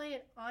 you can play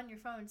it on your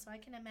phone, so I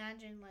can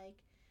imagine like,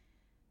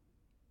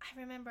 I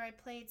remember I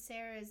played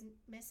Sarah's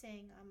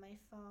Missing on my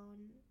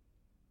phone,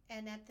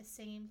 and at the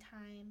same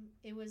time,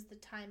 it was the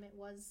time it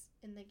was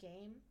in the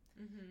game.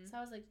 Mm-hmm. So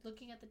I was like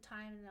looking at the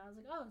time, and I was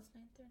like, oh, it's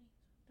 9:30.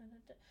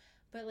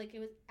 But like it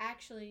was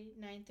actually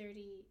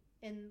 9:30,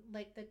 and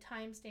like the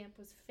timestamp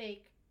was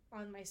fake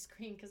on my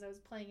screen because I was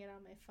playing it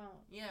on my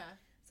phone. Yeah.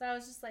 So I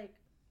was just like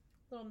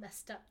a little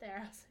messed up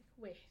there. I was like,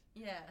 wait.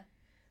 Yeah.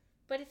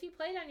 But if you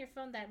play it on your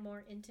phone, that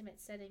more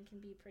intimate setting can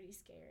be pretty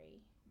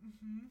scary.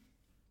 Mm-hmm.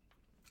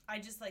 I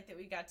just like that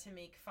we got to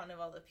make fun of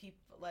all the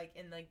people like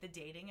in like the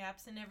dating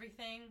apps and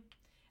everything.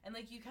 And,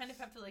 like, you kind of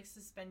have to, like,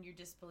 suspend your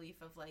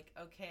disbelief of, like,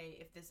 okay,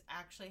 if this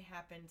actually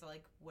happened,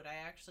 like, would I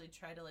actually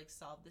try to, like,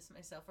 solve this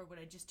myself? Or would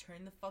I just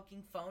turn the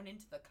fucking phone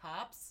into the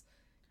cops?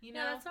 You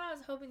know? Yeah, that's why I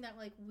was hoping that,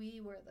 like, we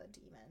were the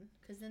demon.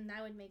 Because then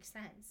that would make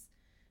sense.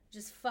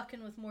 Just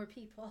fucking with more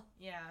people.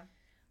 Yeah.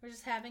 Or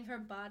just having her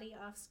body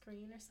off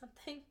screen or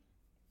something.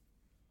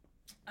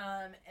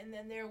 And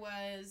then there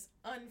was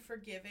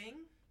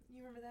Unforgiving. You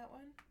remember that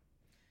one?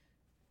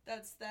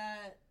 That's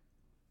that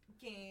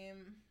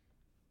game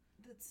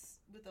that's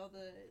with all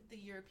the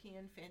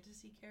European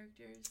fantasy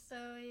characters.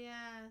 Oh,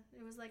 yeah.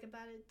 It was like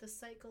about the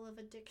cycle of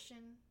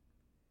addiction.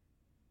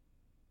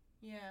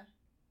 Yeah.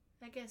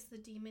 I guess the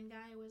demon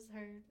guy was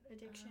her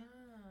addiction.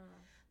 Oh.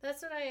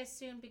 That's what I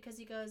assumed, because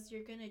he goes,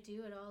 you're gonna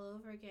do it all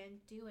over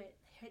again. Do it.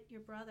 Hit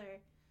your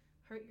brother.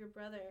 Hurt your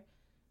brother.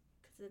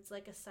 Because it's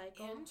like a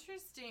cycle.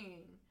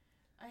 Interesting.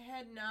 I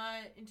had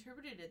not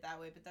interpreted it that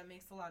way, but that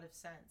makes a lot of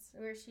sense.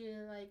 Where she,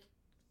 like,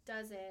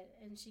 does it,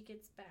 and she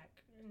gets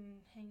back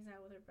and hangs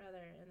out with her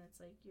brother, and it's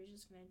like, you're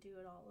just gonna do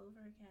it all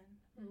over again.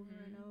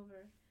 Over and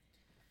over.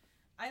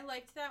 I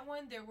liked that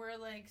one. There were,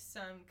 like,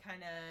 some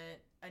kind of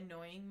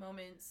annoying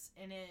moments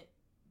in it,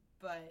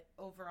 but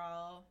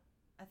overall,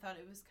 I thought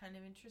it was kind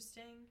of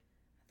interesting.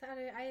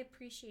 I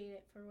appreciate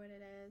it for what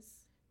it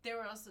is. There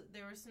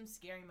were some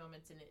scary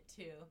moments in it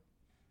too.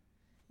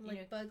 Like,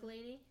 you know, Bug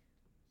Lady?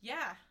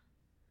 Yeah.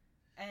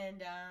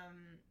 And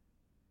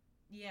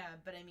yeah,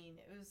 but I mean,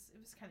 it was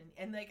kind of,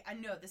 and like, I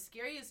know the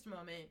scariest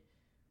moment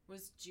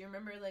was, do you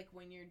remember like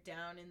when you're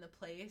down in the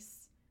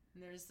place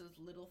and there's those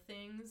little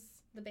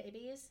things? The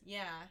babies?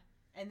 Yeah.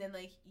 And then,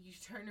 like, you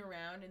turn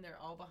around and they're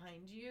all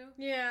behind you.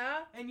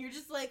 Yeah. And you're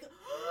just like,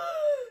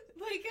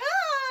 like,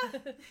 ah!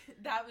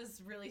 That was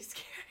really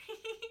scary.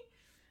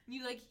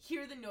 You, like,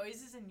 hear the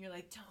noises and you're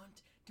like,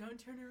 don't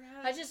turn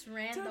around. I just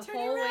ran the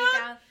whole way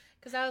down.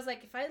 Because I was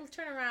like, if I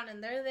turn around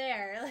and they're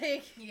there,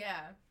 like.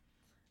 Yeah.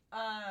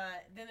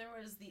 Then there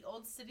was the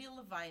Old City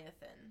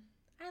Leviathan.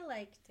 I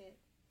liked it.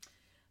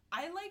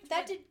 I liked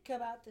that. Didn't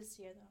come out this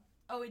year, though.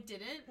 Oh, it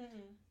didn't?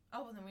 Mm-mm.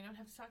 Oh, well, then we don't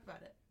have to talk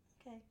about it.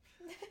 Okay.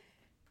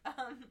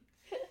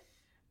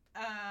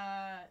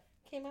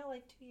 Came out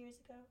like 2 years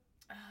ago.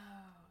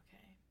 Oh,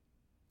 okay.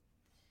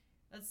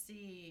 Let's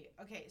see.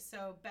 Okay,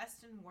 so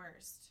best and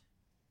worst.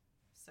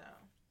 So.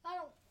 I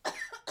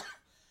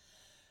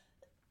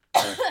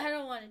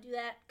don't want to do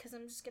that because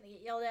I'm just going to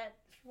get yelled at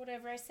for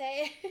whatever I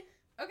say.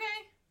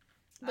 Okay.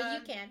 But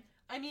you can.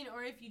 I mean,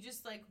 or if you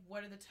just, like,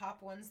 what are the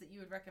top ones that you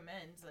would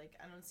recommend? Like,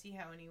 I don't see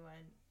how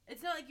anyone...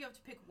 It's not like you have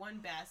to pick one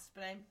best,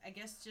 but I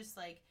guess just,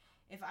 like,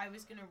 if I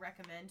was going to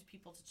recommend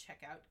people to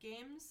check out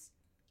games...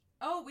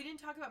 Oh, we didn't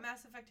talk about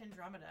Mass Effect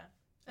Andromeda.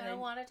 I don't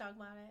want to talk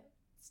about it.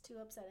 It's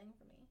too upsetting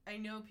for me. I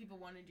know people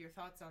wanted your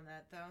thoughts on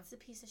that, though. It's a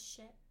piece of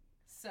shit.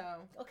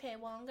 So... Okay,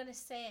 well, I'm going to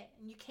say it,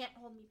 and you can't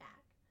hold me back.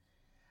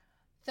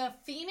 The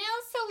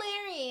female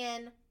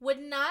Solarian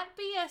would not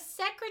be a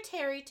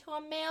secretary to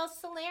a male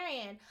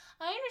Solarian.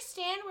 I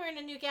understand we're in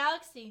a new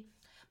galaxy,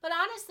 but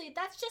honestly,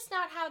 that's just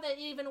not how that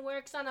even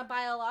works on a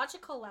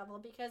biological level,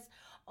 because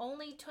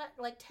only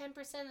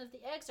 10% of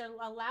the eggs are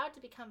allowed to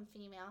become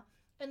female,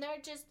 and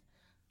they're just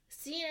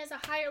seen as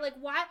a higher, like,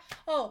 why?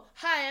 Oh,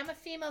 hi, I'm a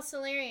female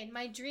Solarian.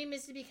 My dream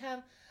is to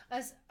become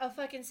a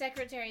fucking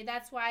secretary.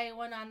 That's why I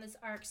went on this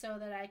arc, so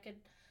that I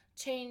could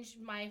change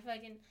my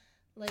fucking,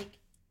 like,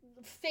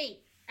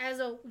 fate as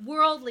a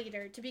world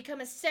leader to become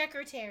a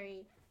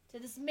secretary to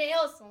this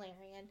male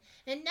Solarian,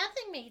 and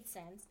nothing made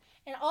sense.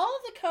 And all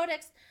of the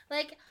codex,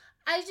 like,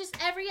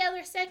 every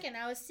other second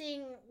I was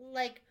seeing,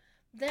 like,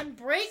 them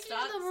breaking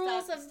the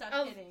rules of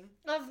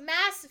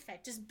Mass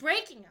Effect, just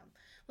breaking them.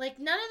 Like,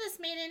 none of this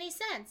made any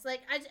sense.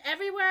 Like,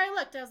 everywhere I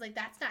looked, I was like,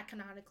 that's not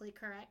canonically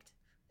correct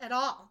at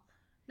all.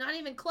 Not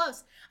even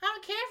close. I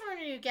don't care for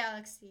a new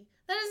galaxy.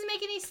 That doesn't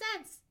make any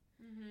sense.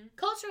 Mm-hmm.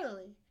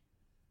 Culturally.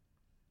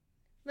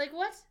 Like,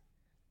 what?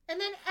 And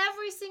then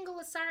every single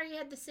Asari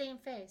had the same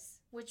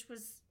face, which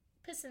was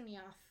pissing me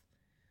off.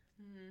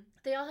 Mm-hmm.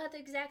 They all had the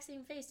exact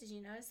same face. Did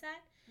you notice that?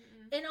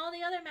 Mm-mm. In all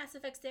the other Mass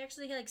Effects, they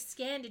actually like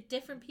scanned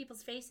different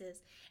people's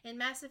faces. In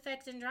Mass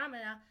Effect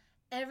Andromeda,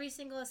 every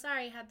single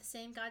Asari had the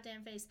same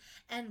goddamn face.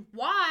 And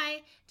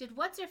why did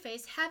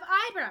What's-Her-Face have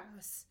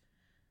eyebrows?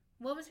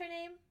 What was her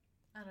name?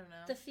 I don't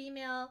know. The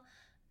female,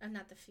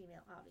 not the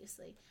female,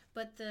 obviously,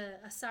 but the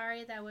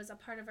Asari that was a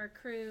part of our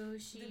crew.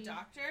 The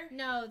doctor?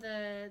 No,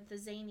 the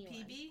zany one.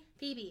 PB?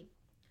 PB.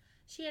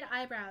 She had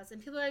eyebrows,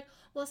 and people are like,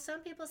 well,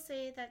 some people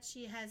say that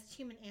she has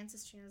human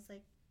ancestry. And I was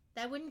like,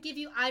 that wouldn't give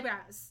you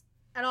eyebrows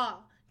at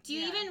all. Do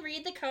you even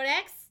read the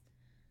codex?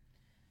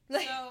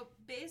 So,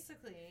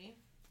 basically,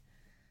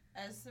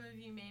 as some of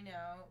you may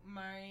know,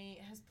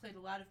 Mari has played a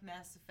lot of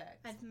Mass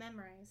Effect. I've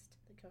memorized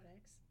the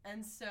codex.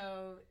 And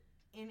so,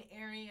 in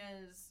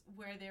areas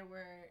where there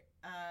were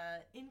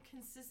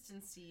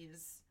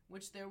inconsistencies,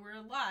 which there were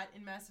a lot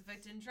in Mass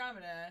Effect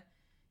Andromeda,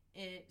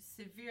 it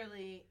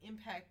severely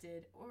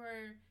impacted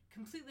or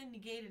completely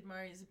negated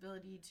Mari's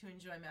ability to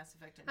enjoy Mass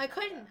Effect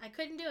Andromeda. I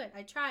couldn't do it.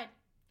 I tried.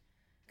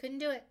 Couldn't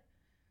do it.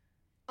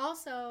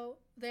 Also,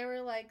 they were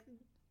like,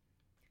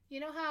 you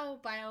know how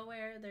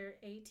BioWare, their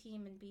A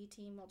team and B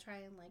team will try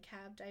and like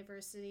have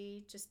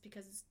diversity just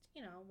because it's,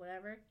 you know,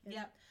 whatever.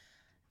 Yep.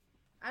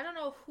 I don't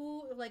know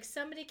who, like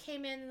somebody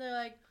came in and they're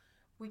like,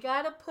 we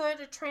gotta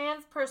put a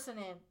trans person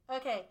in.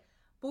 Okay.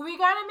 But we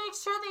gotta make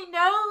sure they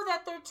know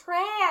that they're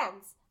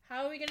trans.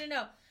 How are we gonna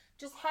know?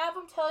 Just have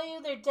them tell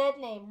you their dead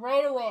name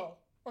right away.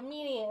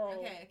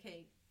 Immediately.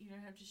 Okay. You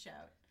don't have to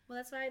shout. Well,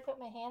 that's why I put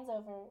my hands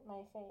over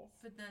my face.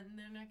 But then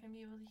they're not going to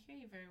be able to hear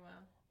you very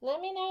well.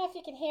 Let me know if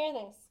you can hear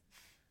this.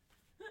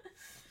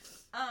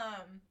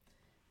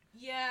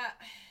 Yeah,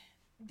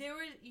 there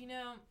were,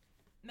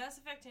 Mass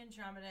Effect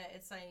Andromeda,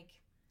 it's like,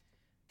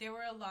 there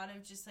were a lot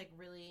of just, like,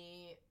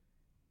 really,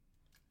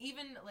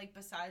 even, like,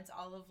 besides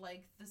all of,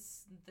 like,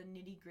 the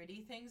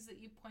nitty-gritty things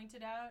that you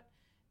pointed out,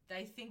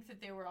 I think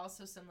that there were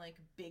also some, like,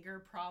 bigger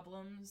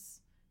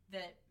problems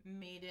that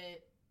made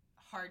it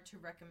hard to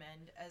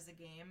recommend as a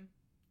game,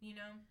 you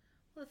know?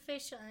 Well, the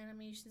facial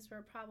animations were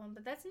a problem,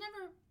 but that's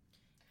never...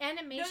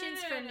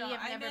 Animations for me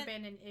have never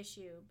been an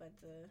issue, but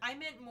I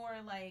meant more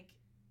like,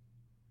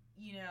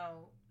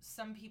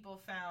 some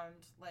people found,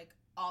 like,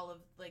 all of,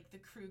 like, the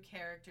crew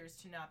characters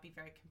to not be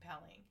very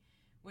compelling,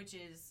 which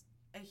is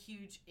a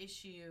huge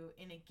issue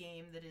in a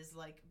game that is,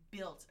 like,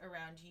 built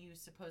around you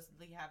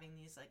supposedly having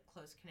these, like,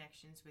 close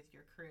connections with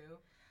your crew,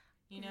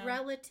 you know?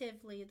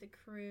 Relatively, the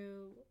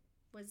crew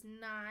was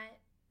not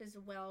as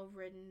well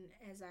written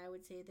as I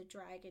would say the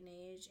Dragon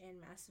Age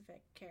and Mass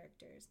Effect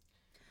characters.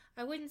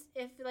 I wouldn't,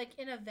 if like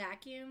in a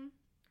vacuum,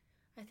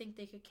 I think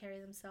they could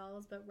carry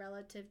themselves, but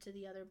relative to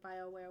the other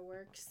BioWare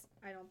works,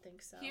 I don't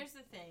think so. Here's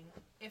the thing.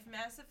 If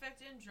Mass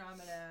Effect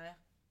Andromeda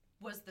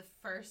was the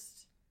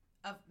first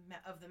of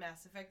the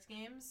Mass Effect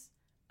games,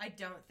 I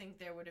don't think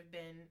there would have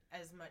been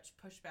as much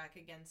pushback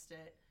against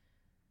it.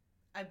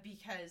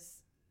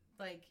 Because,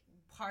 like,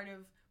 part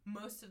of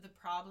most of the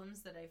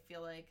problems that I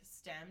feel like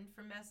stemmed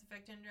from Mass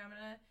Effect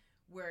Andromeda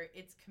were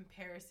its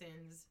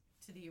comparisons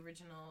to the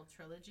original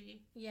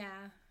trilogy.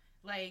 Yeah.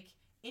 Like,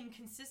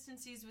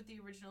 inconsistencies with the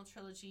original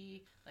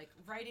trilogy, like,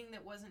 writing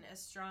that wasn't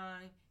as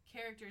strong,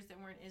 characters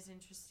that weren't as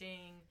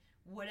interesting,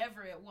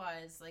 whatever it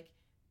was, like,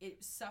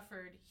 it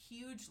suffered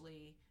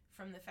hugely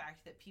from the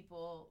fact that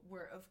people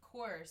were, of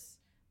course,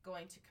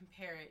 going to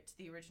compare it to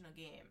the original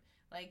game.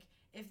 Like,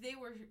 if they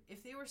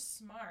were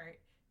smart,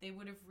 they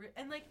would have...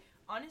 and, like,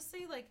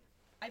 honestly, like,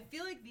 I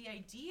feel like the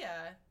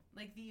idea,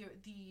 like,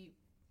 the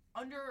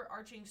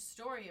underarching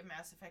story of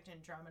Mass Effect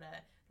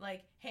Andromeda,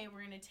 like, hey,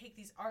 we're going to take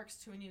these arcs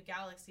to a new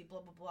galaxy,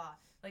 blah, blah, blah.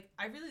 Like,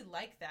 I really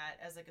like that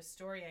as, like, a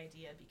story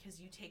idea because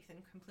you take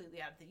them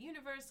completely out of the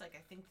universe. Like,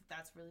 I think that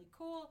that's really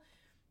cool.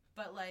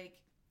 But,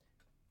 like,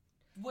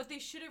 what they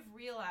should have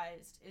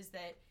realized is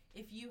that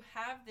if you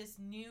have this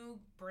new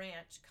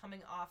branch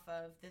coming off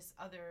of this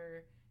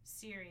other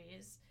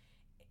series,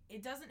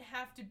 it doesn't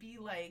have to be,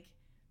 like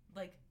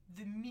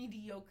the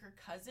mediocre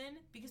cousin,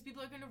 because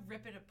people are going to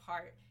rip it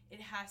apart.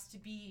 It has to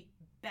be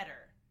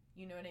better.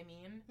 You know what I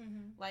mean?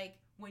 Mm-hmm. Like,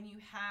 when you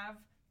have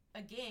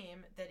a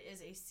game that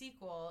is a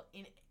sequel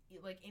in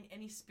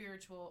any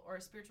spiritual or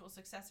a spiritual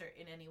successor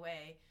in any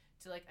way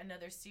to, like,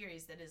 another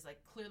series that is, like,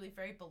 clearly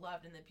very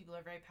beloved and that people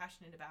are very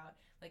passionate about,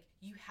 like,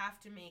 you have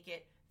to make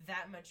it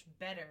that much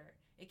better.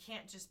 It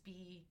can't just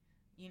be,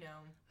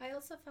 I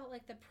also felt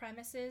like the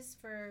premises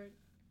for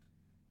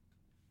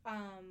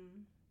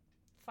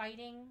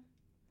fighting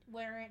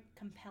weren't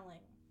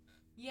compelling.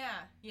 Yeah.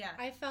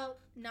 I felt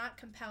not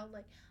compelled.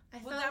 Like,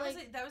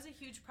 that was a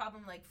huge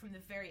problem, like, from the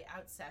very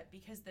outset,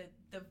 because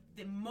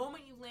the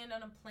moment you land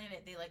on a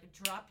planet, they, like,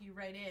 drop you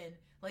right in,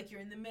 like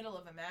you're in the middle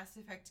of a Mass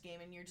Effect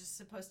game, and you're just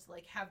supposed to,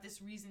 like, have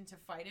this reason to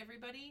fight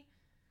everybody.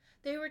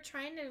 They were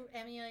trying to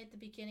emulate the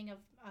beginning of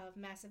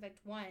Mass Effect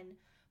 1,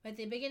 but at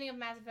the beginning of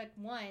Mass Effect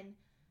 1,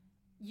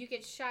 you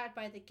get shot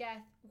by the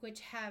Geth,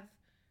 which have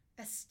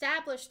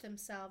established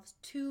themselves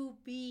to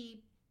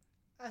be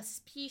a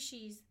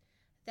species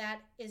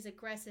that is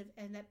aggressive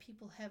and that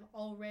people have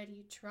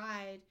already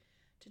tried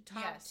to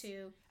talk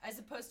to. As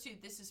opposed to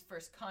this is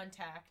first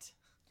contact.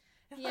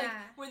 Yeah.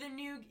 Like, we're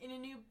in a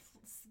new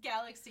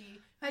galaxy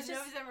that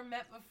nobody's ever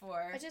met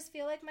before. I just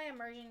feel like my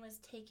immersion was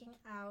taken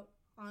out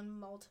on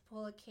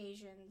multiple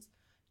occasions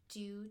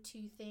due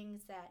to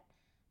things that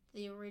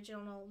the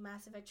original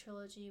Mass Effect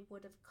trilogy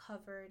would have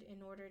covered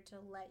in order to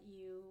let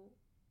you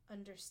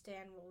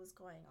understand what was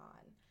going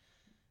on.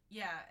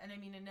 Yeah, and I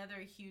mean, another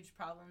huge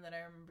problem that I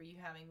remember you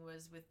having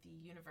was with the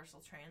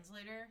Universal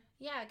Translator.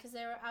 Yeah, because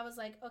I was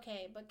like,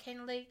 okay, but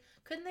couldn't they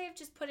have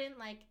just put in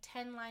like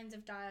 10 lines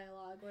of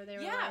dialogue where they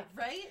were like,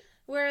 right?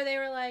 Where they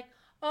were like,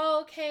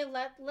 oh, okay,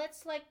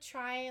 let's like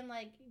try and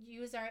like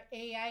use our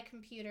AI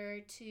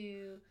computer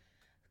to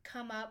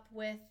come up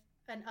with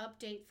an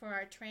update for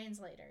our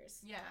translators.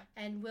 Yeah.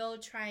 And we'll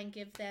try and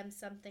give them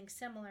something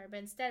similar.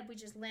 But instead, we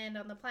just land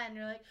on the planet and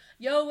you're like,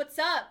 yo, what's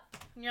up?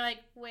 And you're like,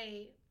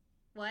 wait,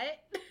 what?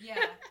 Yeah.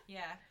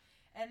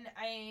 And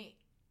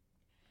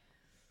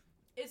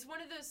it's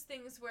one of those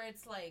things where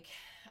it's like,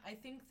 I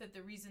think that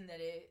the reason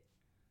that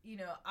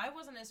I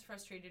wasn't as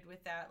frustrated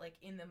with that, like,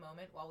 in the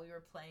moment while we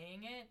were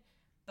playing it,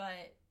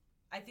 but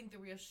I think the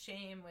real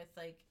shame with,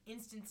 like,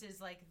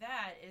 instances like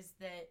that is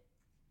that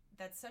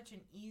that's such an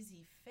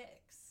easy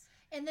fix.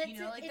 And that's,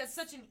 that's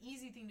such an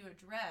easy thing to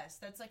address.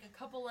 That's like a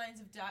couple lines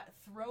of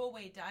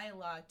throwaway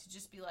dialogue to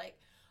just be like,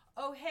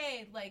 oh,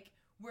 hey, like,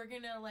 we're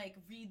going to, like,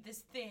 read this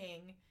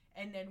thing,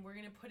 and then we're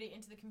going to put it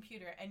into the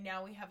computer, and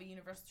now we have a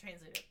universal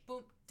translator.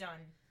 Boom,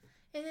 done.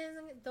 And then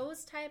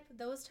those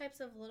types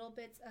of little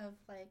bits of,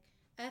 like,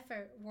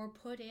 effort were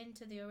put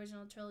into the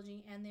original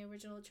trilogy and the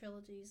original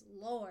trilogy's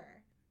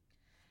lore.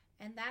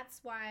 And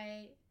that's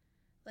why,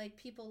 like,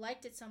 people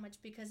liked it so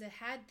much, because it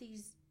had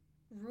these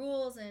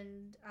rules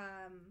and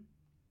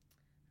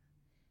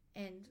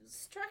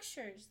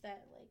structures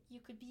that, like, you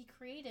could be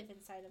creative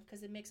inside of,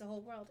 because it makes a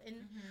whole world. And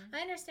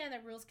I understand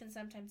that rules can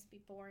sometimes be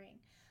boring,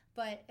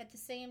 but at the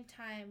same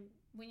time,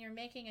 when you're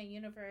making a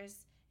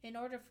universe, in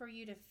order for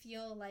you to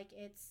feel like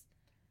it's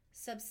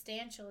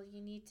substantial,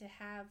 you need to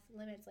have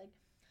limits. Like,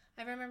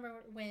 I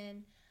remember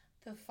when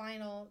the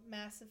final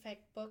Mass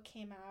Effect book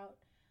came out,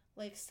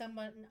 like,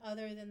 someone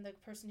other than the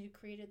person who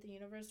created the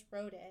universe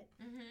wrote it.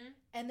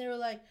 And they were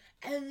like,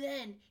 and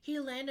then he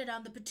landed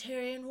on the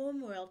Batarian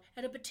homeworld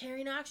at a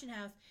Batarian auction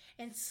house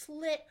and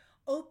slit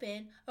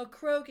open a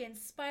Krogan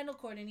spinal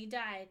cord and he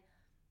died.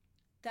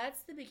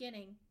 That's the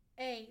beginning.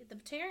 A, the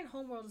Batarian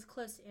homeworld is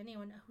close to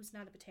anyone who's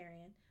not a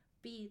Batarian.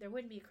 B, there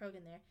wouldn't be a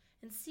Krogan there.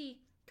 And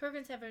C,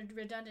 Krogans have a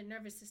redundant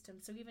nervous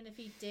system, so even if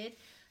he did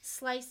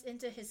slice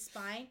into his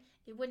spine,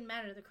 it wouldn't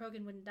matter. The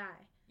Krogan wouldn't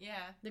die.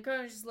 Yeah. The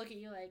Krogan would just look at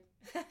you like,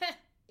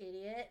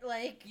 idiot,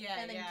 like,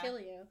 and then kill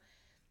you.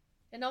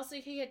 And also,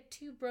 he had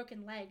 2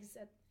 broken legs.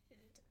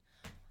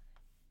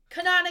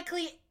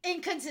 Canonically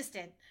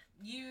inconsistent.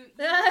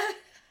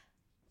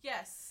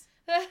 Yes.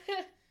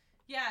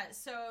 Yeah,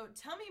 so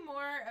tell me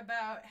more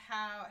about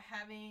how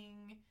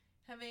having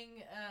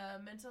a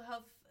mental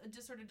health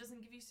disorder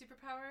doesn't give you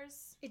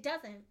superpowers. It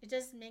doesn't. It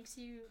just makes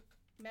you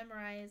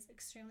memorize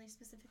extremely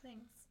specific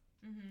things.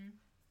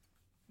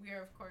 We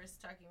are, of course,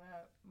 talking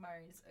about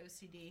Mari's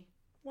OCD.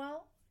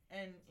 Well,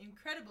 an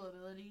incredible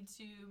ability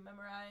to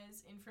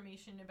memorize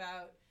information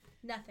about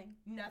nothing.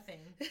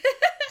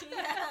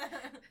 Yeah.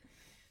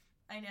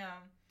 I know.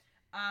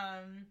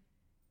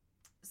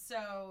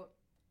 So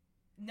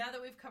now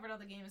that we've covered all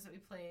the games that we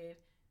played,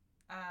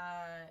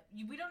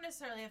 we don't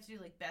necessarily have to do,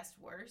 like, best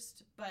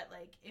worst, but,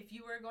 like, if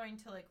you were going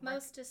to, like,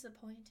 most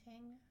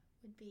disappointing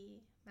would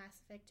be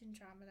Mass Effect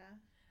Andromeda.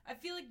 I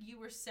feel like you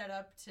were set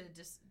up to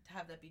just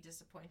have that be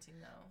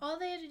disappointing, though. All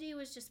they had to do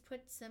was just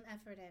put some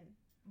effort in.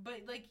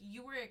 But, like,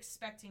 you were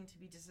expecting to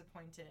be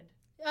disappointed.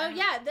 Oh,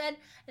 yeah.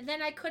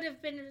 Then I could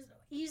have been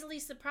easily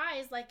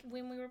surprised, like,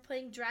 when we were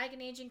playing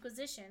Dragon Age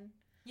Inquisition.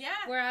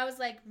 Yeah. Where I was,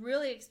 like,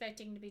 really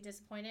expecting to be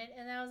disappointed,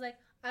 and I was like,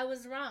 I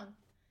was wrong.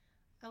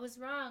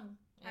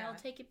 Yeah. I'll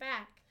take it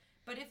back.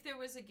 But if there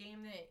was a game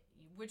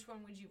which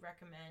one would you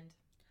recommend?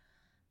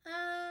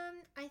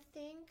 I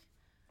think...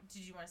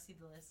 Did you want to see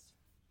the list?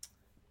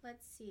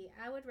 Let's see.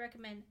 I would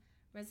recommend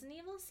Resident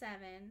Evil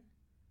 7,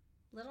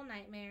 Little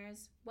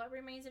Nightmares, What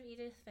Remains of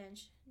Edith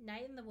Finch,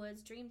 Night in the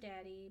Woods, Dream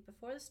Daddy,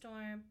 Before the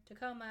Storm,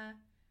 Tacoma,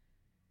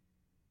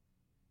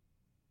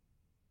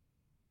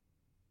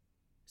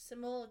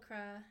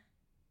 Simulacra,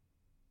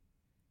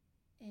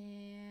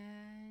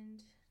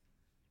 and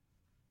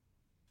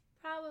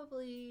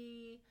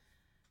probably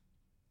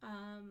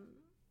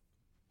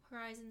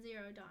Horizon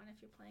Zero Dawn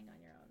if you're playing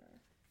on your own or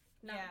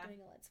not doing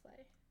a Let's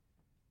Play.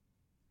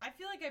 I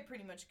feel like I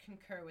pretty much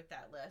concur with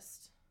that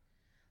list.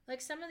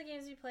 Like, some of the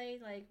games we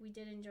played, like, we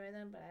did enjoy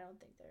them, but I don't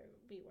think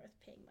they'd be worth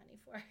paying money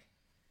for.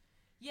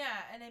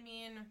 Yeah, and I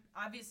mean,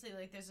 obviously,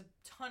 like, there's a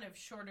ton of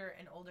shorter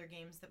and older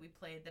games that we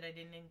played that I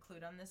didn't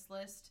include on this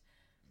list.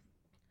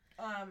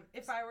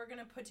 If I were going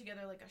to put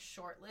together, like, a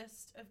short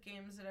list of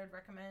games that I'd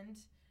recommend,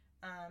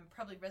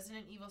 Probably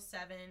Resident Evil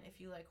 7 if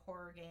you like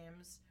horror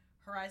games.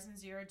 Horizon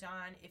Zero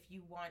Dawn if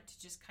you want to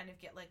just kind of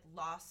get like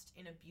lost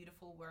in a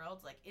beautiful world.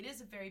 Like it is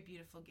a very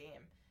beautiful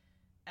game.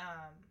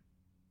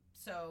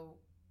 So,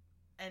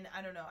 and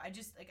I don't know. I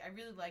just like I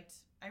really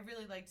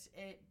liked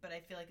it, but I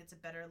feel like it's a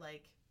better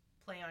like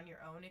play on your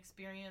own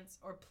experience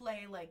or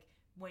play like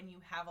when you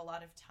have a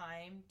lot of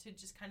time to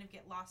just kind of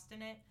get lost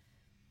in it.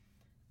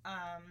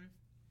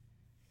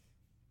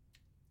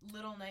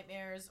 Little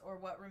Nightmares or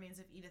What Remains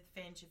of Edith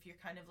Finch if you're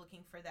kind of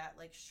looking for that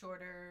like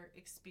shorter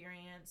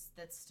experience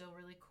that's still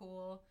really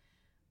cool.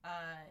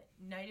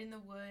 Night in the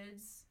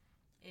Woods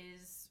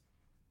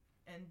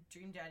and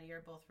Dream Daddy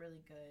are both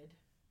really good.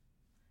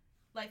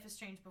 Life is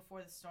Strange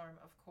Before the Storm,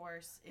 of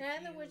course. Night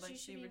in the Woods you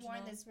should be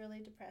warned is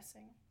really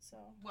depressing. So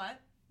what?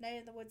 Night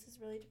in the Woods is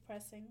really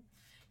depressing.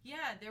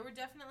 Yeah, there were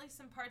definitely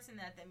some parts in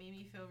that made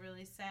me feel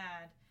really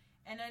sad.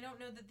 And I don't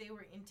know that they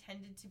were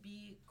intended to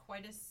be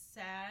quite as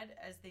sad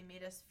as they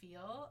made us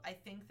feel. I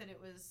think that it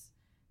was...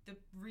 The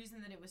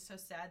reason that it was so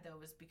sad, though,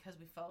 was because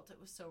we felt it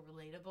was so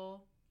relatable,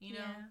 you know?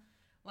 Yeah.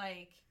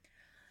 Like,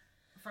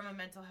 from a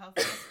mental health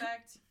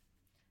aspect.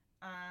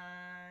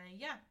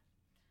 Yeah.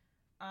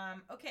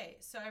 Okay,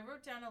 so I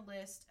wrote down a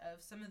list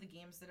of some of the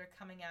games that are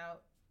coming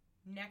out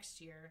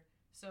next year.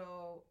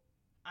 So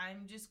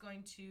I'm just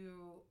going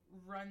to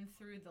run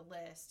through the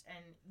list,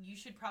 and you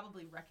should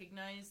probably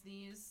recognize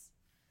these.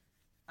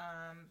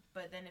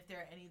 But then if there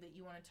are any that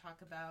you want to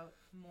talk about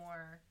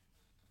more,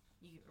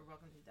 you are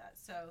welcome to do that.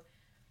 So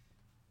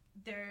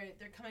they're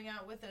coming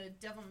out with a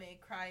Devil May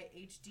Cry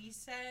HD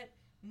set,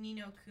 Ni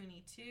no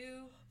Kuni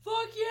 2.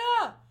 Fuck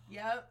yeah!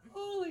 Yep.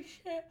 Holy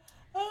shit.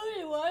 I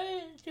really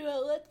wanted to do a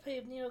Let's Play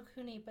of Ni no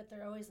Kuni, but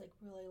they're always like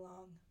really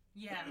long.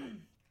 Yeah.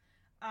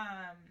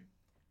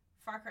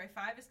 Far Cry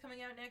 5 is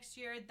coming out next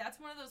year. That's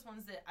one of those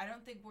ones that I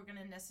don't think we're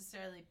going to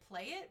necessarily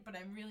play it, but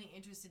I'm really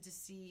interested to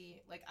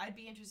see, like, I'd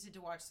be interested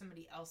to watch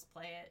somebody else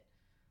play it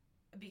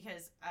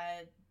because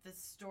the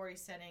story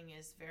setting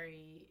is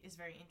very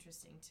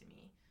interesting to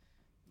me.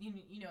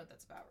 You know what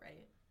that's about,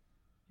 right?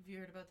 Have you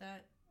heard about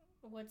that?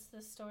 What's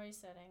the story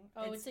setting?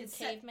 Oh, it's in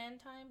caveman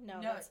time? No,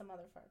 that's some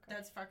other Far Cry.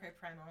 That's Far Cry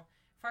Primal.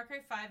 Far Cry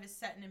 5 is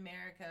set in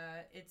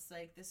America. It's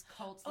like this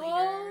cult leader.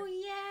 Oh,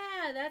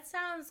 yeah. That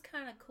sounds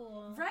kind of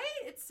cool. Right?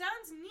 It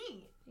sounds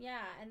neat.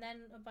 Yeah, and then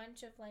a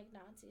bunch of, like,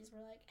 Nazis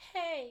were like,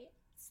 hey,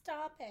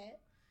 stop it.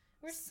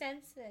 We're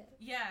sensitive.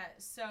 Yeah,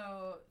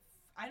 so,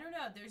 I don't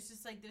know. There's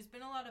just, like, there's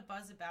been a lot of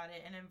buzz about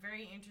it, and I'm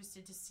very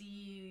interested to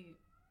see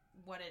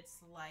what it's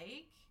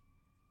like.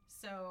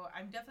 So,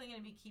 I'm definitely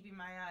going to be keeping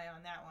my eye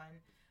on that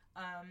one.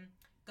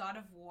 God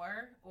of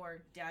War,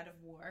 or Dad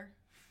of War,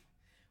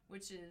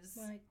 which is...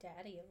 More like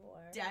Daddy of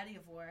War. Daddy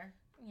of War.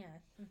 Yeah.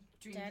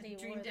 Dream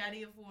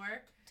Daddy of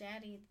War.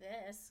 Daddy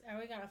this. Are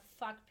we going to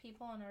fuck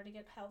people in order to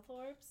get health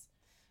orbs?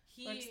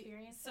 Or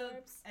experience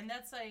orbs? And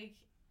that's like...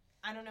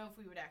 I don't know if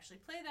we would actually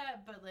play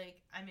that, but,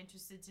 like, I'm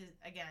interested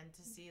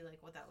to see, like,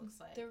 what that looks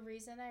like. The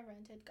reason I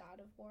rented God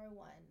of War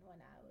 1 when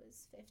I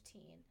was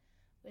 15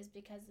 was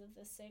because of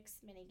the 6th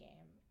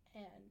minigame,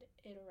 and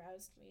it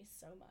aroused me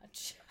so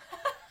much.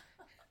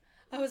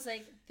 I was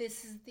like,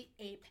 this is the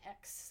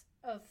apex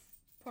of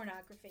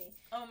pornography.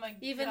 Oh my god.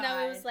 Even though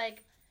it was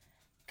like,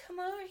 come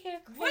over here,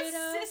 Kratos.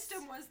 What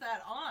system was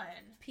that on?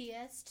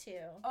 PS2.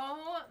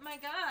 Oh my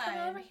god.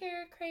 Come over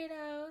here,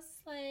 Kratos.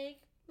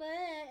 Like,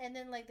 bleh. And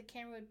then, like, the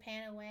camera would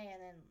pan away,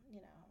 and then,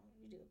 you know,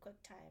 you do a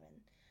quick time,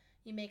 and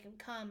you make him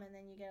come, and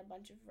then you get a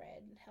bunch of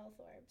red health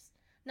orbs.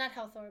 Not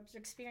health orbs,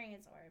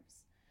 experience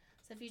orbs.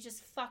 So if you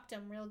just fucked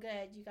him real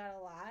good, you got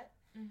a lot.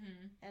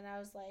 Mm-hmm. And I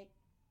was like,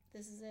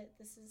 this is it.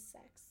 This is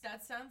sex.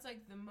 That sounds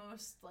like the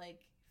most,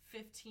 like,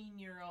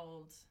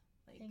 15-year-old,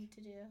 like... thing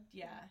to do.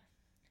 Yeah.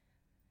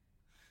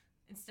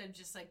 Instead of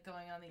just, like,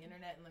 going on the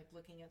internet and, like,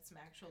 looking at some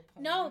actual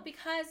porn. No,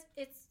 because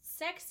it's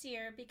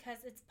sexier because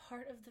it's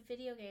part of the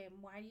video game.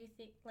 Why do you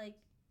think, like,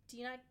 do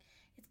you not...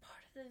 It's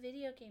part of the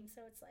video game,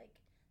 so it's, like,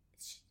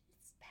 it's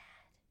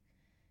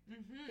bad.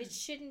 Mm-hmm. It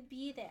shouldn't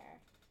be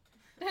there.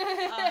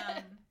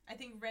 I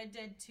think Red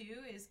Dead 2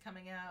 is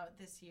coming out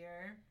this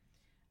year.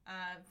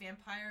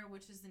 Vampire,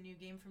 which is the new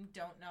game from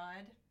Don't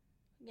Nod.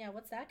 Yeah,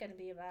 what's that going to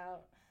be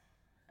about?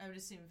 I would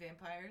assume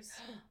vampires.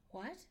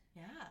 What?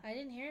 Yeah. I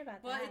didn't hear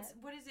about that. Well,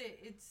 what is it?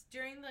 It's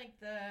during, like,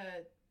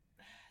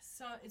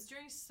 it's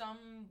during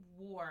some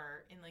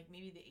war in, like,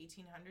 maybe the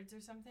 1800s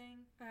or something.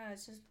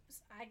 It's just,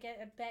 I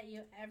bet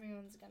you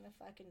everyone's going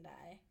to fucking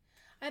die.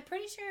 I'm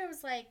pretty sure it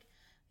was, like,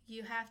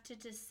 you have to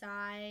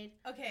decide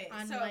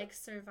on, like,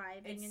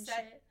 surviving and shit. It's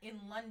set in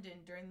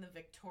London during the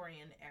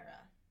Victorian era.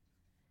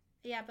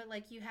 Yeah, but,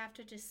 like, you have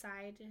to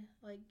decide,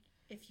 like,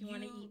 if you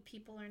want to eat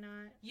people or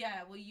not.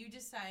 Yeah, well, you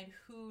decide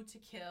who to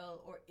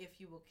kill or if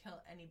you will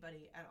kill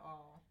anybody at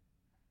all.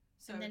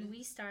 So and then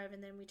we starve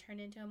and then we turn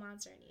into a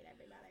monster and eat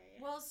everybody.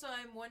 Well, so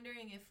I'm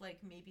wondering if, like,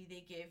 maybe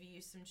they gave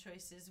you some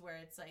choices where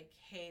it's like,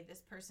 hey,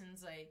 this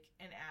person's, like,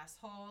 an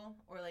asshole,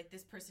 or, like,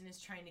 this person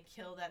is trying to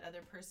kill that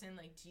other person.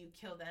 Like, do you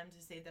kill them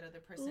to save that other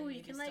person? Ooh, maybe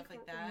you can, stuff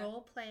like that.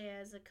 Role play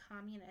as a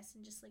communist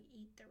and just, like,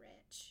 eat the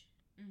rich.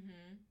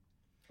 Mm-hmm.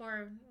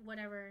 Or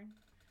whatever.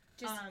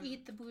 Just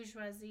eat the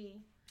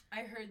bourgeoisie.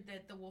 I heard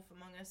that The Wolf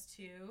Among Us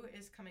 2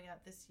 is coming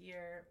out this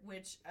year,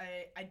 which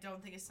I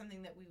don't think is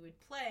something that we would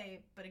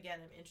play, but again,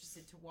 I'm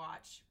interested to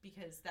watch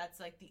because that's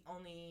like the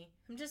only...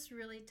 I'm just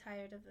really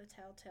tired of the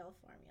Telltale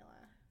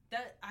formula.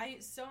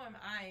 So am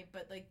I,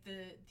 but like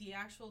the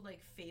actual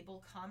like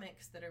Fable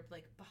comics that are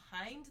like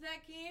behind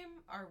that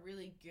game are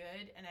really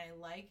good, and I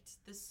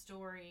liked the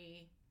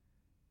story.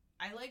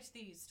 I liked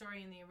the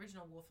story in the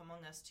original Wolf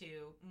Among Us 2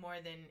 more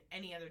than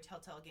any other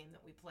Telltale game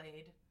that we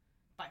played,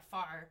 by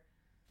far.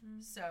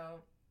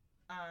 So,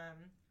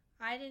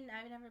 I've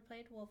never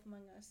played Wolf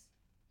Among Us.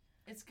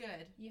 It's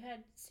good. You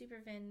had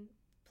Supervin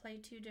play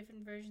 2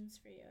 different versions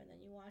for you, and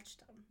then you watched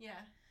them. Yeah.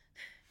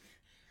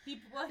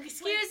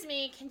 Excuse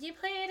me, can you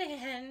play it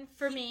again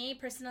for me,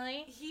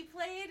 personally? He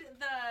played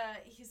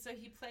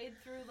he played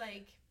through,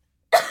 like,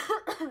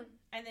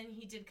 and then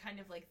he did kind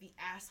of, like, the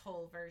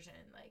asshole version,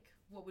 like,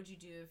 what would you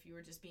do if you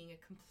were just being a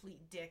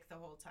complete dick the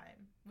whole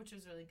time, which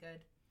was really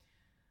good.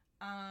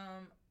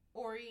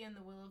 Ori and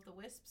the Will of the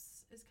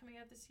Wisps is coming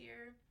out this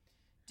year.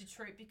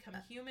 Detroit Become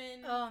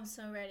Human. Oh, I'm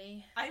so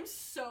ready. I'm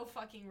so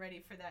fucking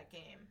ready for that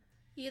game.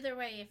 Either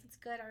way, if it's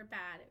good or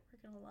bad,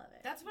 we're gonna love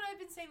it. That's what I've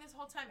been saying this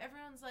whole time.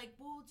 Everyone's like,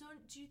 well,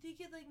 do you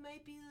think it, like,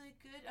 might be, like,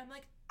 good? I'm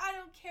like, I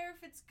don't care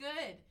if it's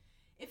good.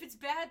 If it's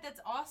bad, that's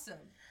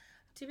awesome.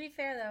 To be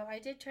fair, though, I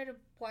did try to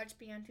watch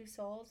Beyond Two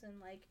Souls, and,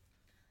 like,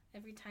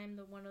 every time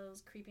one of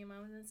those creepy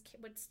moments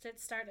would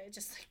start, I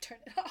just, like, turn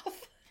it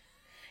off.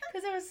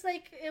 Because it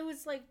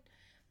was like,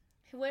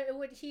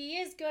 what he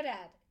is good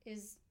at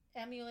is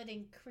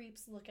emulating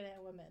creeps looking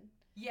at women.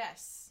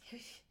 Yes.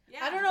 Yeah.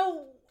 I don't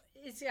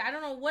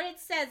know what it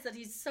says that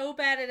he's so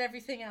bad at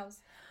everything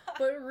else,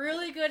 but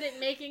really good at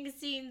making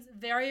scenes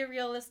very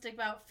realistic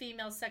about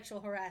female sexual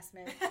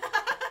harassment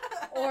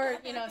or,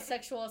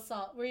 sexual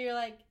assault, where you're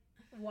like,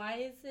 why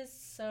is this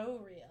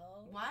so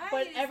real? Why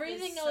but is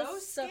everything this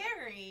else so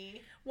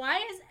scary? Why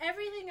is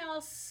everything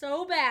else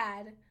so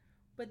bad,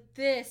 but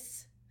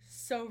this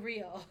so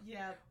real?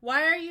 Yeah.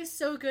 Why are you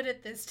so good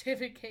at this,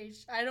 David Cage?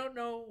 I don't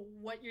know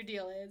what your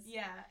deal is.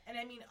 Yeah, and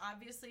I mean,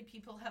 obviously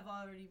people have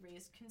already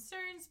raised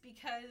concerns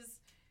because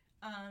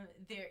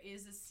there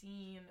is a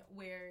scene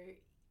where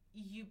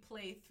you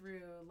play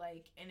through,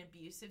 like, an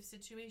abusive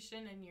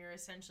situation and you're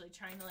essentially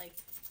trying to, like,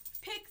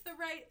 pick the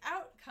right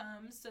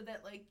outcome so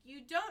that, like,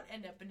 you don't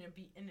end up in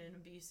an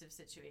abusive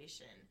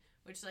situation.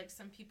 Which, like,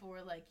 some people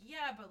were like,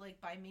 yeah, but,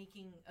 like, by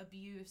making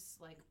abuse,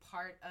 like,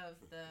 part of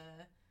the,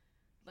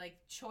 like,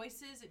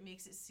 choices, it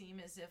makes it seem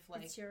as if,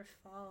 like, it's your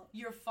fault.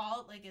 Your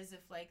fault, like, as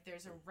if, like,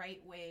 there's a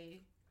right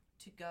way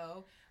to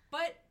go.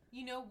 But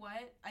you know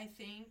what? I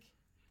think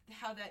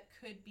how that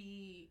could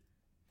be.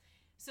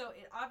 So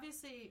it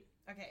obviously,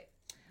 okay.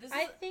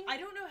 I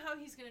don't know how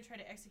he's going to try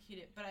to execute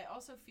it, but I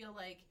also feel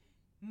like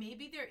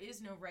maybe there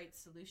is no right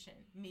solution.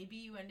 Maybe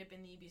you end up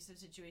in the abusive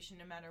situation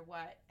no matter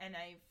what. And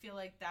I feel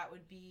like that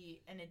would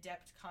be an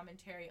adept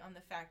commentary on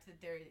the fact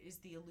that there is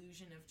the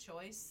illusion of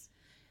choice.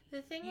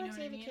 The thing with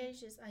David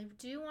Cage is I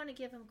do want to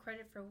give him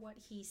credit for what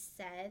he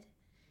said,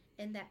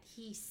 in that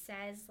he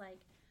says, like,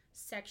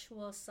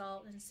 sexual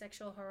assault and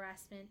sexual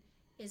harassment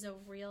is a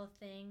real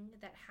thing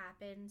that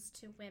happens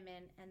to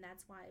women, and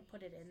that's why I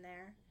put it in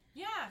there.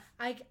 Yeah.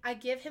 I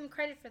give him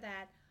credit for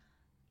that.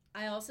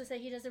 I also say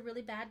he does a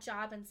really bad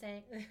job in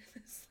saying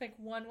it's like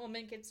one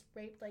woman gets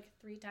raped like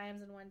 3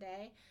 times in one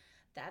day.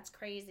 That's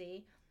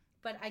crazy.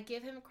 But I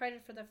give him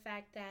credit for the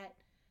fact that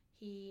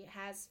he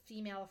has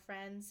female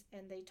friends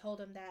and they told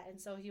him that,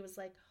 and so he was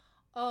like,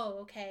 oh,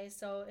 okay,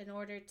 so in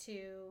order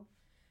to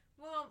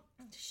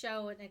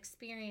show an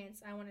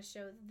experience, I want to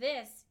show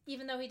this,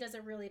 even though he does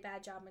a really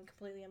bad job and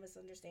completely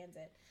misunderstands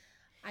it.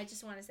 I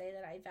just want to say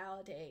that I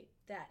validate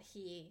that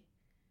he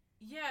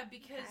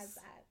has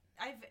that.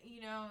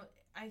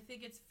 I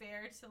think it's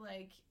fair to,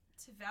 like,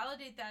 to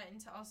validate that and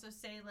to also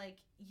say, like,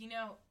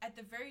 at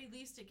the very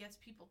least it gets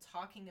people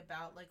talking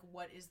about, like,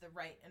 what is the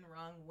right and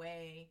wrong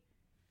way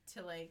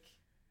to, like,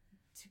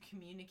 to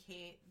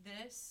communicate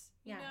this,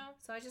 you know?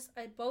 So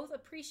I both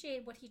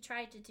appreciate what he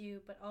tried to do,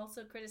 but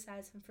also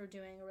criticize him for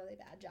doing a really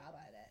bad job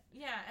at it.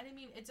 Yeah, and I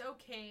mean, it's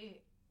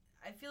okay.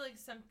 I feel like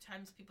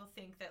sometimes people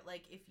think that,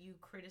 like, if you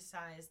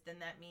criticize, then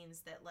that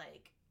means that,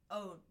 like,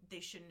 oh, they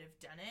shouldn't have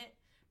done it.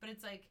 But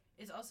it's like,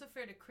 it's also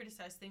fair to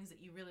criticize things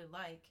that you really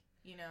like,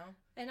 you know?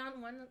 And on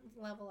one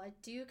level, I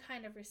do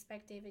kind of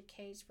respect David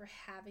Cage for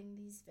having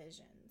these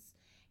visions.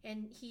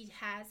 And he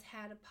has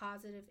had a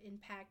positive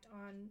impact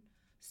on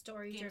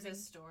story-driven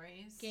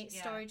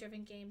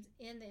story-driven games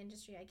in the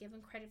industry. I give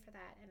him credit for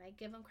that. And I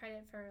give him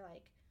credit for,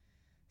 like,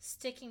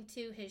 sticking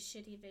to his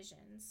shitty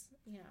visions,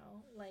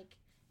 like,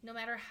 no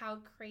matter how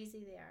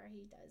crazy they are,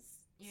 he does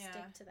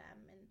stick to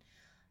them. And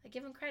I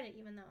give him credit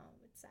even though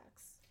it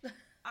sucks.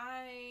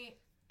 I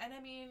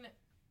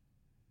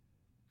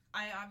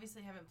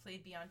obviously haven't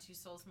played Beyond Two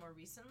Souls more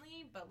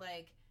recently, but,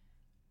 like,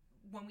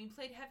 when we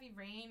played Heavy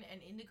Rain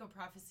and Indigo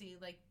Prophecy,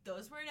 like,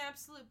 those were an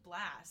absolute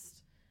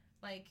blast.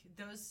 Like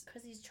those.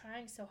 Because he's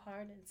trying so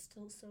hard and it's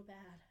still so bad.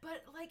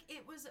 But like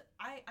it was,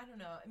 I don't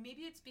know.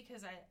 Maybe it's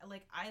because I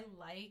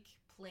like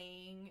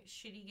playing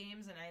shitty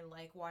games and I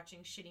like watching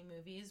shitty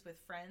movies with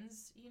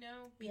friends. You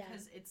know,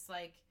 because it's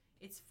like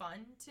it's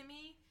fun to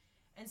me.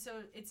 And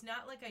so it's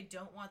not like I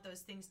don't want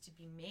those things to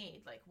be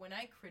made. Like when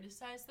I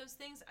criticize those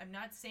things, I'm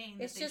not saying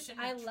that they shouldn't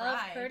have tried. I love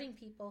hurting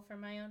people for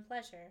my own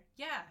pleasure.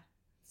 Yeah.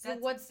 So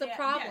what's the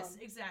problem? Yes,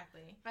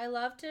 exactly. I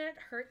love to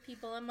hurt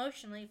people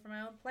emotionally for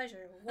my own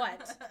pleasure.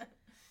 What?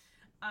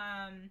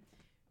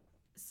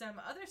 Some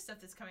other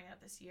stuff that's coming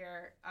out this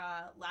year,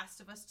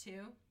 Last of Us 2.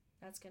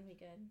 That's going to be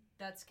good.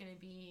 That's going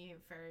to be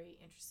very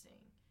interesting.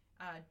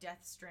 Death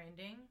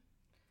Stranding,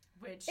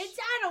 which...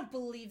 I don't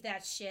believe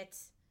that shit.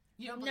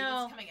 You don't believe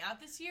it's coming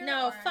out this year?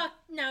 No,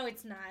 no,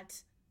 it's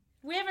not.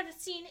 We haven't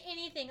seen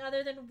anything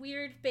other than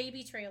weird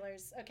baby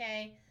trailers,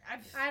 okay?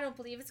 I don't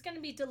believe it's going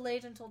to be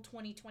delayed until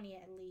 2020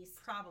 at least.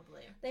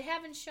 Probably. They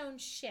haven't shown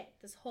shit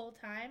this whole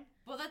time.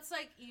 Well, that's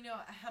like,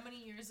 how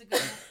many years ago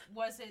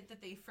was it that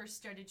they first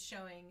started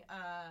showing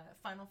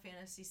Final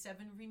Fantasy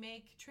VII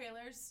Remake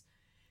trailers?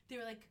 They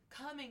were like,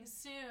 coming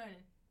soon.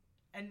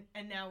 And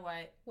now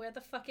what? Where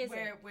the fuck is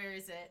it? Where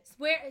is it?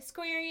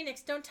 Square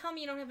Enix, don't tell me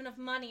you don't have enough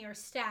money or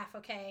staff,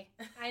 okay?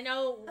 I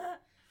know...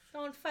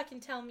 Don't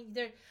fucking tell me.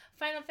 They're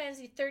Final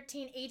Fantasy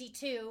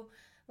 1382.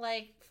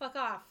 Like, fuck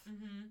off.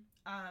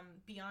 Mm-hmm.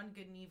 Beyond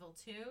Good and Evil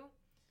 2.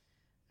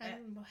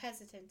 I'm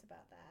hesitant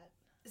about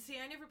that. See,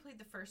 I never played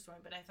the first one,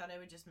 but I thought I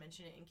would just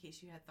mention it in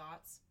case you had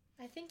thoughts.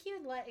 I think if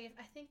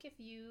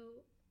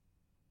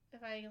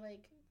I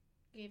like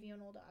gave you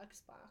an old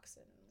Xbox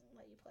and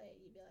let you play it,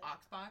 you'd be like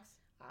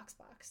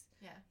Xbox.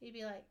 Yeah. You'd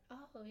be like,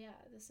 oh yeah,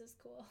 this is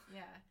cool.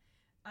 Yeah.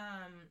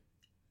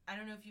 I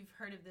don't know if you've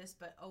heard of this,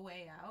 but A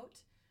Way Out,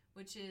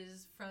 which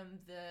is from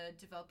the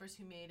developers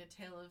who made A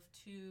Tale of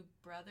Two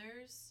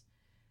Brothers,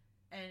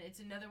 and it's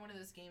another one of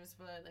those games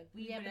where like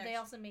they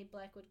also made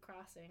Blackwood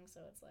Crossing,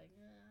 so it's like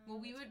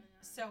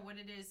so what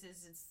it is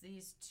it's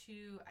these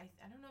two,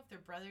 I don't know if they're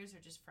brothers or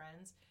just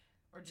friends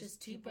or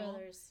just two people,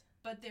 brothers,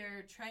 but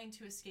they're trying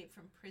to escape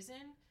from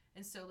prison,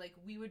 and so like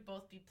we would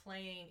both be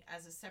playing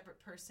as a separate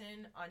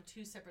person on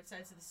two separate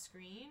sides of the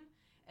screen,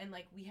 and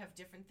like we have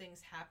different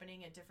things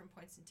happening at different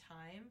points in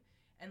time.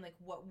 And, like,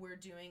 what we're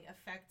doing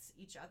affects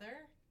each other.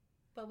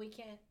 But we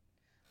can't...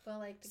 But,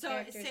 like, the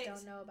characters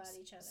don't know about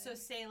each other. So,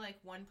 say, like,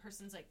 one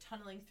person's, like,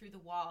 tunneling through the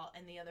wall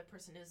and the other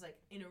person is, like,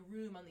 in a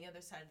room on the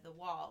other side of the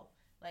wall.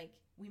 Like,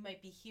 we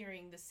might be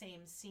hearing the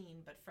same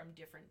scene, but from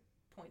different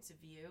points of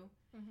view.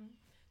 Mm-hmm.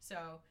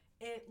 So,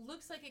 it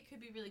looks like it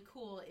could be really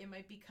cool. It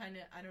might be kind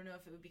of... I don't know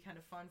if it would be kind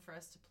of fun for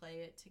us to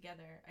play it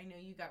together. I know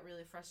you got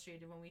really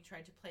frustrated when we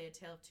tried to play A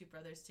Tale of Two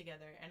Brothers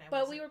together.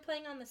 But we were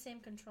playing on the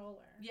same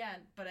controller. Yeah,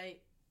 but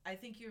I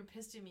think you were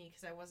pissed at me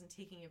because I wasn't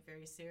taking it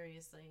very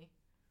seriously.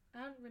 I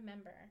don't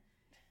remember.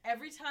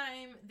 Every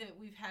time that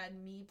we've had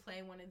me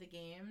play one of the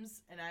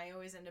games, and I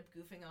always end up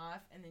goofing off,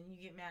 and then you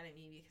get mad at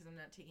me because I'm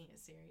not taking it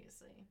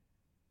seriously.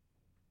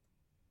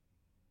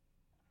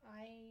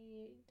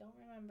 I don't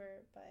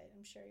remember, but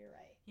I'm sure you're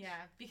right.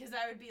 Yeah, because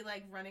I would be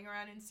like running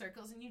around in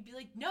circles, and you'd be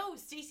like, "No,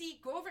 Stacy,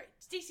 go over.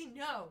 Stacy,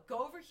 no,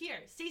 go over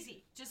here.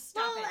 Stacy, just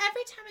stop it." Well,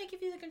 every time I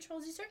give you the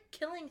controls, you start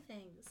killing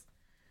things.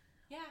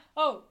 Yeah.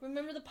 Oh,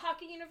 remember the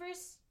Pocket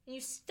Universe? And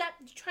you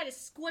try to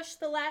squish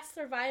the last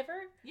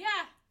survivor?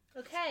 Yeah.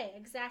 Okay,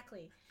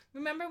 exactly.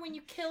 Remember when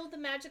you killed the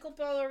magical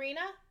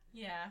ballerina?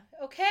 Yeah.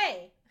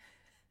 Okay.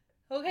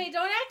 Okay,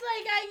 don't act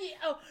like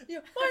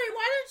Mari,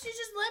 why don't you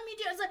just let me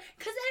do it? It's like,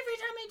 because every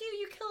time I do,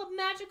 you kill a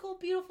magical,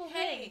 beautiful thing.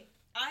 Hey,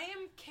 I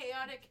am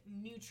chaotic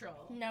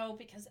neutral. No,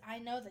 because I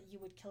know that you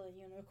would kill a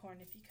unicorn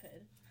if you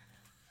could.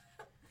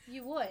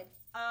 You would.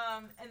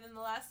 And then the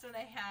last one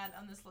I had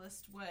on this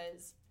list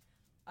was...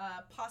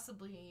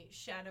 possibly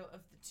Shadow of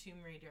the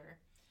Tomb Raider,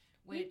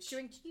 which... You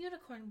drink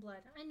unicorn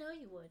blood. I know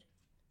you would.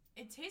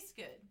 It tastes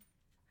good.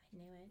 I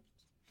knew it.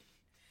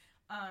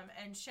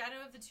 And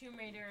Shadow of the Tomb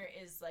Raider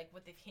is like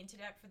what they've hinted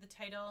at for the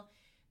title.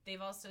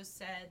 They've also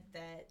said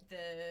that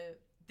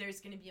there's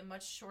going to be a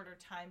much shorter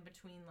time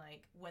between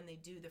like when they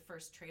do the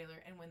first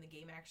trailer and when the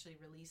game actually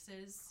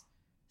releases.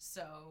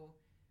 So,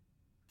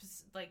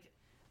 like...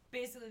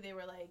 Basically, they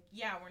were like,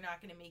 yeah, we're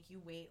not going to make you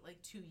wait, like,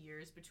 2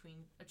 years between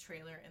a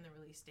trailer and the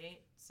release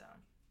date. So,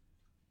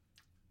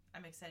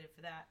 I'm excited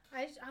for that.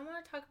 I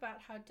want to talk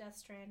about how Death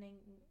Stranding,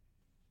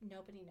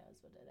 nobody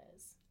knows what it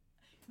is.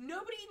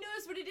 Nobody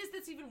knows what it is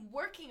that's even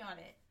working on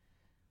it.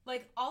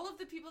 Like, all of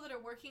the people that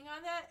are working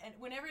on that, and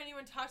whenever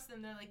anyone talks to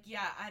them, they're like,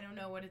 yeah, I don't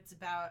know what it's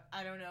about.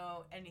 I don't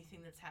know anything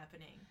that's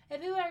happening.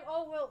 And people are like,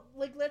 oh, well,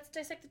 like, let's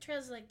dissect the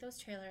trailers. Like, those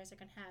trailers are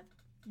going to have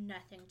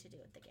nothing to do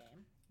with the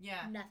game.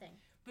 Yeah. Nothing.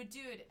 But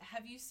dude,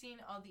 have you seen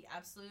all the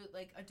absolute,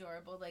 like,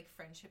 adorable, like,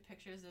 friendship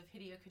pictures of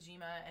Hideo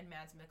Kojima and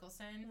Mads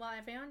Mikkelsen? Well,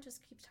 everyone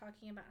just keeps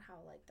talking about how,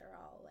 like, they're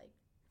all, like,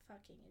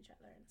 fucking each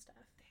other and stuff.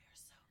 They are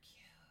so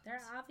cute.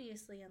 They're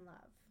obviously in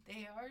love.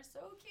 They are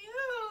so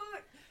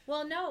cute!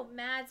 Well, no,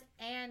 Mads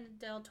and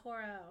Del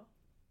Toro.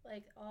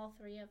 Like, all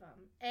three of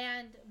them.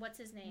 And, what's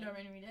his name?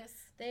 Norman Reedus.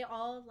 They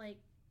all, like,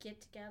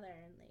 get together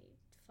and they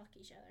fuck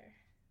each other.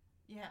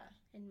 Yeah.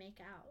 and make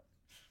out.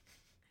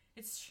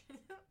 It's true.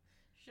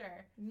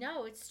 Sure.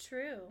 No, it's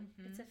true.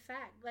 Mm-hmm. It's a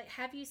fact. Like,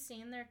 have you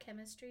seen their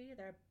chemistry,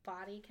 their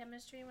body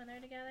chemistry when they're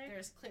together?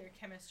 There's clear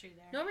chemistry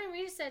there. Norman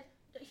Reedus said,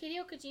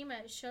 Hideo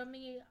Kojima showed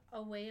me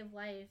a way of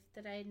life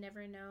that I had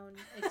never known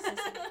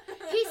existed.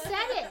 He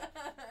said it.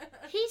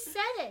 He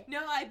said it.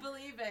 No, I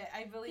believe it.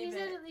 I believe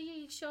it.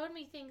 He showed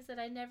me things that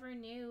I never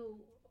knew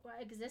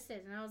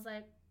existed. And I was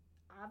like,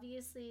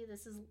 obviously,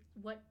 this is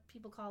what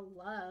people call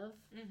love.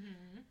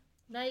 Mm-hmm.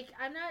 Like,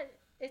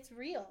 it's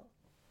real.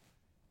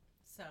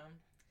 So,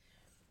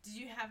 did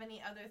you have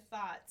any other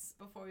thoughts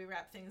before we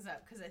wrap things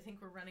up? Because I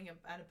think we're running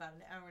at about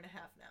an hour and a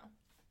half now.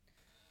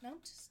 No,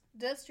 just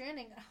Death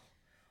Stranding.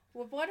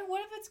 What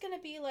if it's going to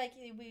be like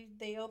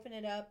they open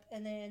it up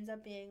and then it ends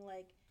up being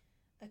like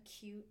a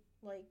cute,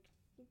 like,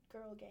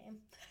 girl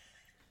game?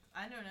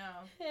 I don't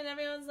know. And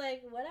everyone's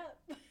like, what up?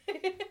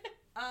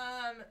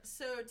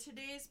 So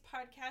today's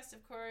podcast,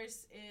 of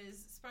course,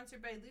 is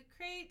sponsored by Loot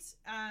Crate.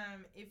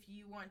 If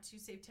you want to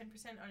save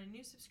 10% on a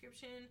new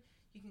subscription,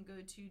 you can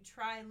go to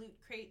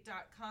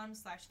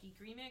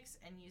trylootcrate.com/geekremix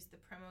and use the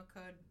promo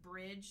code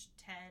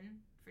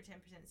BRIDGE10 for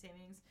 10%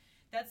 savings.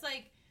 That's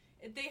like,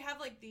 they have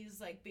like these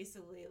like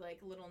basically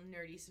like little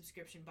nerdy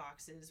subscription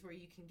boxes where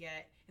you can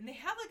get, and they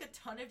have like a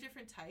ton of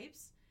different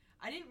types.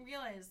 I didn't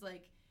realize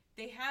like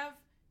they have,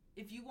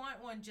 if you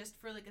want one just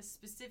for like a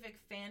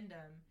specific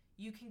fandom,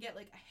 you can get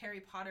like a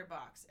Harry Potter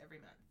box every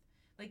month.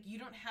 Like, you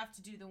don't have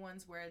to do the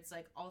ones where it's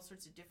like all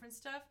sorts of different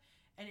stuff.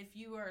 And if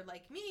you are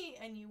like me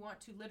and you want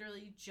to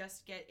literally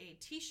just get a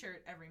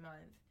t-shirt every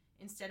month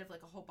instead of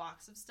like a whole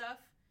box of stuff,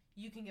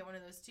 you can get one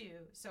of those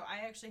too. So I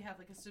actually have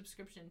like a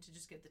subscription to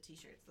just get the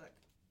t-shirts. Look,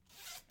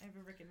 I have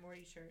a Rick and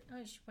Morty shirt. Oh,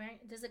 you're wearing,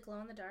 does it glow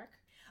in the dark?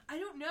 I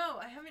don't know.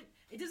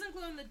 It doesn't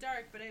glow in the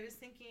dark, but I was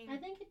thinking. I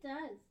think it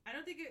does. I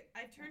don't think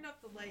I've turned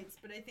off the lights,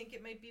 but I think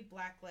it might be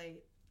black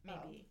light.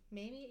 Maybe. Oh,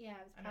 maybe, yeah.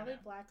 It's probably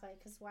black light,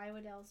 because why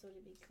else would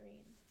it be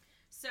green?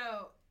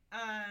 So,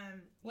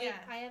 Wait,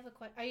 yeah. I have a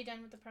question. Are you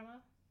done with the promo?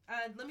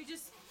 Let me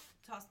just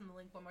toss them the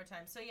link one more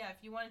time. So, yeah,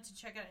 if you wanted to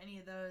check out any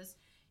of those,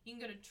 you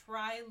can go to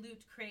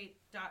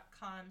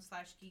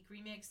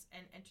trylootcrate.com/geekremix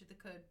and enter the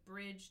code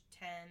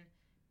BRIDGE10,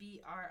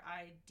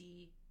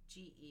 BRIDGE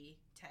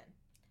 10.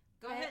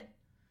 Go ahead.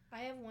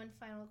 I have one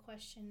final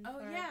question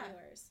for our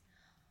viewers.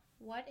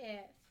 What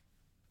if,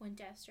 when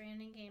Death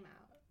Stranding came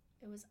out,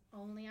 it was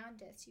only on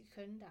disc, you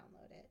couldn't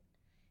download it,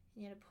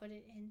 and you had to put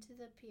it into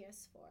the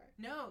PS4?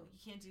 No, you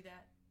can't do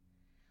that.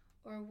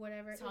 Or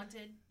whatever. It's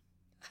haunted.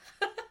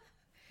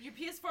 Your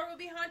PS4 will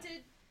be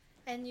haunted.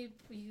 And you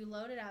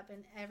load it up,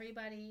 and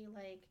everybody,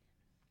 like,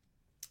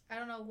 I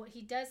don't know, what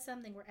he does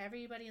something where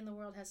everybody in the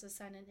world has to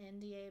sign an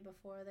NDA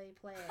before they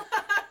play it.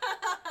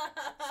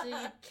 So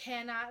you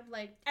cannot,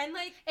 like... And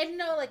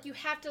no, like, you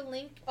have to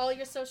link all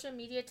your social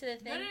media to the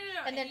thing.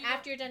 No. And then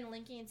after you're done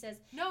linking, it says,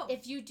 no,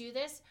 if you do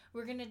this,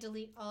 we're going to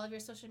delete all of your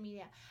social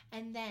media.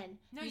 And then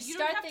you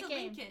start don't have the to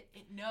game. link it.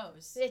 It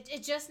knows.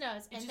 It just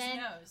knows. It just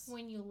knows.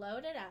 When you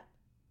load it up,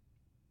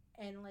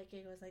 and, like,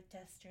 it goes, like,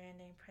 Death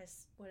Stranding,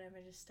 press whatever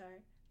to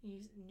start,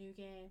 use new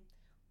game,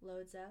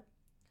 loads up,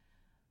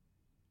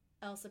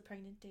 Elsa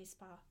Pregnant Day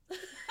Spa.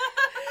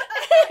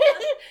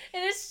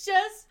 And it's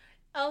just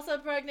Elsa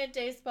Pregnant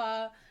Day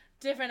Spa,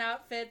 different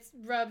outfits,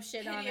 rub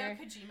shit on her.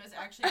 Hideo Kojima's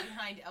actually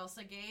behind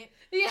Elsa Gate.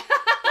 Yeah.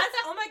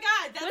 Oh my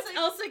god, that's What's like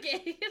Elsa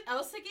Gate?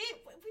 Elsa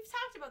Gate? We've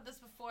talked about this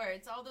before.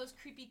 It's all those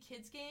creepy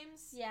kids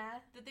games. Yeah.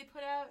 That they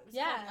put out. It's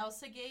called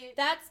Elsa Gate.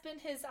 That's been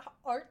his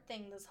art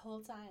thing this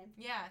whole time.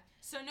 Yeah.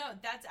 So no,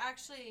 that's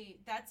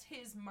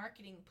his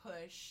marketing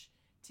push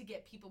to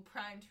get people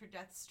primed for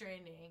Death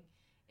Stranding,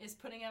 is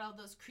putting out all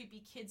those creepy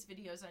kids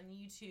videos on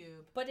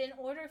YouTube. But in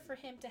order for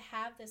him to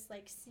have this,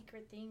 like,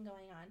 secret thing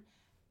going on,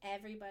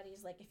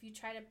 everybody's like, if you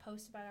try to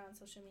post about it on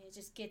social media, it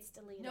just gets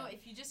deleted. No,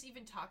 if you just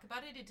even talk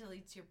about it, it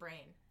deletes your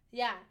brain.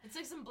 Yeah. It's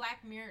like some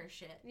Black Mirror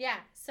shit. Yeah.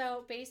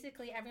 So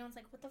basically, everyone's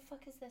like, what the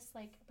fuck is this,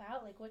 like,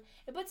 about? Like, what?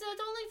 But so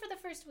it's only for the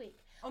first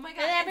week. Oh my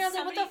god. And everyone's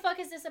like, what the fuck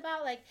is this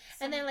about? Like,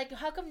 and then, like,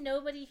 how come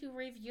nobody who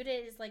reviewed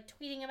it is, like,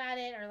 tweeting about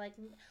it or, like,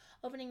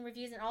 opening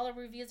reviews, and all the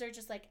reviews are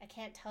just like, I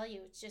can't tell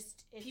you. It's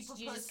people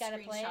you post just gotta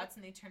play it. Screenshots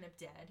and they turn up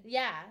dead.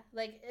 Yeah,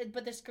 like,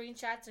 but the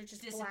screenshots are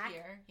just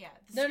disappear. Black. Yeah,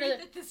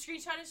 the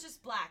screenshot is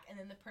just black, and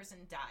then the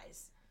person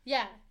dies.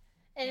 Yeah,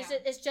 and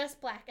it's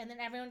just black, and then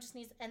everyone just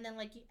needs, and then,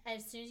 like,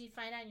 as soon as you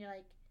find out, you're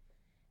like,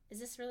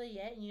 is this really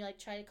it? And you, like,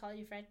 try to call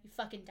your friend, you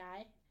fucking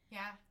die.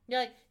 Yeah.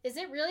 You're like, is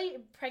it really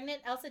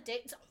pregnant Elsa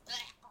Date?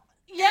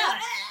 Yeah.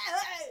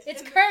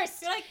 It's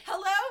cursed. You're like,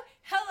 hello?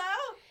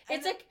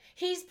 It's like,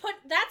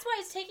 that's why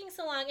it's taking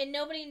so long, and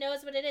nobody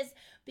knows what it is,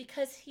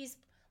 because he's,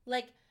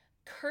 like,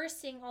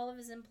 cursing all of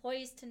his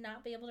employees to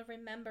not be able to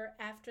remember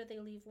after they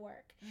leave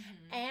work.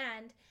 Mm-hmm.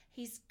 And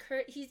he's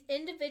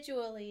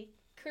individually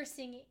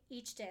cursing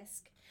each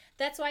disc.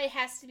 That's why it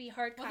has to be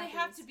hard copies. Well, they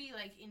have to be,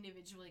 like,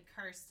 individually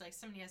cursed. Like,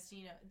 somebody has to,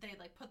 they,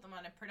 like, put them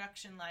on a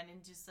production line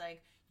and just,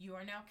 like, you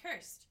are now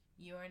cursed.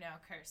 You are now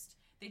cursed.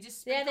 They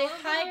just sprinkle a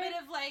little bit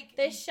of, like...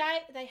 They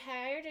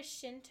hired a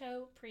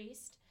Shinto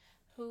priest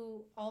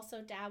who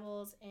also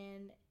dabbles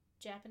in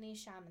Japanese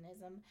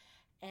shamanism,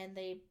 and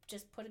they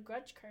just put a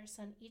grudge curse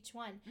on each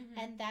one. Mm-hmm.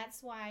 And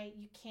that's why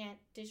you can't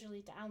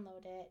digitally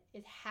download it.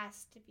 It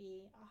has to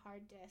be a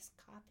hard disk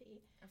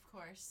copy. Of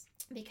course.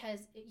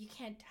 Because you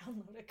can't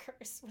download a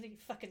curse. What are you,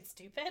 fucking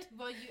stupid?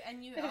 Well,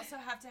 you also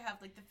have to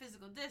have, like, the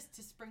physical disc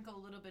to sprinkle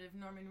a little bit of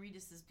Norman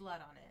Reedus' blood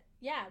on it.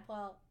 Yeah,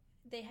 well,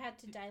 they had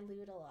to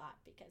dilute a lot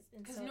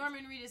because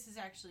Norman Reedus is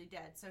actually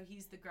dead, so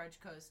he's the grudge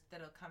ghost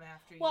that'll come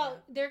after you.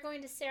 Well, they're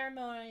going to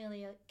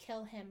ceremonially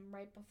kill him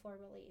right before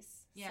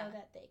release, so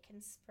that they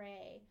can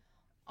spray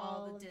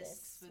all the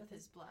discs with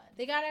his blood.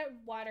 They gotta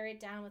water it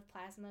down with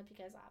plasma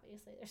because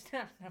obviously there's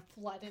not enough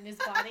blood in his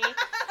body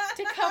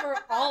to cover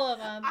all of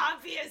them.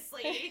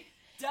 Obviously,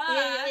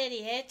 duh, you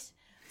idiot.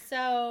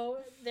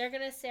 So they're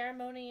gonna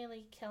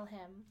ceremonially kill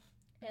him,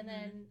 and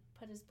then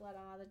put his blood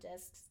on all the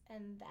discs,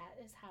 and that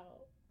is how.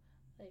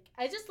 Like,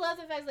 I just love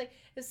the fact, like,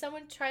 if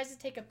someone tries to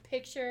take a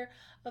picture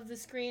of the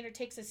screen or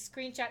takes a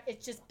screenshot,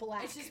 it's just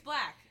black. It's just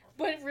black.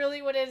 But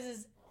really what it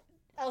is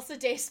Elsa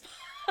Dayspa.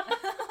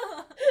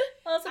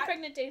 Elsa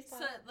pregnant Dayspa.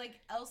 So,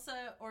 like,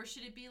 Elsa, or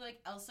should it be, like,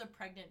 Elsa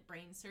pregnant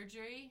brain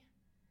surgery?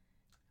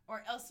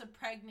 Or Elsa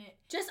pregnant...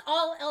 Just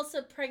all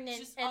Elsa pregnant,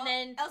 just and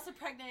then... Elsa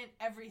pregnant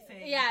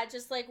everything. Yeah,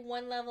 just, like,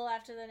 one level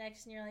after the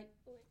next, and you're like,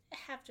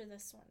 after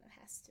this one, it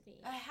has to be.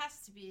 It has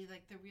to be,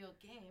 like, the real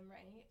game,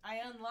 right? I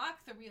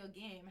unlock the real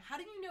game. How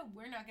do you know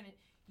we're not gonna...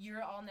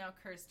 You're all now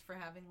cursed for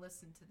having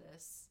listened to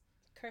this.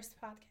 Cursed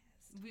podcast.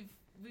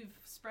 We've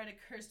spread a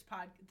cursed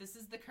This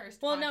is the cursed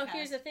podcast. Well, no,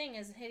 here's the thing,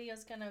 is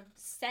Hideo's gonna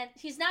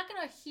he's not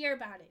gonna hear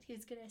about it.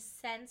 He's gonna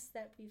sense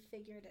that we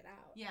figured it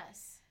out.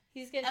 Yes.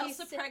 He's gonna...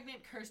 Elsa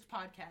pregnant cursed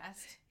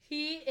podcast.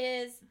 He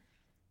is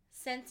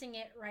sensing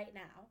it right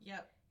now.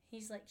 Yep.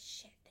 He's like,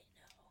 shit, they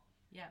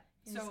know. Yeah.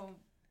 So...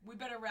 we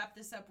better wrap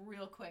this up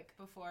real quick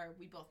before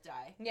we both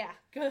die. Yeah.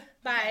 Good.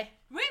 Bye.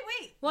 Okay.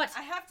 Wait. What?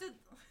 I have to...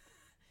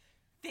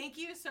 Thank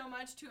you so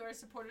much to our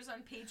supporters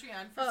on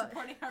Patreon for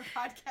supporting our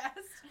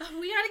podcast.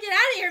 We gotta get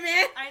out of here,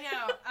 man. I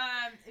know.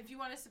 If you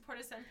want to support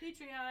us on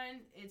Patreon,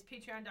 it's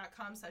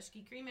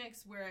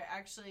patreon.com/geekremix. We're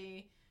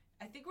actually...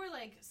 I think we're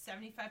like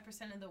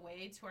 75% of the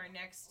way to our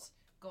next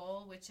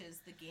goal, which is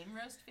the game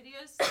roast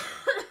videos.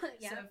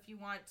 Yeah. So if you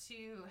want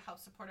to help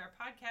support our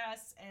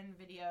podcasts and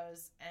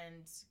videos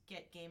and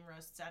get game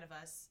roasts out of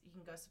us, you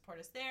can go support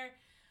us there.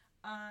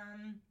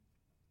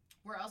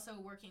 We're also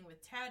working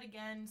with Tad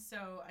again,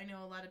 so I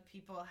know a lot of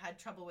people had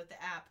trouble with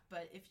the app,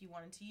 but if you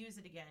wanted to use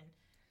it again,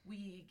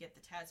 we get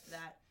the Tads for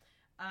that.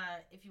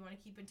 If you want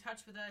to keep in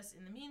touch with us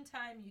in the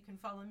meantime, you can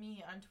follow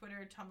me on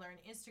Twitter, Tumblr, and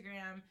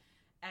Instagram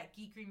at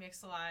Geek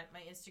Remix a lot. My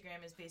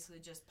Instagram is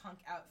basically just punk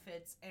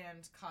outfits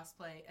and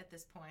cosplay at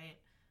this point.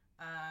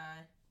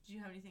 Do you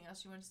have anything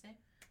else you want to say?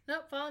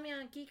 Nope, follow me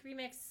on Geek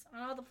Remix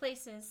on all the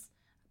places.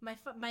 My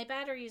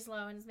battery is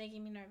low and it's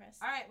making me nervous.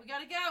 All right, we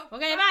gotta go.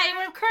 Okay, bye.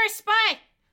 We're cursed. Bye.